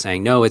other people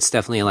saying, no, it's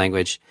definitely a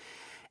language.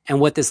 And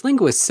what this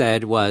linguist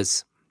said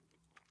was,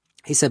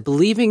 he said,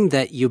 believing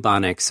that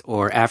eubonics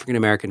or African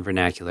American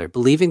vernacular,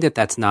 believing that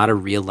that's not a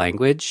real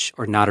language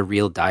or not a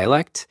real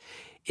dialect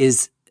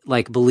is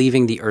like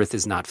believing the earth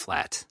is not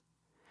flat.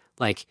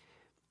 Like,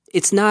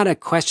 it's not a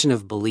question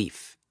of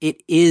belief.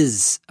 It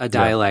is a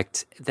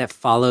dialect that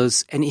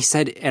follows, and he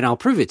said, and I'll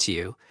prove it to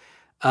you.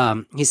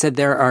 He said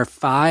there are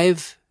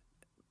 5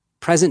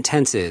 present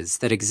tenses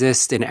that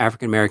exist in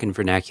African American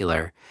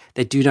vernacular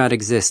that do not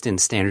exist in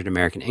standard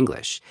American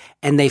English,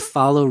 and they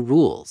follow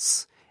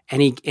rules.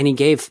 And he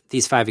gave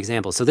these 5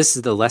 examples. So this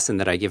is the lesson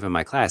that I give in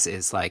my class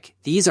is like,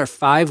 these are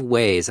 5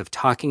 ways of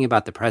talking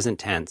about the present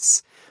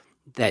tense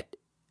that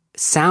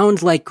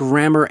sound like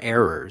grammar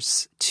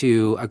errors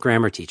to a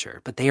grammar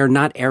teacher, but they are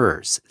not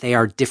errors. They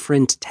are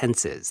different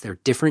tenses. They're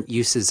different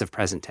uses of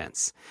present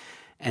tense.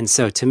 And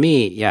so to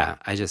me,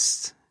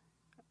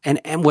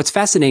 and what's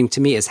fascinating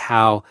to me is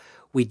how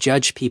we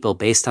judge people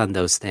based on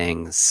those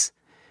things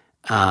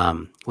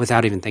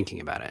without even thinking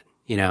about it,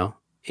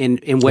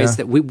 in ways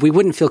that we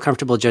wouldn't feel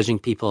comfortable judging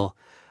people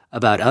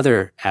about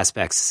other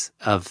aspects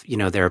of,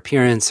 their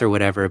appearance or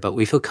whatever, but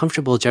we feel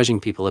comfortable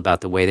judging people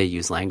about the way they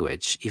use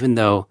language, even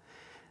though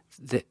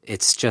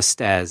it's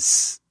just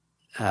as,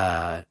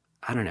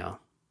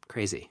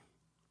 crazy.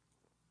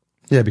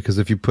 Yeah, because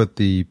if you put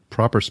the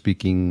proper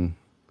speaking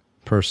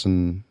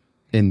person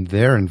in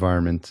their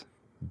environment,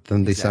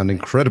 then they sound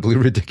incredibly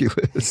ridiculous.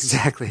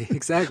 Exactly.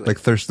 Like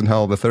Thurston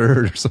Howell III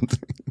or something.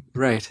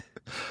 Right.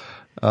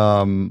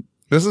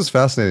 This is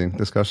fascinating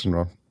discussion,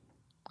 Rob.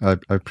 I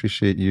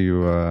appreciate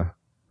you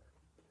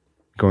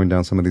going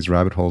down some of these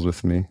rabbit holes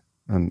with me.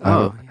 And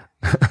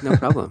no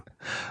problem.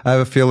 I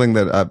have a feeling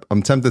that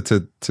I'm tempted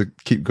to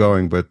keep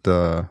going, but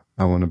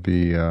I want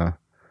to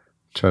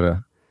try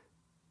to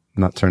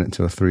not turn it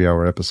into a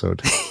 3-hour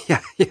episode. Yeah,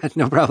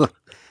 no problem.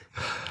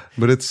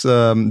 But it's,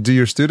 do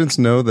your students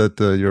know that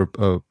you're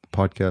a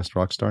podcast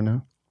rock star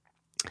now?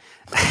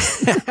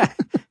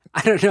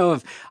 I don't know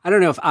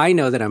if I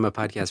know that I'm a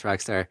podcast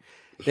rock star.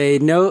 They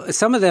know,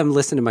 some of them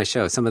listen to my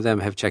show. Some of them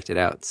have checked it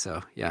out.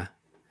 So yeah.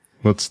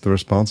 What's the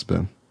response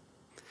been?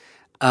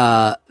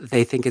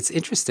 They think it's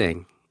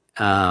interesting.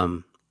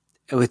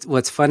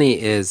 What's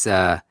funny is,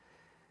 the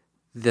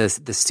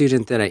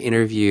student that I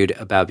interviewed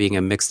about being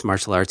a mixed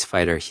martial arts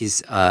fighter,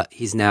 he's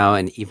now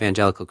an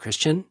evangelical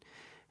Christian.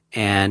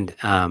 And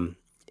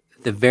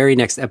the very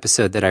next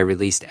episode that I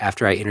released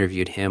after I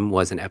interviewed him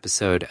was an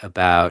episode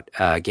about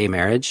gay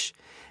marriage.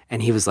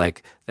 And he was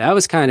like, that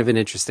was kind of an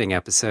interesting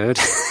episode.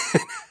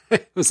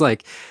 It was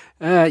like,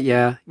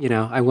 yeah,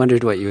 I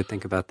wondered what you would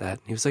think about that.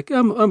 And he was like,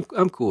 I'm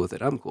cool with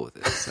it. I'm cool with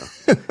it.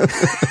 So,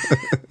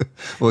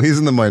 well, he's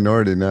in the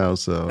minority now,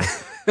 so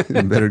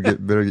you better get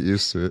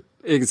used to it.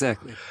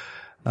 Exactly.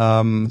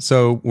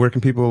 So where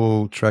can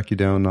people track you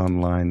down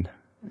online?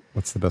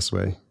 What's the best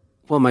way?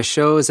 Well, my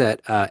show is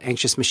at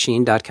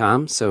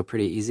anxiousmachine.com, so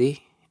pretty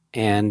easy.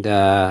 And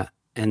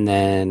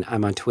then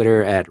I'm on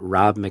Twitter at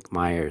Rob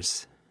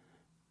McMyers.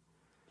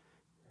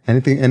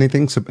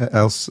 Anything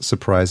else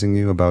surprising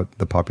you about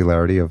the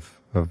popularity of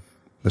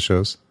the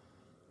shows?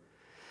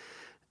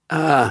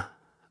 I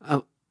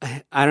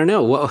don't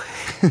know. Well,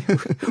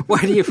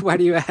 why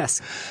do you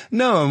ask?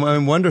 No, I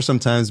wonder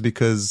sometimes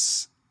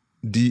because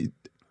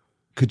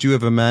could you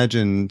have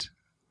imagined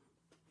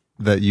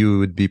that you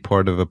would be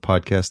part of a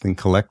podcasting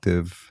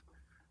collective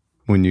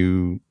when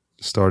you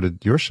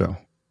started your show?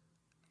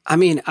 I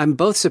mean, I'm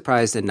both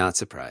surprised and not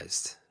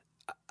surprised.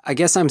 I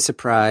guess I'm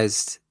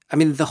surprised. I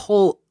mean, the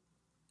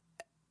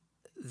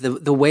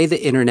way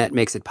the internet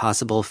makes it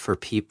possible for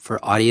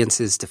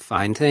audiences to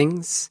find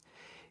things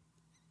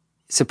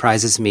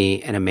surprises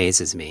me and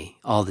amazes me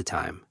all the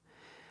time.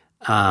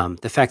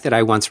 The fact that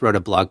I once wrote a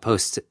blog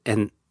post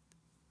and,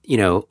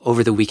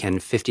 over the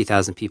weekend,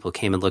 50,000 people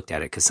came and looked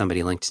at it because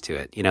somebody linked to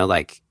it,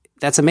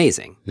 that's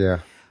amazing. Yeah.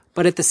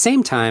 But at the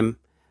same time,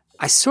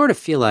 I sort of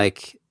feel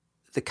like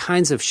the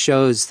kinds of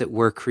shows that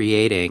we're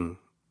creating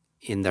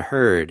in the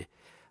herd,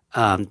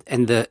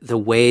 and the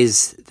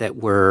ways that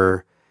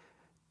we're,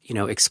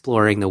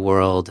 exploring the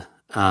world,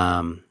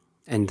 and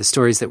the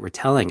stories that we're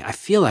telling, I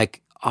feel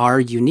like are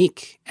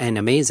unique and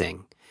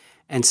amazing.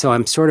 And so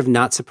I'm sort of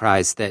not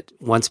surprised that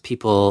once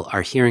people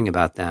are hearing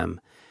about them,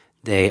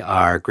 they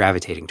are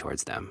gravitating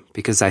towards them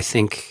because I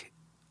think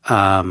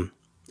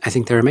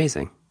they're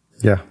amazing.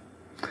 Yeah,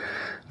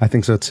 I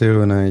think so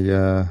too. And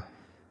I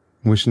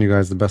wishing you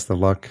guys the best of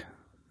luck.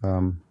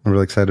 I'm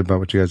really excited about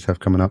what you guys have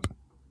coming up.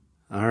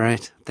 All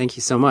right. Thank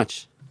you so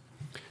much.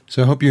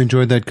 So I hope you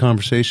enjoyed that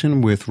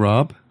conversation with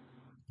Rob.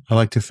 I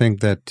like to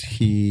think that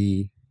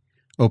he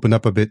opened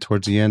up a bit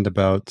towards the end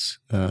about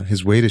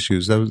his weight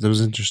issues. That was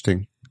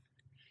interesting.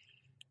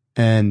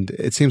 And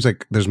it seems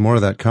like there's more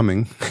of that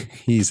coming.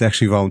 He's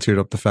actually volunteered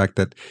up the fact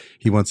that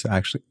he wants to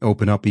actually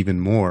open up even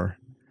more.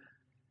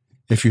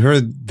 If you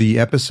heard the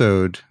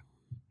episode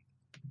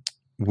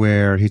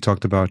where he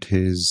talked about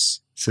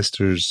his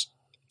sister's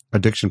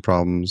addiction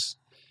problems,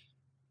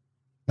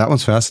 that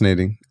one's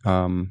fascinating.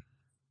 It's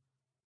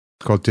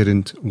called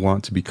Didn't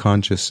Want to Be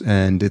Conscious.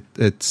 And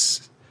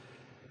it's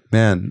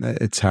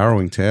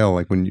harrowing tale.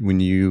 Like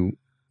when you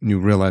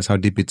realize how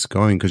deep it's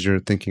going, because you're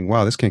thinking,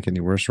 wow, this can't get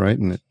any worse, right?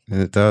 And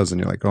it does. And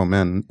you're like, oh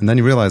man. And then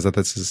you realize that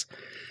this is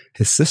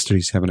his sister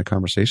he's having a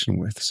conversation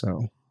with.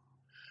 So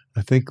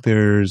I think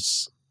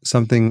there's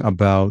something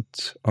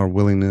about our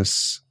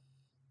willingness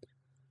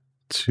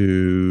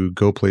to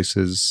go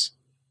places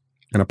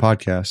in a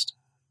podcast,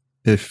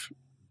 if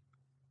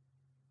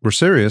we're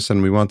serious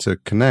and we want to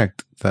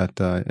connect,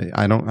 that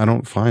I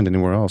don't find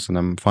anywhere else. And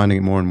I'm finding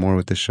it more and more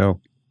with this show.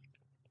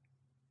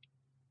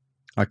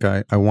 Like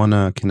I want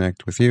to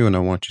connect with you, and I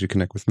want you to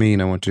connect with me,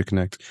 and I want you to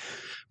connect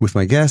with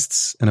my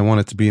guests, and I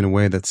want it to be in a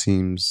way that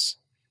seems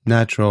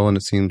natural, and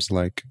it seems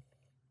like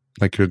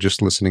you're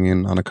just listening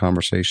in on a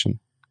conversation.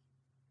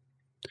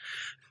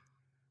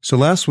 So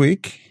last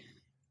week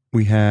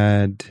we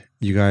had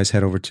you guys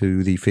head over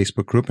to the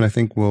Facebook group, and I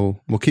think we'll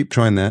keep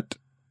trying that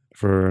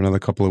for another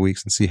couple of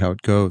weeks and see how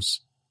it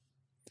goes.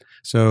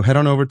 So head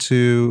on over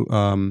to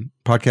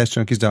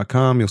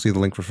podcastjunkies.com. You'll see the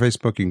link for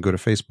Facebook. You can go to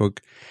Facebook.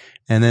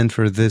 And then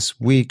for this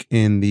week,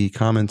 in the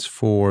comments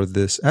for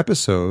this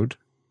episode,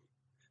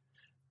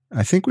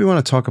 I think we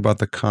want to talk about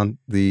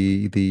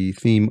the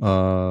theme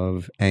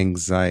of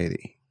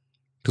anxiety,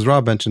 because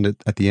Rob mentioned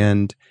it at the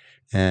end,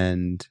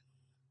 and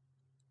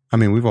I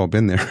mean, we've all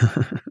been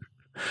there.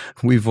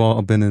 We've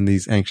all been in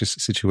these anxious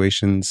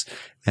situations,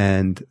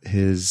 and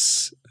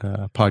his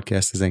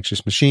podcast is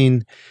Anxious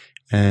Machine.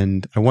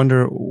 And I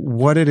wonder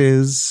what it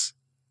is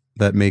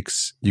that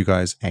makes you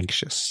guys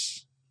anxious.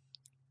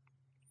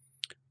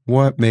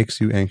 What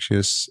makes you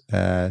anxious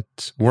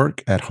at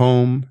work, at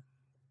home,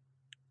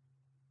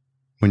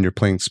 when you're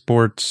playing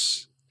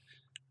sports,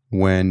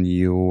 when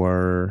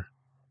you're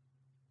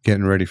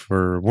getting ready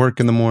for work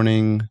in the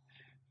morning,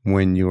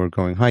 when you're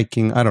going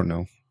hiking? I don't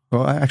know.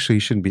 Well, actually,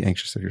 you shouldn't be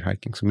anxious if you're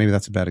hiking, so maybe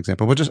that's a bad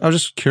example. But I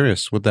was just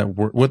curious what that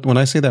word. When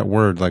I say that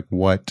word, like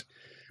what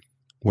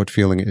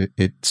feeling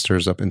it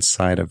stirs up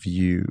inside of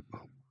you.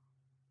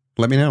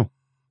 Let me know.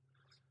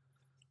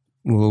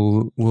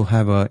 We'll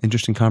have an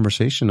interesting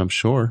conversation, I'm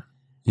sure.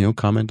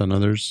 Comment on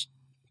others'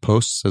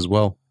 posts as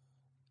well.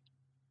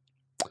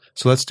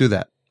 So let's do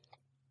that.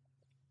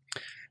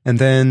 And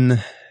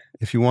then,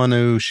 if you want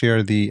to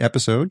share the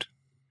episode,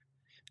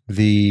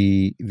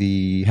 the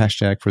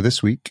hashtag for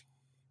this week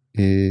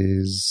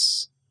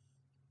is,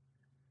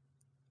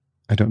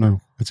 I don't know.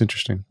 It's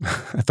interesting.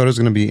 I thought it was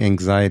going to be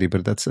anxiety,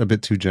 but that's a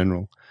bit too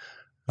general.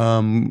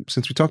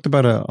 Since we talked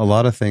about a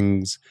lot of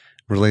things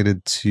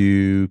related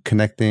to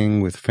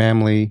connecting with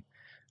family,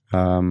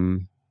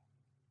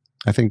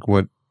 I think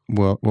what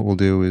we'll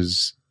do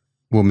is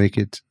we'll make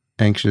it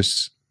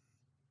Anxious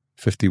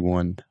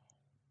 51.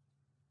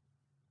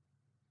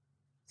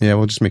 Yeah,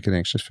 we'll just make it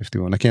Anxious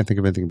 51. I can't think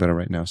of anything better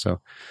right now.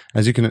 So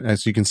as you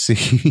can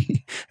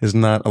see, there's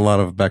not a lot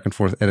of back and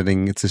forth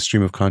editing. It's a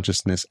stream of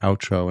consciousness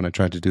outro, and I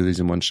tried to do these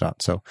in one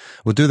shot. So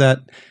we'll do that.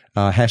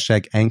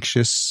 Hashtag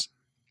Anxious,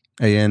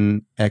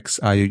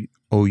 ANXIOUS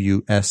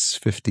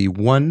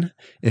 51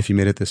 if you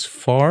made it this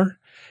far.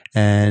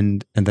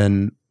 And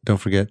then don't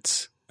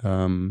forget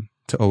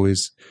to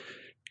always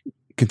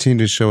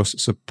continue to show us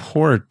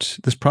support.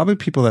 There's probably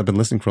people that have been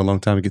listening for a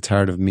long time and get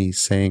tired of me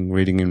saying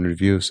rating and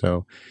review.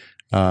 So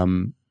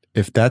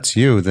if that's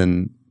you,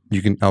 then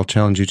I'll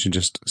challenge you to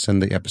just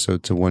send the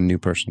episode to one new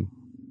person.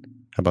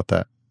 How about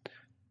that?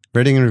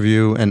 Rating and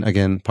review. And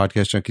again,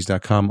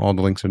 podcastjunkies.com. All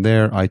the links are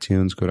there.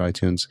 iTunes, go to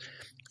iTunes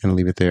and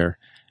leave it there.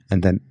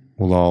 And then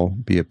we'll all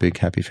be a big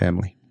happy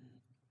family.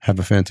 Have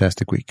a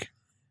fantastic week.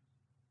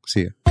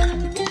 See you.